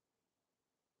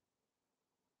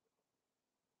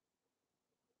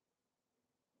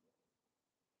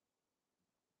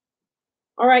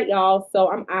 All right, y'all.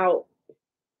 So I'm out.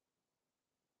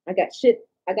 I got shit.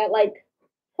 I got like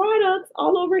products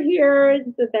all over here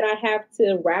that I have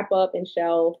to wrap up and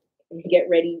shelf and get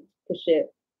ready to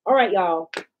ship. All right,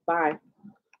 y'all. Bye.